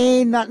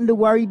 ain't nothing to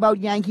worry about,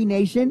 Yankee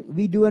Nation.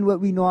 We doing what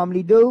we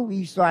normally do.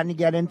 We starting to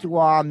get into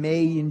our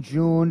May and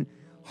June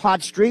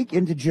hot streak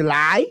into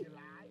July.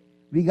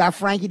 We got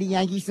Frankie the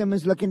Yankee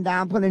Simmons looking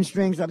down, pulling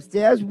strings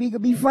upstairs. We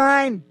could be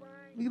fine.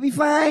 We could be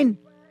fine.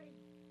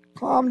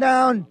 Calm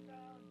down.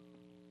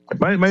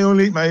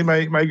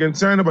 My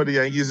concern about the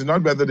Yankees is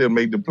not whether they'll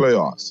make the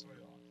playoffs.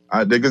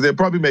 Because they'll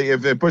probably make,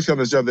 if they push on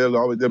the shove,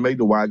 they'll make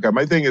the wild card.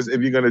 My thing is, if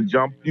you're going to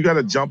jump, you got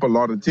to jump a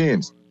lot of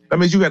teams. That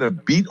means you got to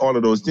beat all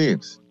of those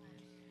teams.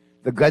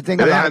 The good thing,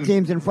 a lot of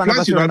teams in front of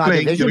us you're are in not our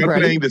playing, division, you're not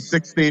Freddie. playing the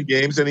 16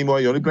 games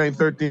anymore. You're only playing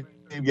 13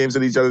 games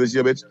at each other this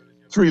year, bitch.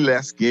 3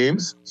 less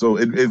games. So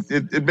it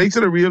makes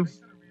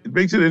it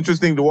makes it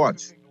interesting to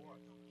watch.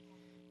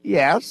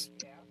 Yes,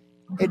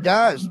 it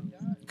does.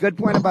 Good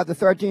point about the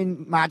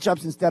 13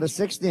 matchups instead of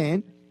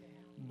 16.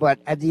 But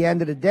at the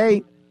end of the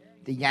day,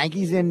 the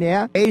Yankees in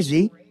there,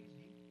 crazy.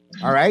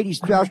 All right, he's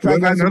 12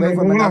 strikeouts away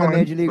from another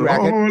major league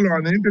record. Hold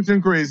on,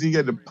 interesting crazy. He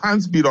get the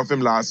pants beat off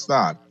him last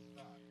start.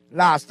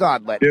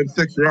 But He gave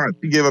 6 runs.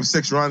 He gave up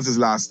 6 runs his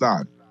last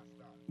start.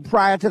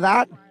 prior to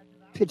that,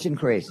 pitching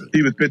crazy.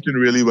 He was pitching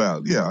really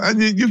well. Yeah,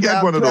 and you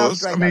get one of 12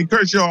 those. I mean,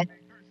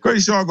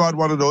 Kershaw got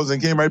one of those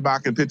and came right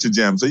back and pitched a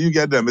gem. So you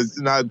get them. It's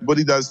not what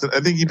he does. I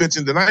think he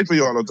pitching tonight for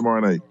y'all or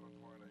tomorrow night.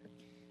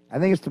 I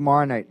think it's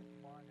tomorrow night.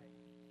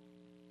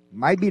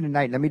 Might be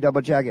tonight. Let me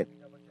double check it.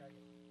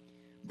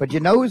 But you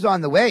know who's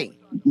on the way?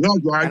 No,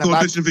 I told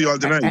pitching for y'all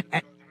tonight.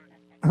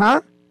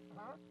 Huh?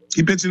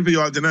 He pitching for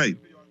y'all tonight.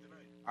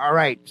 All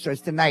right, so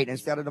it's tonight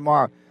instead of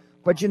tomorrow.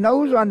 But you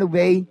know who's on the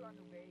way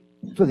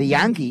to the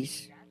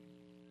Yankees?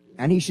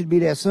 And he should be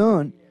there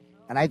soon.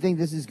 And I think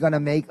this is going to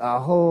make a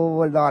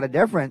whole lot of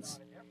difference.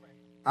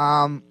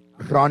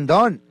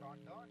 Rondon.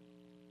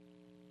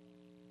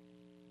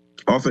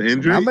 Off an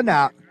injury? Remember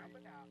now.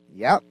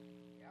 Yep.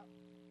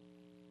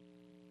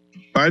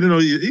 I didn't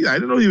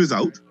know he was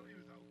out.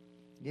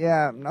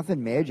 Yeah,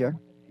 nothing major.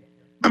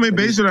 I mean,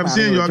 based on what I'm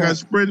saying, y'all got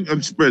Spring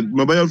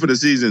out for the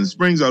season.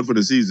 Spring's out for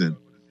the season.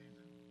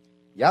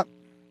 Yep.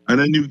 And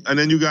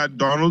then you got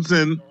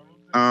Donaldson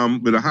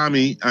with a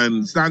hammy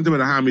and Stanton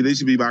with a hammy. They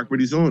should be back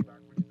pretty soon.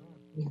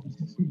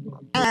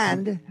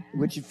 And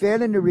what you're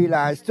failing to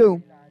realize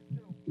too,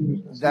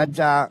 that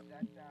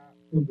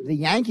the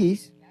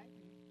Yankees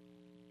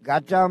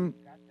got some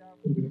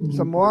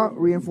more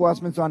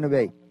reinforcements on the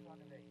way.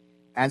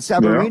 And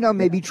Severino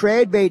may be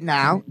trade bait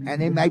now,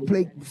 and they might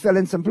fill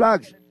in some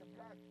plugs.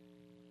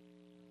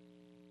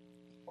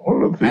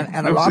 happy.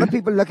 And a lot of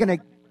people looking at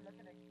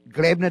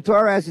Gleyber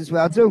Torres as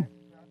well, too.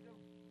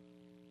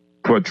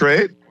 For a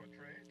trade?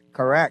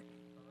 Correct.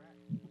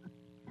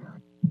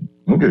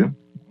 Okay.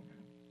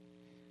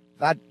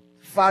 That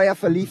Faria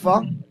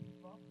Khalifa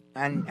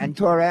and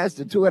Torres,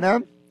 the two of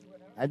them,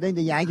 I think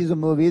the Yankees will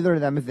move either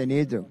of them if they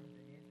need to.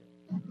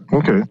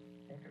 Okay.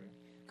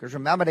 Because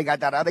remember, they got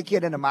that other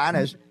kid in the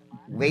minors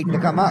waiting to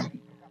come up.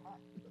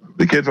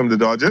 The kid from the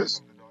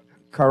Dodgers?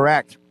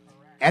 Correct.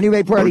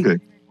 Anyway, Purdy,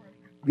 Okay.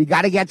 we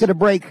got to get to the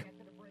break.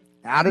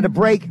 Out of the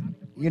break,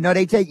 you know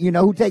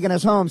who taking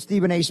us home?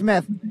 Stephen A.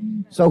 Smith.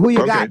 So who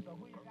you got?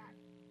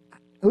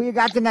 Who you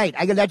got tonight?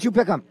 I can let you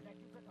pick them.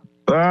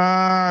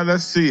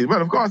 Let's see.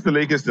 Well, of course, the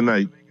Lakers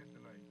tonight.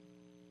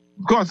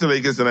 Of course, the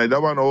Lakers tonight.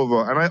 That one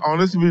over. And I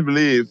honestly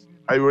believe,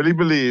 I really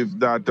believe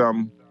that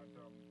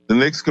the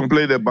Knicks can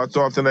play their butts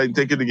off tonight and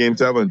take it to Game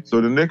 7.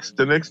 So the Knicks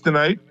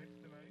tonight.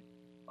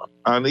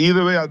 And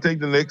either way, I'll take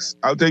the Knicks.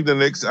 I'll take the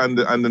Knicks and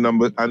the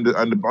number and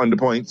the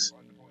points,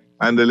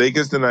 and the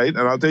Lakers tonight.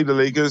 And I'll take the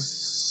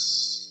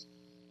Lakers.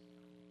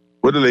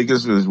 What the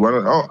Lakers is?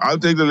 I'll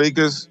take the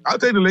Lakers. I'll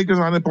take the Lakers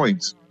on the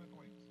points.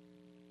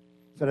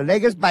 So the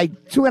Lakers by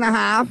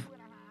 2.5.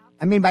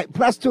 I mean by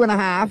plus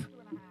 2.5.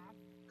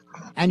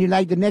 And you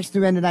like the Knicks to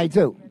win tonight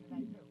too.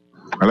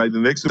 I like the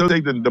Knicks. I'll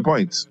take the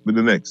points with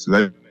the Knicks.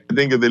 I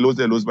think if they lose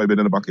by a bit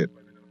in the bucket.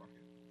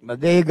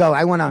 But there you go.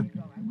 I want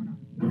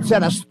to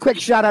send a quick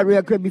shout out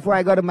real quick before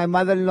I go to my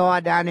mother-in-law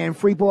down there in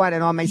Freeport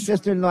and all my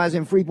sister-in-laws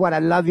in Freeport. I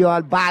love you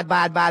all.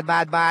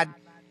 Bad.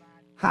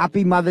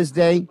 Happy Mother's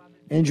Day.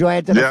 Enjoy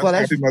it to the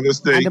fullest. Happy Mother's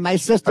Day. And to my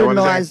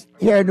sister-in-laws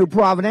here in New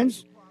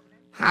Providence,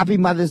 happy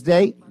Mother's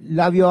Day.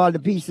 Love you all to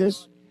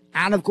pieces.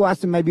 And, of course,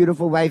 to my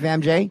beautiful wife,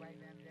 MJ,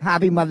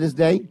 happy Mother's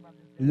Day.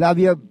 Love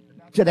you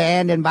to the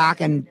end and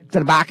back and to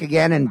the back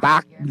again and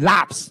back.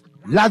 Laps.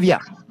 Love you.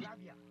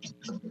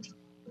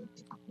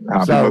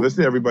 Happy Mother's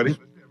Day, everybody.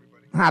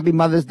 Happy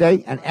Mother's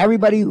Day. And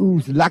everybody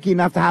who's lucky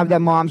enough to have their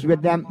moms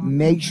with them,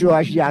 make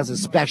sure she has a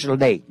special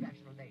day.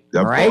 Of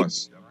all right?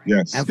 course.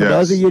 Yes. And for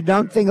those of you who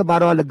don't, think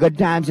about all the good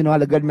times and all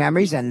the good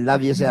memories and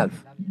love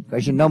yourself.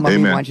 Because you know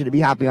mommy wants you to be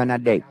happy on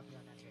that day.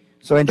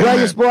 So enjoy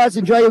your sports,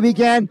 enjoy your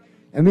weekend,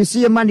 and we'll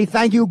see you Monday.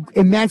 Thank you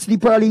immensely,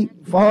 Pearly,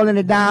 for holding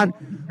it down.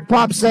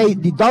 Pop say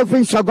the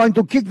Dolphins are going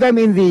to kick them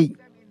in the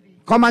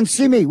come and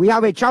see me. We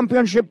have a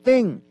championship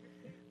thing.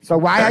 So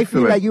why I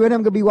feel like you and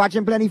him could be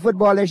watching plenty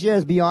football this year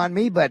is beyond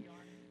me, but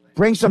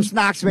bring some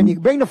snacks when you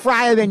bring the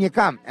fryer when you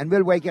come, and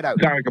we'll wake it out.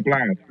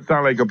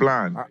 Sound like a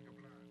plan.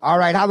 All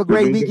right, have a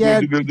great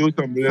weekend. We'll do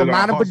some From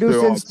Madam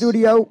Producer in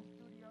studio,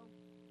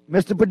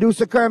 Mr.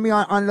 Producer Kermie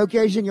on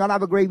location. Y'all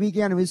have a great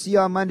weekend, and we'll see you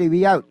on Monday.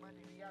 We out.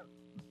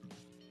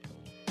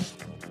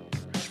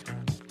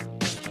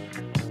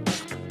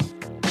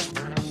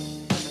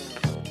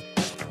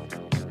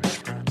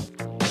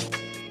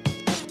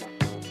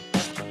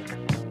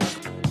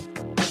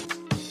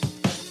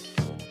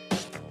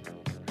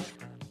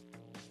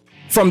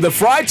 From the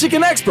fried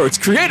chicken experts,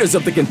 creators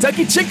of the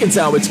Kentucky Chicken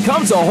Sandwich,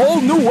 comes a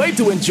whole new way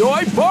to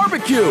enjoy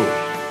barbecue.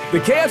 The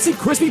KFC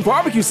Crispy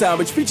Barbecue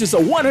Sandwich features a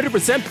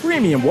 100%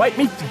 premium white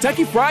meat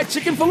Kentucky Fried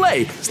Chicken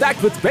filet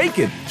stacked with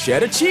bacon,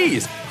 cheddar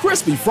cheese,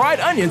 crispy fried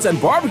onions,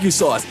 and barbecue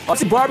sauce.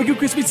 The barbecue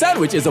crispy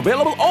sandwich is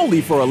available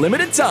only for a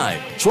limited time.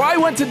 Try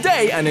one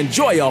today and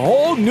enjoy a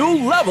whole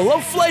new level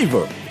of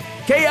flavor.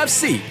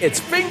 KFC,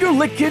 it's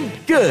finger-licking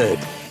good.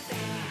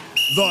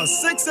 The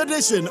 6th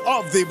edition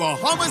of the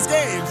Bahamas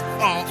Games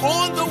are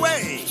on the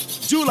way.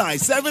 July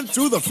 7th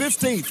through the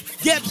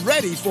 15th. Get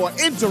ready for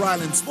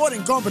inter-island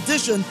sporting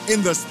competition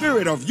in the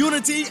spirit of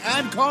unity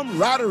and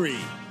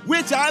camaraderie.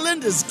 Which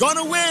island is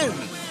gonna win?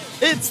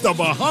 It's the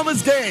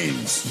Bahamas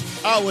Games.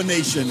 Our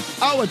nation,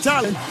 our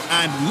talent,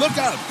 and look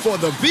out for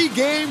the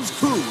B-Games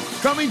crew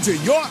coming to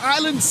your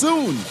island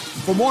soon.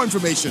 For more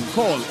information,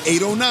 call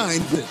 809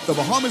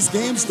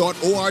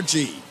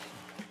 thebahamasgames.org.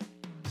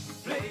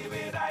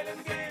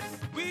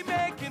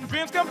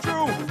 Dreams come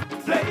true.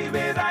 Play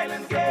with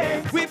Island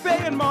Games. We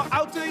paying more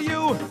out to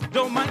you.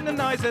 Don't mind the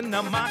noise in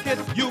the market.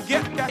 You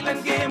get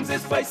Island Games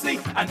is spicy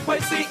and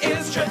spicy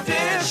is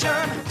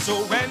tradition.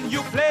 So when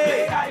you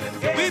play Island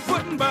Games, we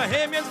putting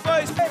Bahamians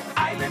first.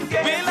 Island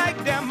Games. We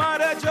like them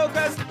other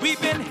jokers. We've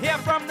been here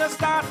from the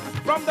start,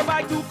 from the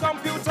bike to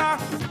computer.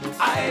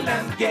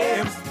 Island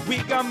Games. We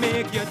can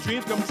make your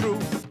dreams come true.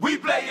 We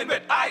playing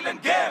with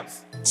Island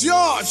Games.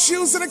 John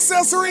Shoes and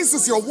Accessories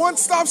is your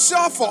one-stop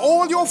shop for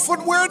all your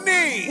footwear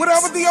needs.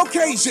 Whatever the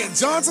occasion,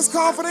 John's is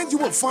confident you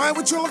will find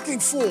what you're looking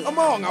for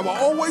among our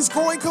always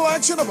growing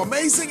collection of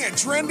amazing and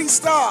trendy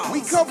styles.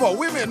 We cover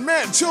women,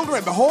 men,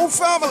 children, the whole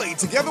family.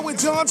 Together with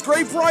John's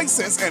great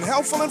prices and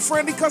helpful and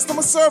friendly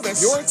customer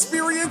service, your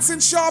experience in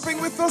shopping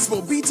with us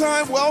will be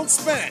time well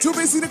spent. Too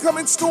busy to come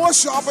in store?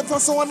 Shop with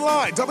us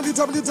online.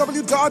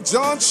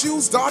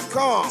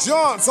 www.johnshoes.com.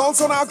 John's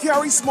also now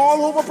carries small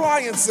home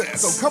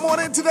appliances. So come on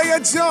in today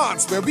at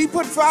John's, where we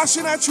put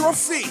fashion at your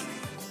feet.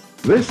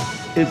 This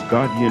is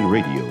Guardian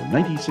Radio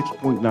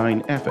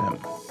 96.9 FM,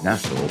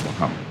 Nassau,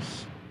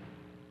 Bahamas.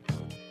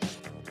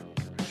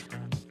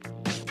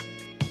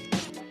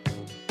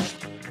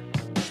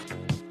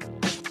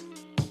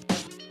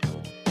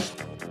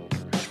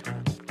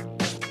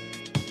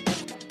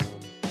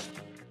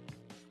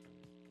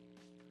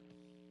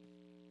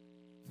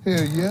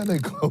 Hell yeah, they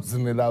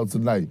closing it out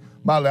tonight.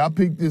 Molly, I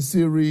picked this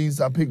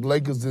series. I picked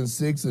Lakers in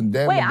 6, and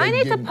damn Wait, it, I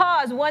need to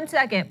pause 1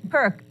 second.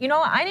 Perk, you know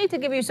what? I need to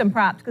give you some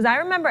props because I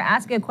remember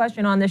asking a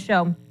question on this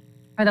show.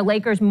 Are the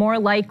Lakers more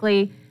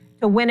likely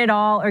to win it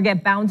all or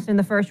get bounced in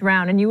the first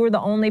round? And you were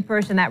the only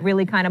person that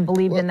really kind of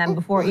believed in them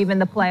before even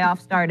the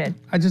playoffs started.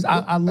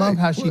 I love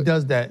how she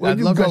does that. I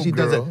love how she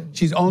does it.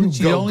 She's only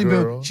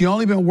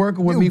been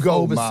working with me for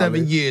over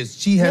 7 years.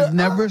 She has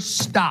never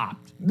stopped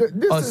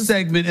a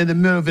segment in the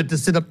middle of it to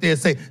sit up there and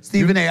say,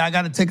 Stephen A., I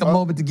got to take a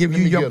moment to give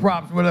you your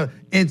props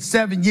in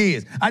 7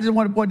 years. I just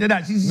want to point that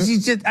out.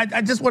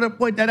 I just want to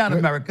point that out,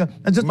 America.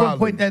 I just want to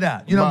point that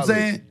out. You know what I'm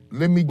saying?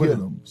 Let me get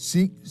them.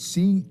 She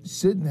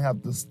shouldn't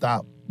have to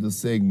stop the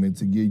segment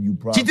to give you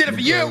props. She did it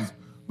for you.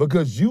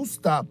 Because you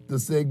stopped the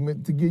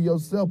segment to give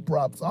yourself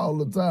props all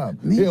the time.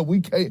 Me? Yeah, we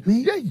can't.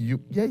 Me? Yeah,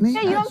 you you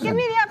don't give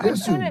me the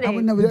opportunity. I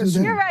would never do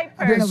that. You're right,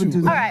 Perk.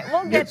 All right,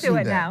 we'll get to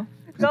it now.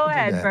 Go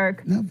ahead,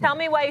 Perk. Tell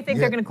me why you think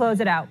they're going to close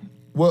it out.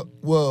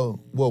 Well,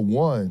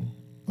 one,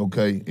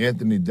 okay,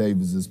 Anthony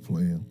Davis is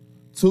playing.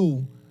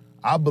 2,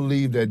 I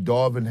believe that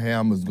Darvin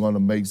Ham is going to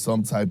make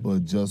some type of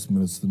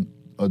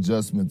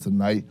adjustment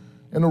tonight,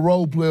 and the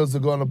role players are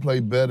going to play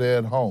better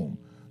at home.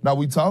 Now,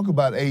 we talk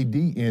about AD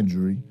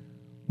injury,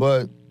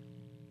 but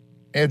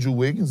Andrew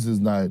Wiggins is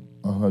not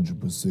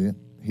 100%.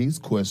 He's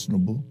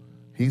questionable.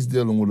 He's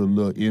dealing with a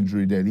little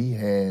injury that he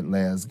had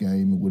last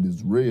game with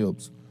his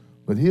ribs.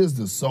 But here's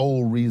the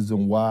sole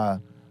reason why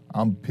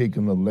I'm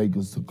picking the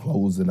Lakers to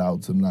close it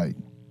out tonight.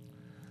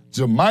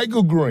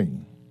 JaMychal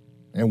Green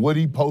and what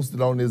he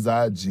posted on his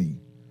IG,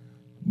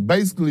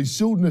 basically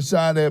shooting a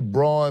shot at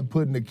Braun,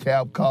 putting the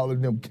cap,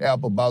 calling them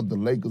cap about the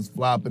Lakers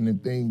flopping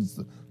and things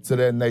to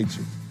that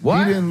nature.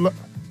 What? He didn't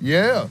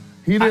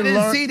I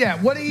didn't see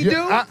that. What did he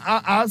do?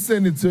 I'll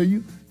send it to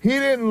you. He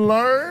didn't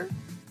learn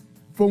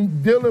from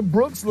Dylan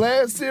Brooks'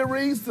 last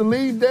series to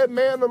leave that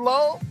man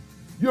alone.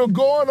 You're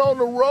going on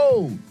the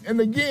road. And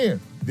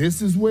again,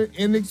 this is when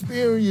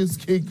inexperience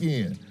kick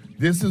in.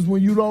 This is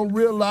when you don't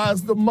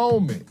realize the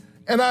moment.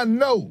 And I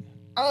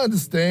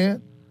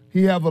understand.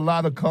 He have a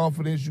lot of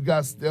confidence. You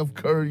got Steph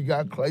Curry, you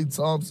got Klay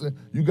Thompson,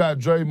 you got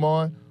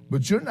Draymond,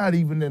 but you're not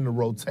even in the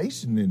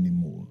rotation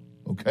anymore,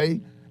 okay?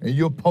 And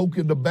you're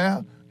poking the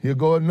bear. Here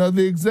go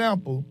another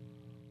example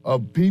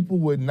of people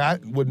with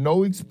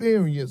no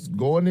experience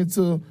going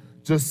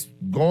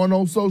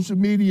on social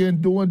media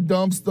and doing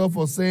dumb stuff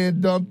or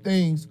saying dumb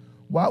things.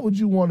 Why would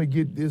you want to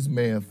get this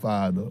man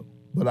fired up?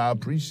 But I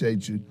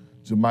appreciate you,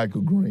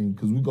 JaMychal Green,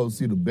 because we're going to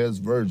see the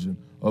best version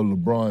of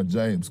LeBron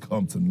James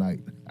come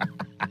tonight.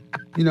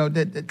 You know,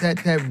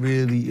 that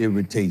really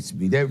irritates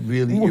me. That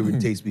really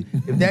irritates me.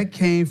 If that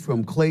came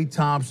from Klay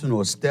Thompson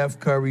or Steph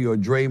Curry or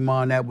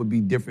Draymond, that would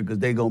be different because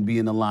they're going to be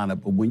in the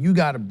lineup. But when you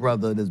got a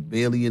brother that's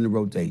barely in the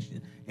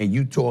rotation and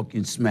you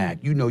talking smack,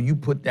 you know, you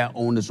put that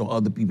onus on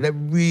other people. That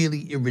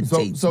really irritates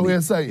me. So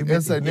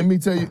let me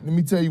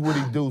tell you what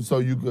he do so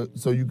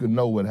you could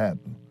know what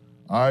happened.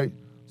 All right?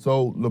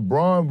 So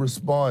LeBron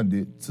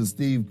responded to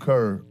Steve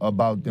Kerr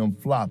about them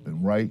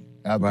flopping, right?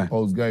 After the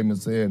post game and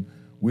saying,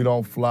 we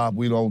don't flop,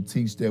 we don't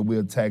teach that, we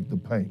attack the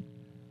paint.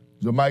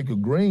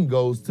 JaMychal Green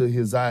goes to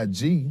his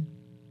IG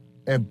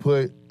and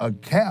put a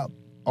cap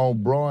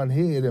on Braun's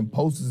head and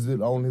posts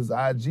it on his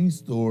IG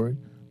story,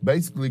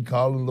 basically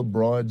calling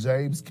LeBron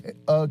James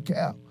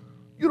cap.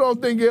 You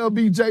don't think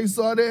LBJ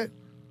saw that?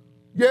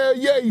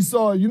 Yeah, he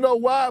saw it. You know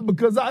why?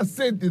 Because I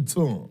sent it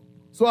to him.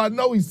 So I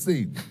know he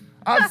seen it.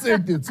 I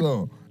sent it to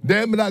him.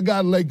 Damn it, I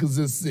got Lakers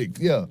in 6.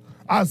 Yeah,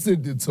 I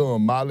sent it to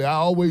him, Molly.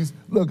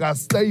 I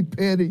stay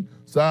petty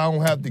so I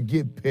don't have to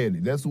get petty.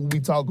 That's what we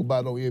talk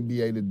about on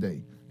NBA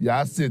Today. Yeah,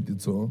 I sent it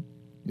to him.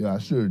 Yeah, I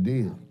sure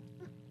did.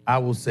 I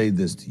will say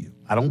this to you.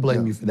 I don't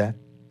blame you for that.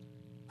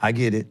 I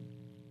get it.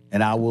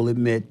 And I will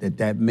admit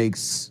that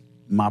makes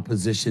my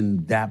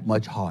position that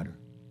much harder.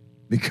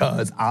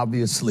 Because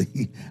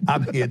obviously,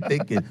 I'm here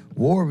thinking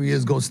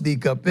Warriors gonna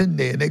sneak up in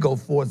there and they go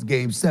force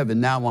Game 7.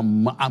 Now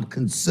I'm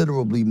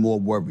considerably more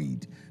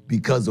worried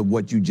because of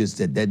what you just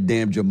said. That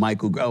damn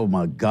JaMychal. Oh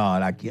my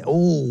God, I can't.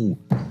 Oh.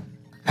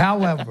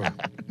 However,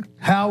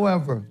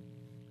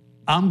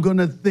 I'm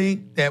gonna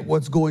think that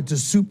what's going to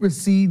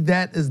supersede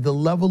that is the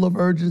level of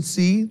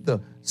urgency, the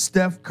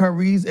Steph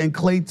Currys and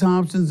Klay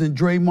Thompsons and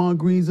Draymond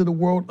Greens of the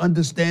world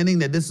understanding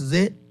that this is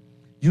it.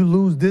 You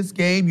lose this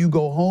game, you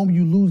go home,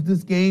 you lose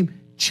this game.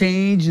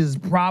 Change is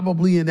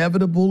probably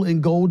inevitable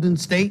in Golden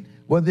State,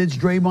 whether it's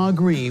Draymond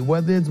Green,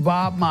 whether it's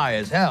Bob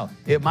Myers. Hell,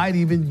 it might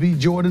even be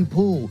Jordan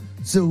Poole,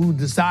 who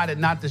decided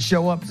not to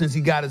show up since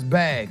he got his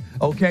bag,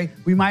 okay?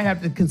 We might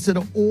have to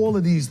consider all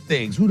of these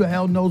things. Who the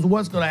hell knows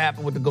what's going to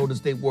happen with the Golden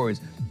State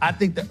Warriors? I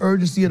think the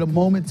urgency of the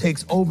moment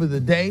takes over the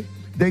day.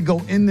 They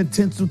go in the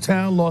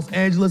Tinseltown, Los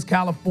Angeles,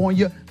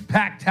 California,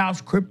 packed house,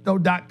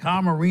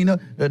 Crypto.com arena,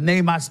 a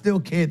name I still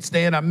can't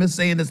stand. I miss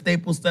saying the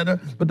Staples Center.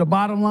 But the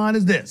bottom line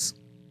is this.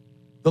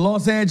 The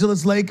Los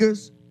Angeles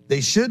Lakers, they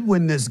should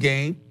win this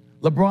game.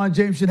 LeBron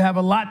James should have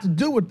a lot to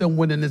do with them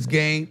winning this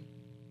game.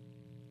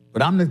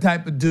 But I'm the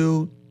type of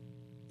dude,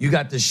 you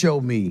got to show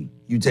me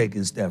you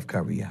taking Steph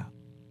Curry out.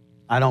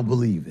 I don't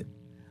believe it.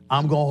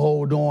 I'm going to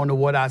hold on to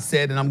what I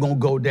said, and I'm going to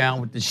go down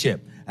with the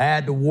ship. I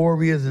had the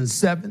Warriors in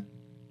 7,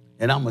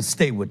 and I'm going to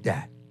stay with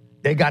that.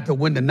 They got to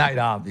win the night,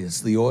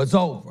 obviously, or it's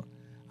over.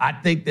 I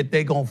think that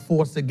they're going to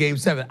force a Game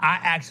 7. I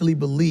actually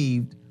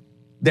believed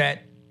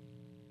that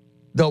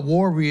the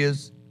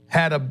Warriors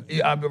had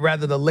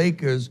the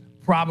Lakers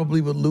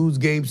probably would lose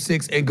Game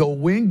 6 and go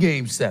win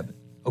Game 7,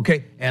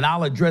 okay? And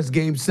I'll address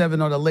Game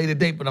 7 on a later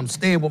date, but I'm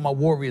staying with my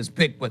Warriors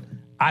pick, but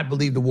I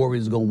believe the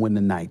Warriors are going to win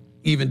the night,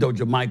 even though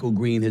JaMychal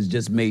Green has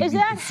just made Is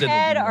that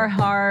head or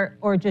heart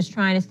or just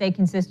trying to stay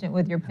consistent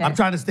with your pick? I'm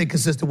trying to stay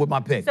consistent with my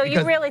pick. So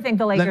you really think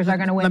the Lakers are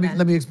going to win then?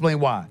 Let me explain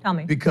why. Tell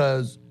me.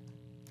 Because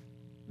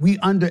we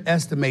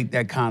underestimate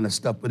that kind of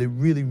stuff, but it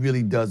really,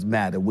 really does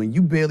matter. When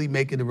you barely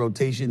making the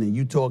rotation and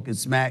you talking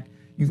smack,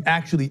 you've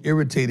actually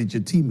irritated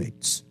your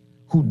teammates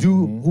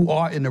who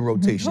are in the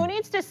rotation. Who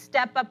needs to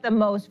step up the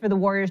most for the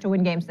Warriors to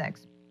win Game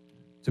 6?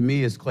 To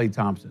me, it's Klay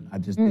Thompson. I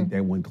just think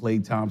that when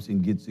Klay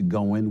Thompson gets it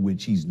going,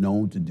 which he's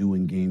known to do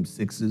in Game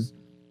 6s,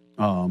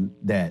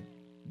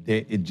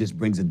 it just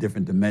brings a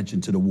different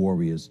dimension to the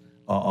Warriors,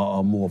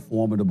 a more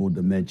formidable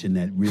dimension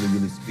that really,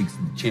 really speaks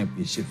to the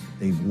championships that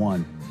they've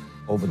won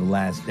over the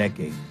last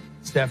decade.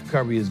 Steph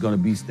Curry is going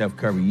to be Steph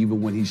Curry.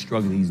 Even when he's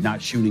struggling, he's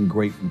not shooting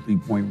great from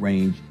three-point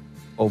range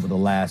over the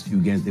last few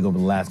games. I think over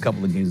the last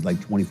couple of games, like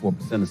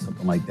 24% or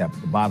something like that.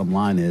 But the bottom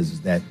line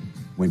is that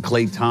when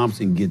Klay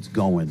Thompson gets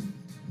going,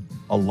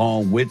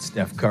 along with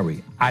Steph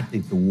Curry, I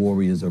think the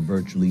Warriors are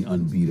virtually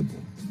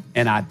unbeatable.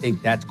 And I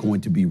think that's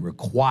going to be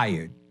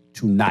required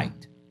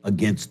tonight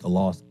against the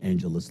Los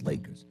Angeles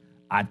Lakers.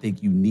 I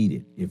think you need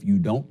it. If you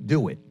don't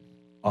do it,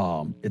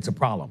 it's a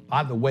problem.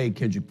 By the way,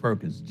 Kendrick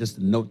Perkins, just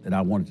a note that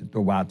I wanted to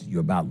throw out to you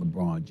about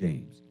LeBron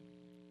James.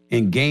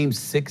 In Game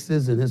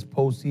 6s in his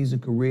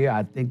postseason career,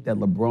 I think that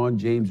LeBron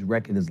James'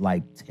 record is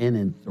like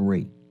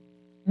 10-3.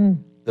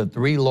 The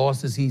 3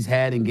 losses he's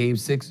had in Game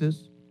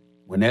 6s,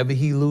 whenever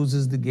he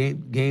loses the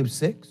game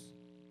 6,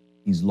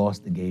 he's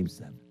lost the Game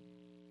 7.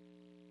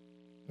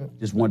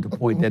 Just wanted to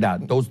point that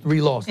out. Those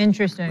 3 losses.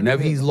 Interesting.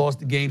 Whenever he's lost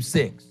the Game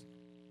 6,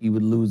 he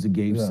would lose the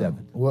Game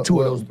 7. 2 of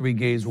those 3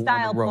 games were on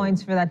Style the road.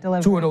 points for that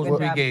delivery. 2 of those Good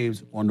 3 job.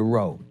 games on the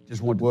road.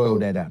 Just wanted to throw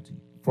that out to you.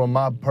 From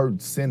my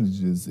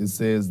percentages, it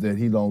says that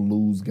he don't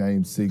lose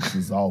Game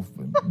 6s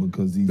often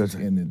because he's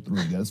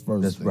 10-3. That's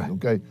first thing, right.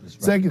 okay? That's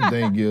right. Second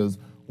thing is,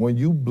 when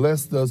you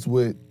blessed us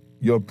with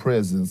your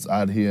presence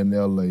out here in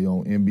LA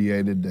on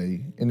NBA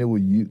Today, and it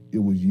was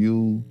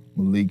you,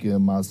 Malika,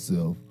 and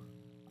myself.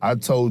 I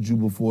told you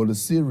before the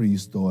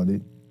series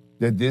started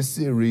that this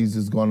series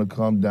is going to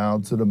come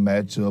down to the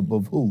matchup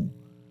of who?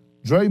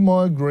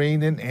 Draymond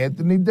Green and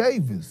Anthony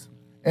Davis.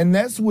 And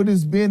that's what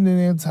it's been in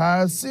the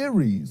entire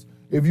series.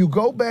 If you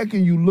go back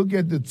and you look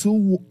at the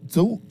two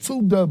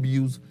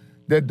W's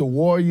that the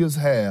Warriors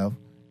have,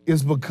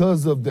 it's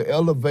because of the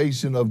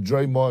elevation of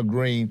Draymond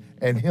Green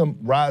and him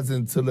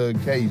rising to the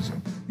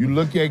occasion. You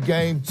look at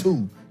Game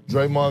 2,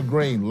 Draymond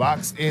Green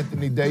locks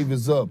Anthony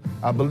Davis up.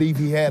 I believe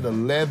he had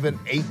 11,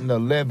 8, and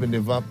 11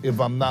 if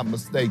I'm not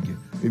mistaken.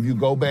 If you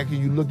go back and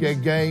you look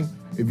at Game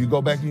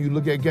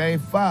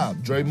 5,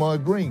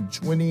 Draymond Green,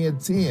 20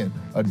 and 10,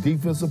 a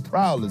defensive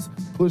prowess,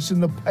 pushing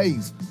the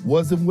pace,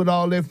 wasn't with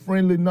all that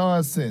friendly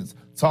nonsense,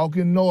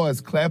 talking noise,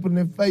 clapping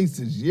in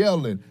faces,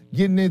 yelling,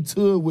 getting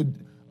into it with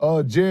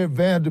Jared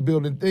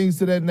Vanderbilt and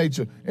things of that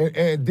nature,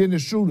 and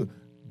Dennis Schroeder.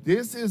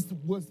 This is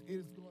what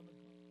is